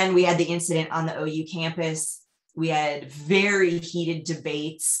again, we had the incident on the OU campus. We had very heated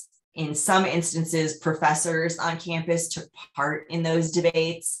debates. In some instances, professors on campus took part in those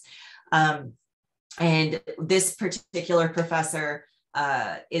debates. And this particular professor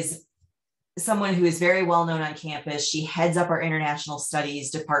is someone who is very well known on campus. She heads up our international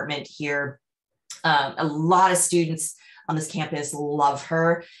studies department here. A lot of students on this campus love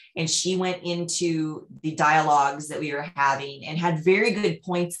her. And she went into the dialogues that we were having and had very good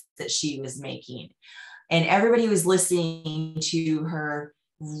points that she was making. And everybody was listening to her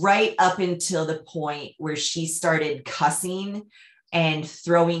right up until the point where she started cussing and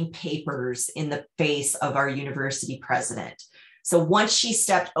throwing papers in the face of our university president. So once she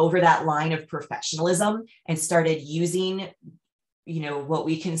stepped over that line of professionalism and started using, what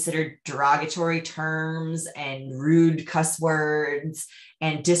we considered derogatory terms and rude cuss words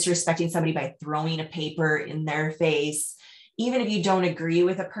and disrespecting somebody by throwing a paper in their face, even if you don't agree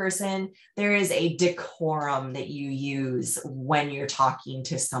with a person, there is a decorum that you use when you're talking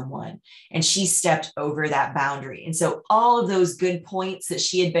to someone. And she stepped over that boundary. And so all of those good points that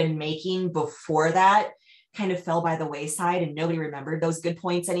she had been making before that kind of fell by the wayside, and nobody remembered those good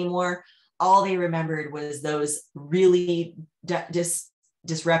points anymore. All they remembered was those really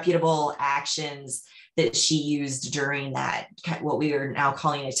disreputable actions that she used during that, what we are now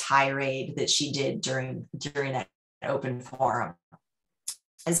calling a tirade that she did during that open forum.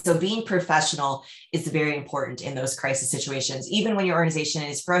 And so being professional is very important in those crisis situations. Even when your organization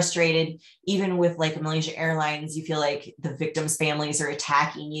is frustrated, even with like Malaysia Airlines, you feel like the victims' families are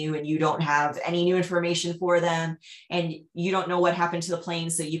attacking you and you don't have any new information for them. And you don't know what happened to the plane.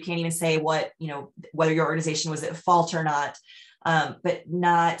 So you can't even say what, you know, whether your organization was at fault or not, but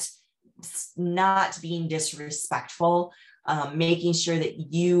not being disrespectful. Making sure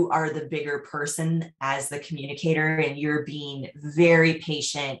that you are the bigger person as the communicator and you're being very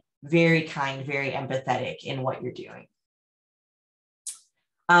patient, very kind, very empathetic in what you're doing.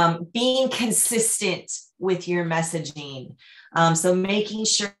 Being consistent with your messaging. So making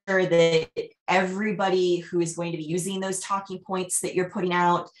sure that everybody who is going to be using those talking points that you're putting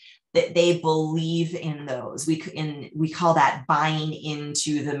out, that they believe in those. We call that buying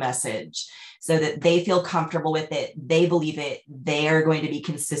into the message, so that they feel comfortable with it, they believe it, they are going to be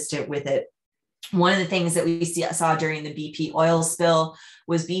consistent with it. One of the things that we saw during the BP oil spill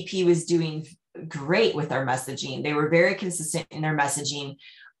was BP was doing great with their messaging. They were very consistent in their messaging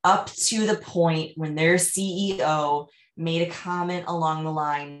up to the point when their CEO made a comment along the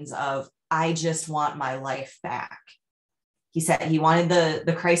lines of, "I just want my life back." He said he wanted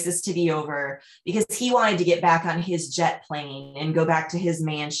the crisis to be over because he wanted to get back on his jet plane and go back to his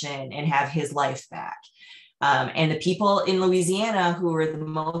mansion and have his life back. And the people in Louisiana who were the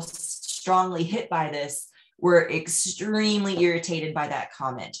most strongly hit by this were extremely irritated by that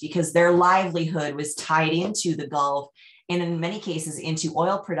comment because their livelihood was tied into the Gulf and in many cases into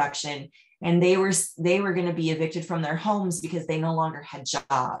oil production. And they were going to be evicted from their homes because they no longer had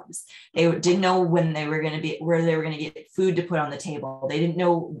jobs. They didn't know when they were going to be, where they were going to get food to put on the table. They didn't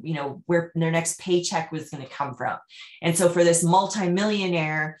know, you know, where their next paycheck was going to come from. And so for this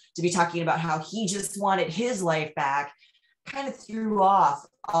multimillionaire to be talking about how he just wanted his life back, kind of threw off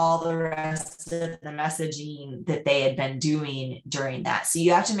all the rest of the messaging that they had been doing during that. So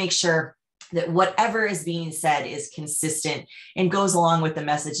you have to make sure that whatever is being said is consistent and goes along with the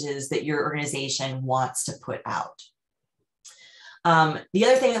messages that your organization wants to put out. The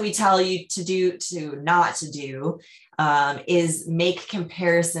other thing that we tell you not to do is make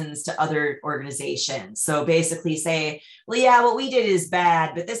comparisons to other organizations. So basically say, well, yeah, what we did is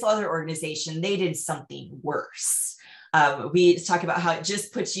bad, but this other organization, they did something worse. We talk about how it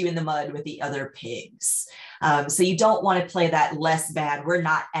just puts you in the mud with the other pigs. So you don't want to play that less bad. We're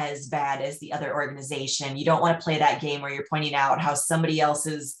not as bad as the other organization. You don't want to play that game where you're pointing out how somebody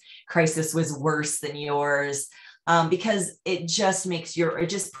else's crisis was worse than yours, because it just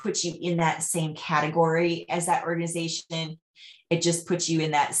puts you in that same category as that organization. It just puts you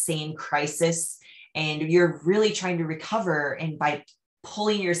in that same crisis, and you're really trying to recover. And by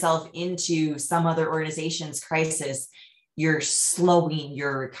pulling yourself into some other organization's crisis, you're slowing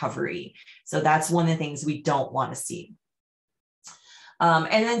your recovery. So that's one of the things we don't want to see. And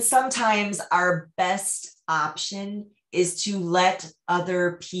then sometimes our best option is to let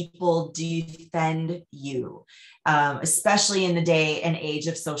other people defend you, especially in the day and age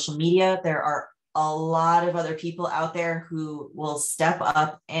of social media. There are a lot of other people out there who will step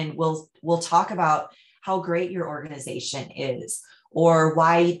up and will talk about how great your organization is, or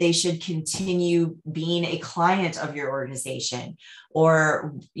why they should continue being a client of your organization,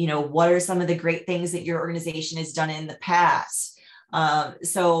 or, you know, what are some of the great things that your organization has done in the past.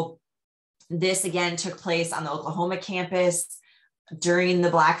 So this again took place on the Oklahoma campus during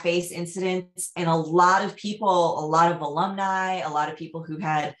the blackface incidents, and a lot of people, a lot of alumni, a lot of people who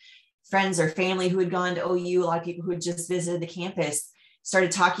had friends or family who had gone to OU, a lot of people who had just visited the campus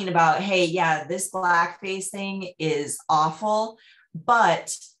started talking about, hey, yeah, this blackface thing is awful,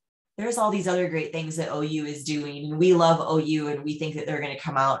 but there's all these other great things that OU is doing. We love OU, and we think that they're going to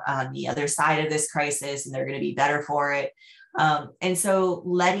come out on the other side of this crisis and they're going to be better for it. And so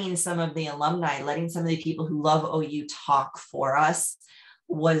letting some of the alumni, letting some of the people who love OU talk for us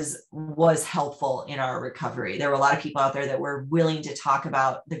was helpful in our recovery. There were a lot of people out there that were willing to talk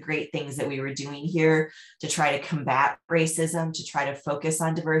about the great things that we were doing here to try to combat racism, to try to focus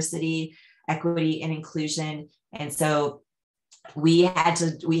on diversity, equity, and inclusion. And so we had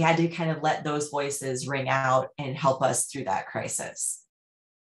to kind of let those voices ring out and help us through that crisis.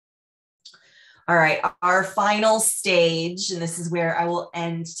 All right, our final stage, and this is where I will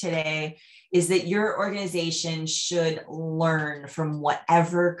end today, is that your organization should learn from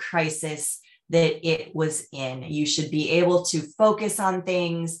whatever crisis that it was in. You should be able to focus on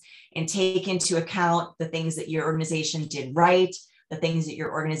things and take into account the things that your organization did right, the things that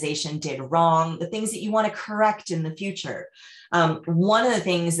your organization did wrong, the things that you want to correct in the future. One of the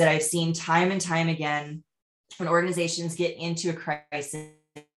things that I've seen time and time again when organizations get into a crisis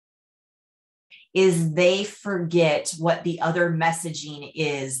is they forget what the other messaging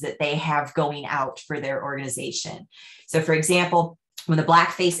is that they have going out for their organization. So for example, when the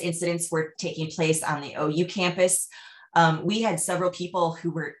blackface incidents were taking place on the OU campus, we had several people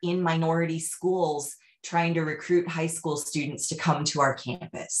who were in minority schools trying to recruit high school students to come to our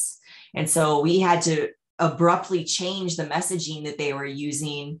campus. And so we had to abruptly change the messaging that they were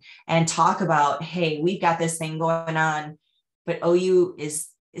using and talk about, hey, we've got this thing going on, but OU is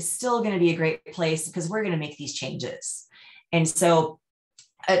still going to be a great place because we're going to make these changes. And so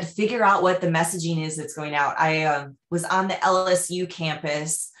figure out what the messaging is that's going out. I was on the LSU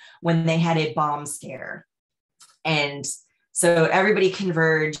campus when they had a bomb scare. And so everybody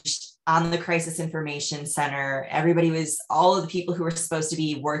converged on the Crisis Information Center. All of the people who were supposed to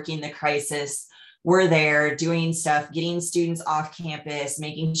be working the crisis were there doing stuff, getting students off campus,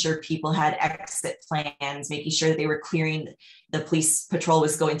 making sure people had exit plans, making sure that they were clearing, the police patrol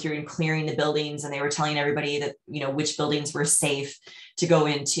was going through and clearing the buildings, and they were telling everybody that, which buildings were safe to go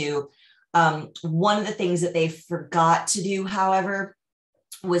into. One of the things that they forgot to do, however,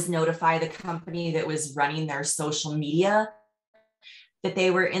 was notify the company that was running their social media that they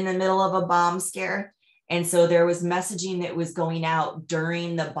were in the middle of a bomb scare. And so there was messaging that was going out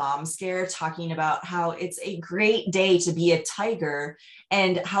during the bomb scare talking about how it's a great day to be a Tiger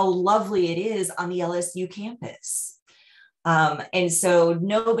and how lovely it is on the LSU campus. And so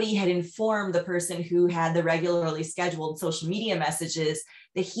nobody had informed the person who had the regularly scheduled social media messages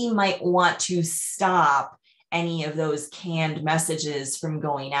that he might want to stop any of those canned messages from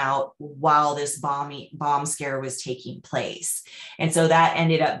going out while this bomb scare was taking place. And so that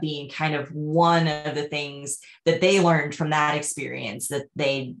ended up being kind of one of the things that they learned from that experience, that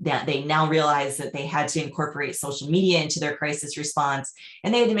they now realized that they had to incorporate social media into their crisis response.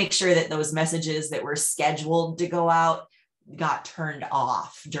 And they had to make sure that those messages that were scheduled to go out got turned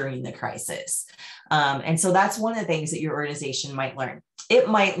off during the crisis. And so that's one of the things that your organization might learn. It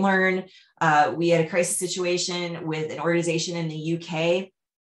might learn, we had a crisis situation with an organization in the UK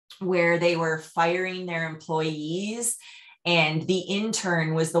where they were firing their employees, and the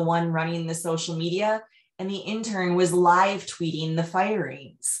intern was the one running the social media, and the intern was live tweeting the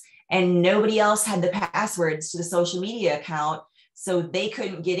firings, and nobody else had the passwords to the social media account, so they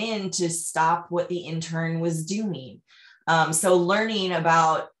couldn't get in to stop what the intern was doing. So learning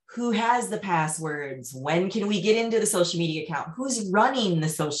about who has the passwords, when can we get into the social media account, who's running the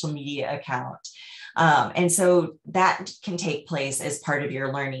social media account. And so that can take place as part of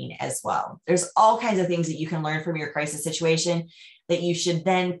your learning as well. There's all kinds of things that you can learn from your crisis situation that you should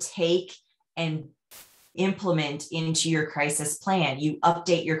then take and implement into your crisis plan. You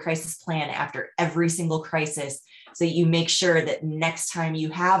update your crisis plan after every single crisis so you make sure that next time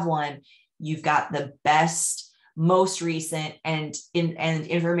you have one, you've got the best, most recent and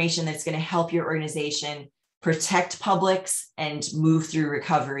information that's going to help your organization protect publics and move through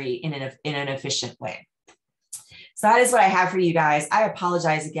recovery in an efficient way. So that is what I have for you guys. I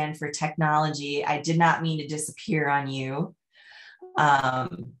apologize again for technology. I did not mean to disappear on you. I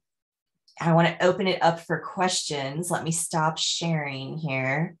want to open it up for questions. Let me stop sharing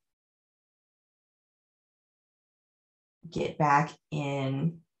here. Get back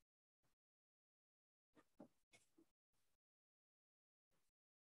in.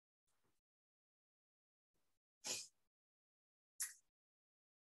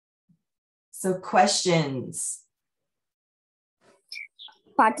 So questions.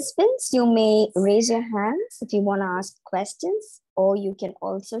 Participants, you may raise your hands if you want to ask questions, or you can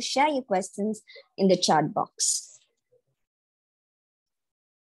also share your questions in the chat box.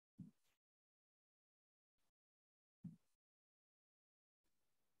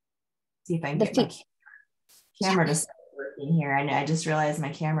 See if I can get my camera to start working here. I just realized my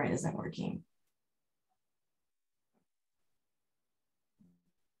camera isn't working.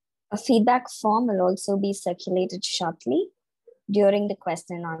 A feedback form will also be circulated shortly during the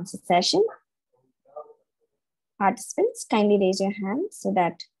question and answer session. Participants, kindly raise your hand so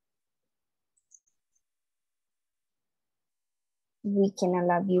that we can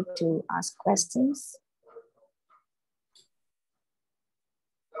allow you to ask questions.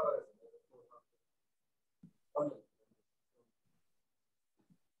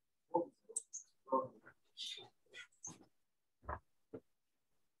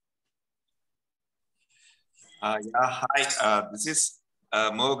 Hi. This is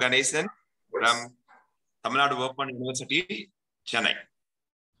Mo Ganesan from Tamil Nadu Open University, Chennai.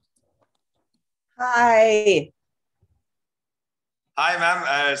 Hi. Hi,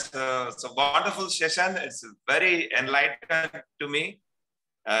 ma'am. It's a wonderful session. It's very enlightening to me.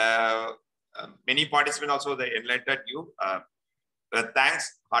 Many participants also, they enlightened you.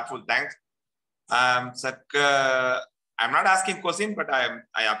 Thanks, heartful thanks. I'm not asking question, but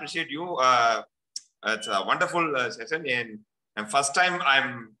I appreciate you. It's a wonderful session, and first time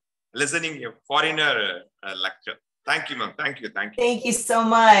I'm listening a foreigner lecture. Thank you, ma'am. Thank you. Thank you. Thank you so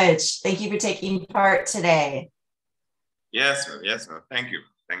much. Thank you for taking part today. Yes, ma'am. Yes, ma'am. Thank you.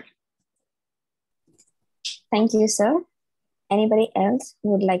 Thank you. Thank you, sir. Anybody else who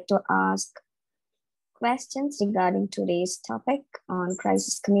would like to ask questions regarding today's topic on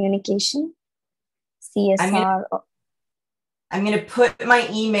crisis communication, CSR? I'm going to put my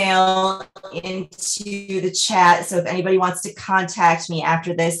email into the chat. So if anybody wants to contact me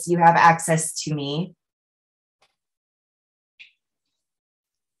after this, you have access to me.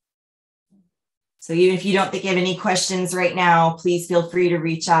 So even if you don't think you have any questions right now, please feel free to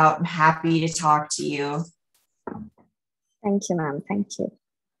reach out. I'm happy to talk to you. Thank you, ma'am. Thank you.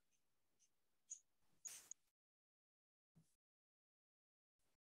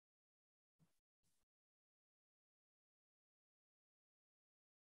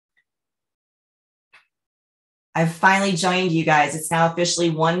 I've finally joined you guys. It's now officially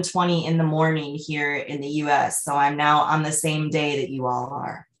 1:20 in the morning here in the US. So I'm now on the same day that you all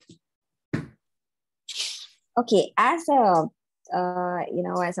are. Okay, as a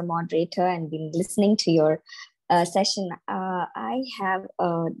as a moderator and been listening to your session, I have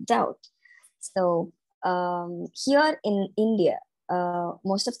a doubt. So here in India,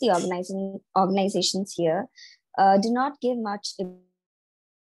 most of the organizations here do not give much to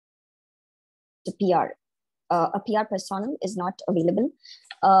PR. A PR personnel is not available.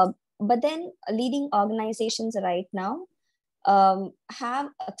 But then leading organizations right now have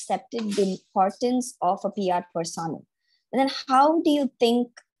accepted the importance of a PR personnel. And then how do you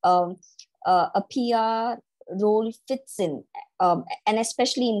think a PR role fits in, and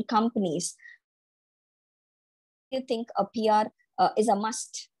especially in companies? Do you think a PR is a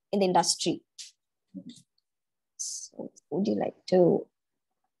must in the industry? So would you like to?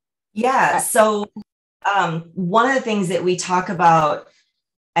 Yeah, so one of the things that we talk about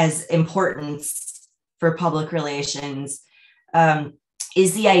as importance for public relations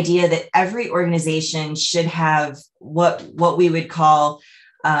is the idea that every organization should have what we would call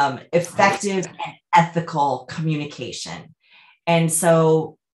effective and ethical communication. And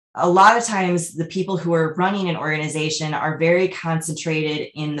so a lot of times the people who are running an organization are very concentrated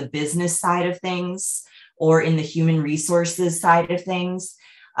in the business side of things or in the human resources side of things.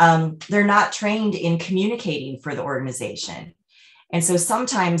 They're not trained in communicating for the organization. And so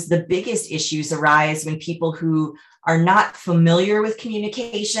sometimes the biggest issues arise when people who are not familiar with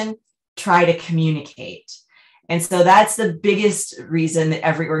communication try to communicate. And so that's the biggest reason that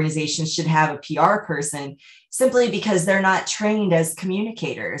every organization should have a PR person, simply because they're not trained as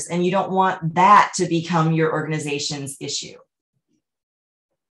communicators, and you don't want that to become your organization's issue.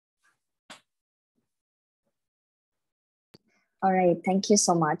 All right, thank you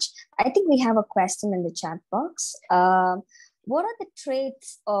so much. I think we have a question in the chat box. What are the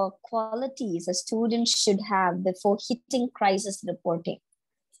traits or qualities a student should have before hitting crisis reporting?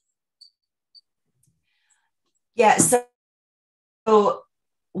 Yeah, so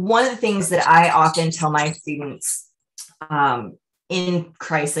one of the things that I often tell my students in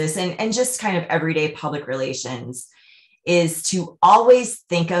crisis and just kind of everyday public relations is to always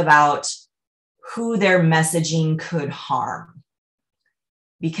think about who their messaging could harm.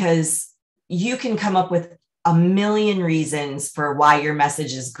 Because you can come up with a million reasons for why your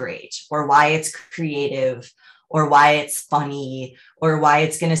message is great, or why it's creative, or why it's funny, or why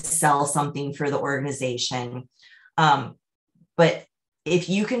it's going to sell something for the organization. But if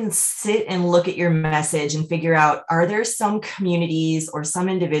you can sit and look at your message and figure out, are there some communities or some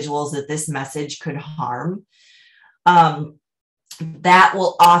individuals that this message could harm? That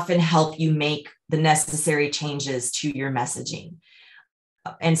will often help you make the necessary changes to your messaging.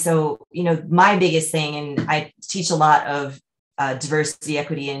 And so, my biggest thing, and I teach a lot of diversity,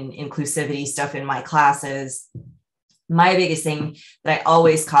 equity, and inclusivity stuff in my classes. My biggest thing that I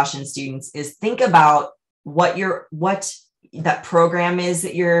always caution students is think about what that program is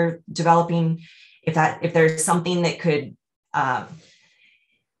that you're developing. If there's something that could, and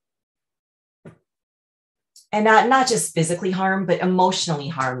not just physically harm, but emotionally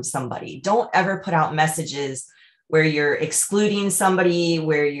harm somebody. Don't ever put out messages where you're excluding somebody,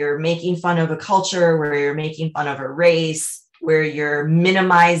 where you're making fun of a culture, where you're making fun of a race, where you're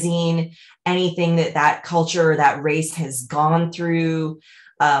minimizing anything that culture or that race has gone through,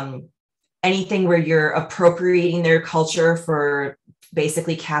 anything where you're appropriating their culture for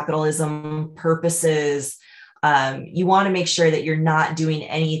basically capitalism purposes. You want to make sure that you're not doing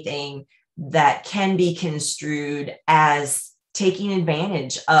anything that can be construed as taking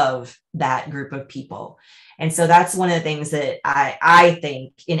advantage of that group of people. And so that's one of the things that I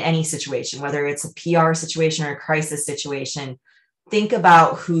think in any situation, whether it's a PR situation or a crisis situation, think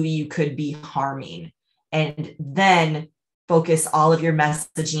about who you could be harming and then focus all of your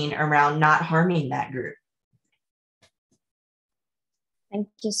messaging around not harming that group. Thank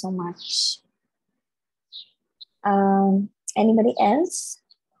you so much. Anybody else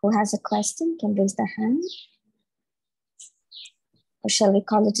who has a question can raise their hand. Or shall we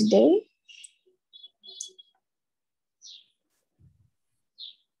call it a day?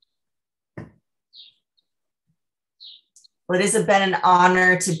 Well, it has been an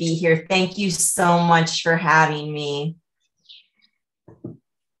honor to be here. Thank you so much for having me.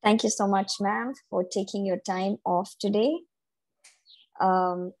 Thank you so much, ma'am, for taking your time off today.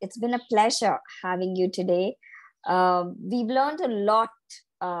 It's been a pleasure having you today. We've learned a lot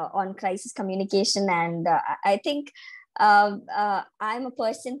on crisis communication, and I think I'm a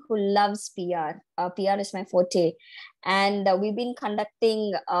person who loves PR. PR is my forte, and we've been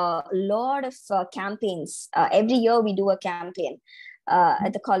conducting a lot of campaigns. Every year we do a campaign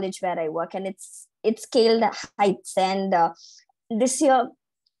at the college where I work, and it's scaled heights. And this year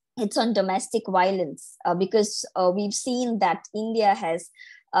it's on domestic violence because we've seen that India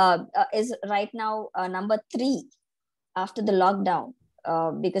is right now number 3 after the lockdown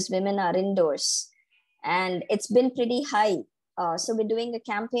because women are indoors. And it's been pretty high. So we're doing a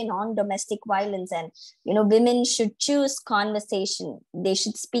campaign on domestic violence, and women should choose conversation. They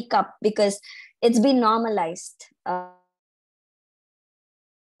should speak up because it's been normalized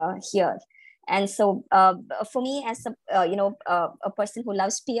here. And so for me, as a person who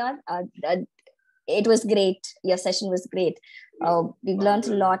loves PR, it was great. Your session was great. We've learned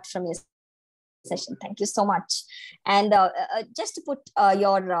a lot from your session. Thank you so much. And just to put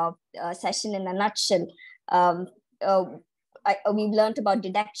your session in a nutshell, we've learned about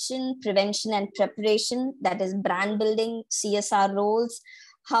detection, prevention, and preparation. That is brand building, CSR roles,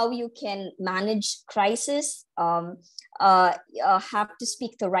 how you can manage crisis, have to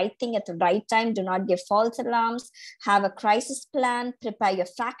speak the right thing at the right time, do not give false alarms, have a crisis plan, prepare your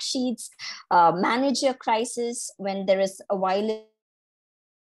fact sheets, manage your crisis when there is a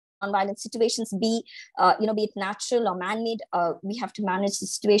non-violent situations, be it natural or man-made. We have to manage the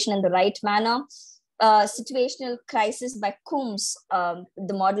situation in the right manner. Situational crisis by Coombs,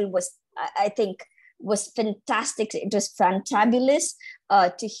 the model was, I think, was fantastic. It was fantabulous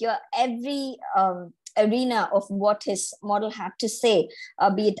to hear every arena of what his model had to say,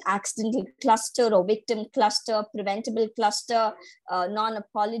 be it accidental cluster or victim cluster, preventable cluster,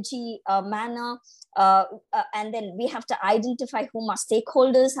 non-apology manner. And then we have to identify whom our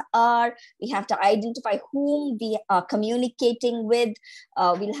stakeholders are. We have to identify whom we are communicating with.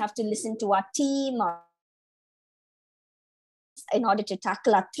 We'll have to listen to our team in order to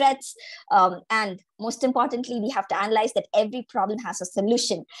tackle our threats. And most importantly, we have to analyze that every problem has a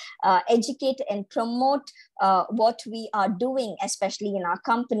solution, educate and promote what we are doing, especially in our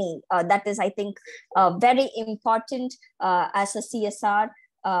company. That is, I think, very important as a CSR.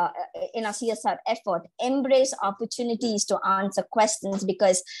 In our CSR effort, embrace opportunities to answer questions,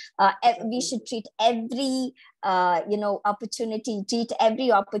 because we should treat every opportunity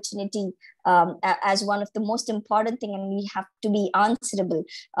as one of the most important thing, and we have to be answerable.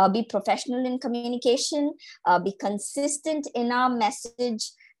 Be professional in communication, be consistent in our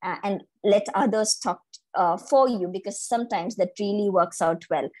message, and let others talk for you, because sometimes that really works out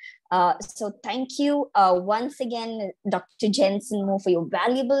well. So thank you once again, Dr. Jensen, for your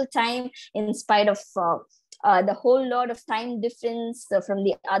valuable time in spite of the whole lot of time difference from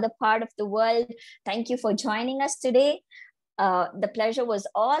the other part of the world. Thank you for joining us today. The pleasure was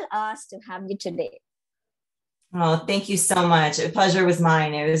all ours to have you today. Oh, thank you so much. The pleasure was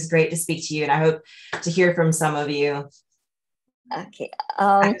mine. It was great to speak to you, and I hope to hear from some of you. Okay.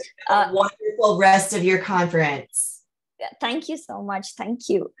 Have a wonderful rest of your conference. Thank you so much. Thank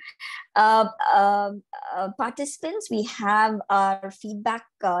you. Participants, we have our feedback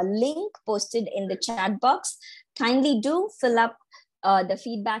link posted in the chat box. Kindly do fill up the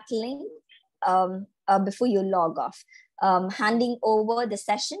feedback link before you log off. Handing over the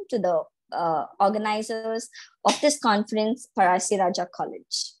session to the organizers of this conference, Pazhassiraja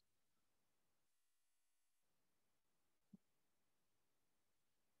College.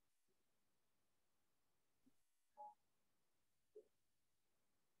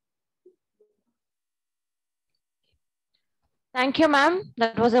 Thank you, ma'am.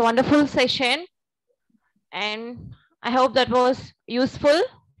 That was a wonderful session. And I hope that was useful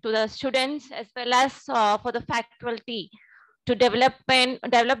to the students as well as for the faculty to develop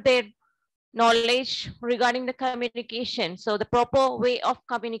their knowledge regarding the communication. So the proper way of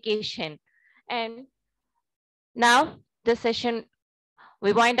communication. And now the session,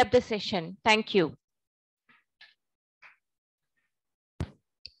 we wind up the session. Thank you.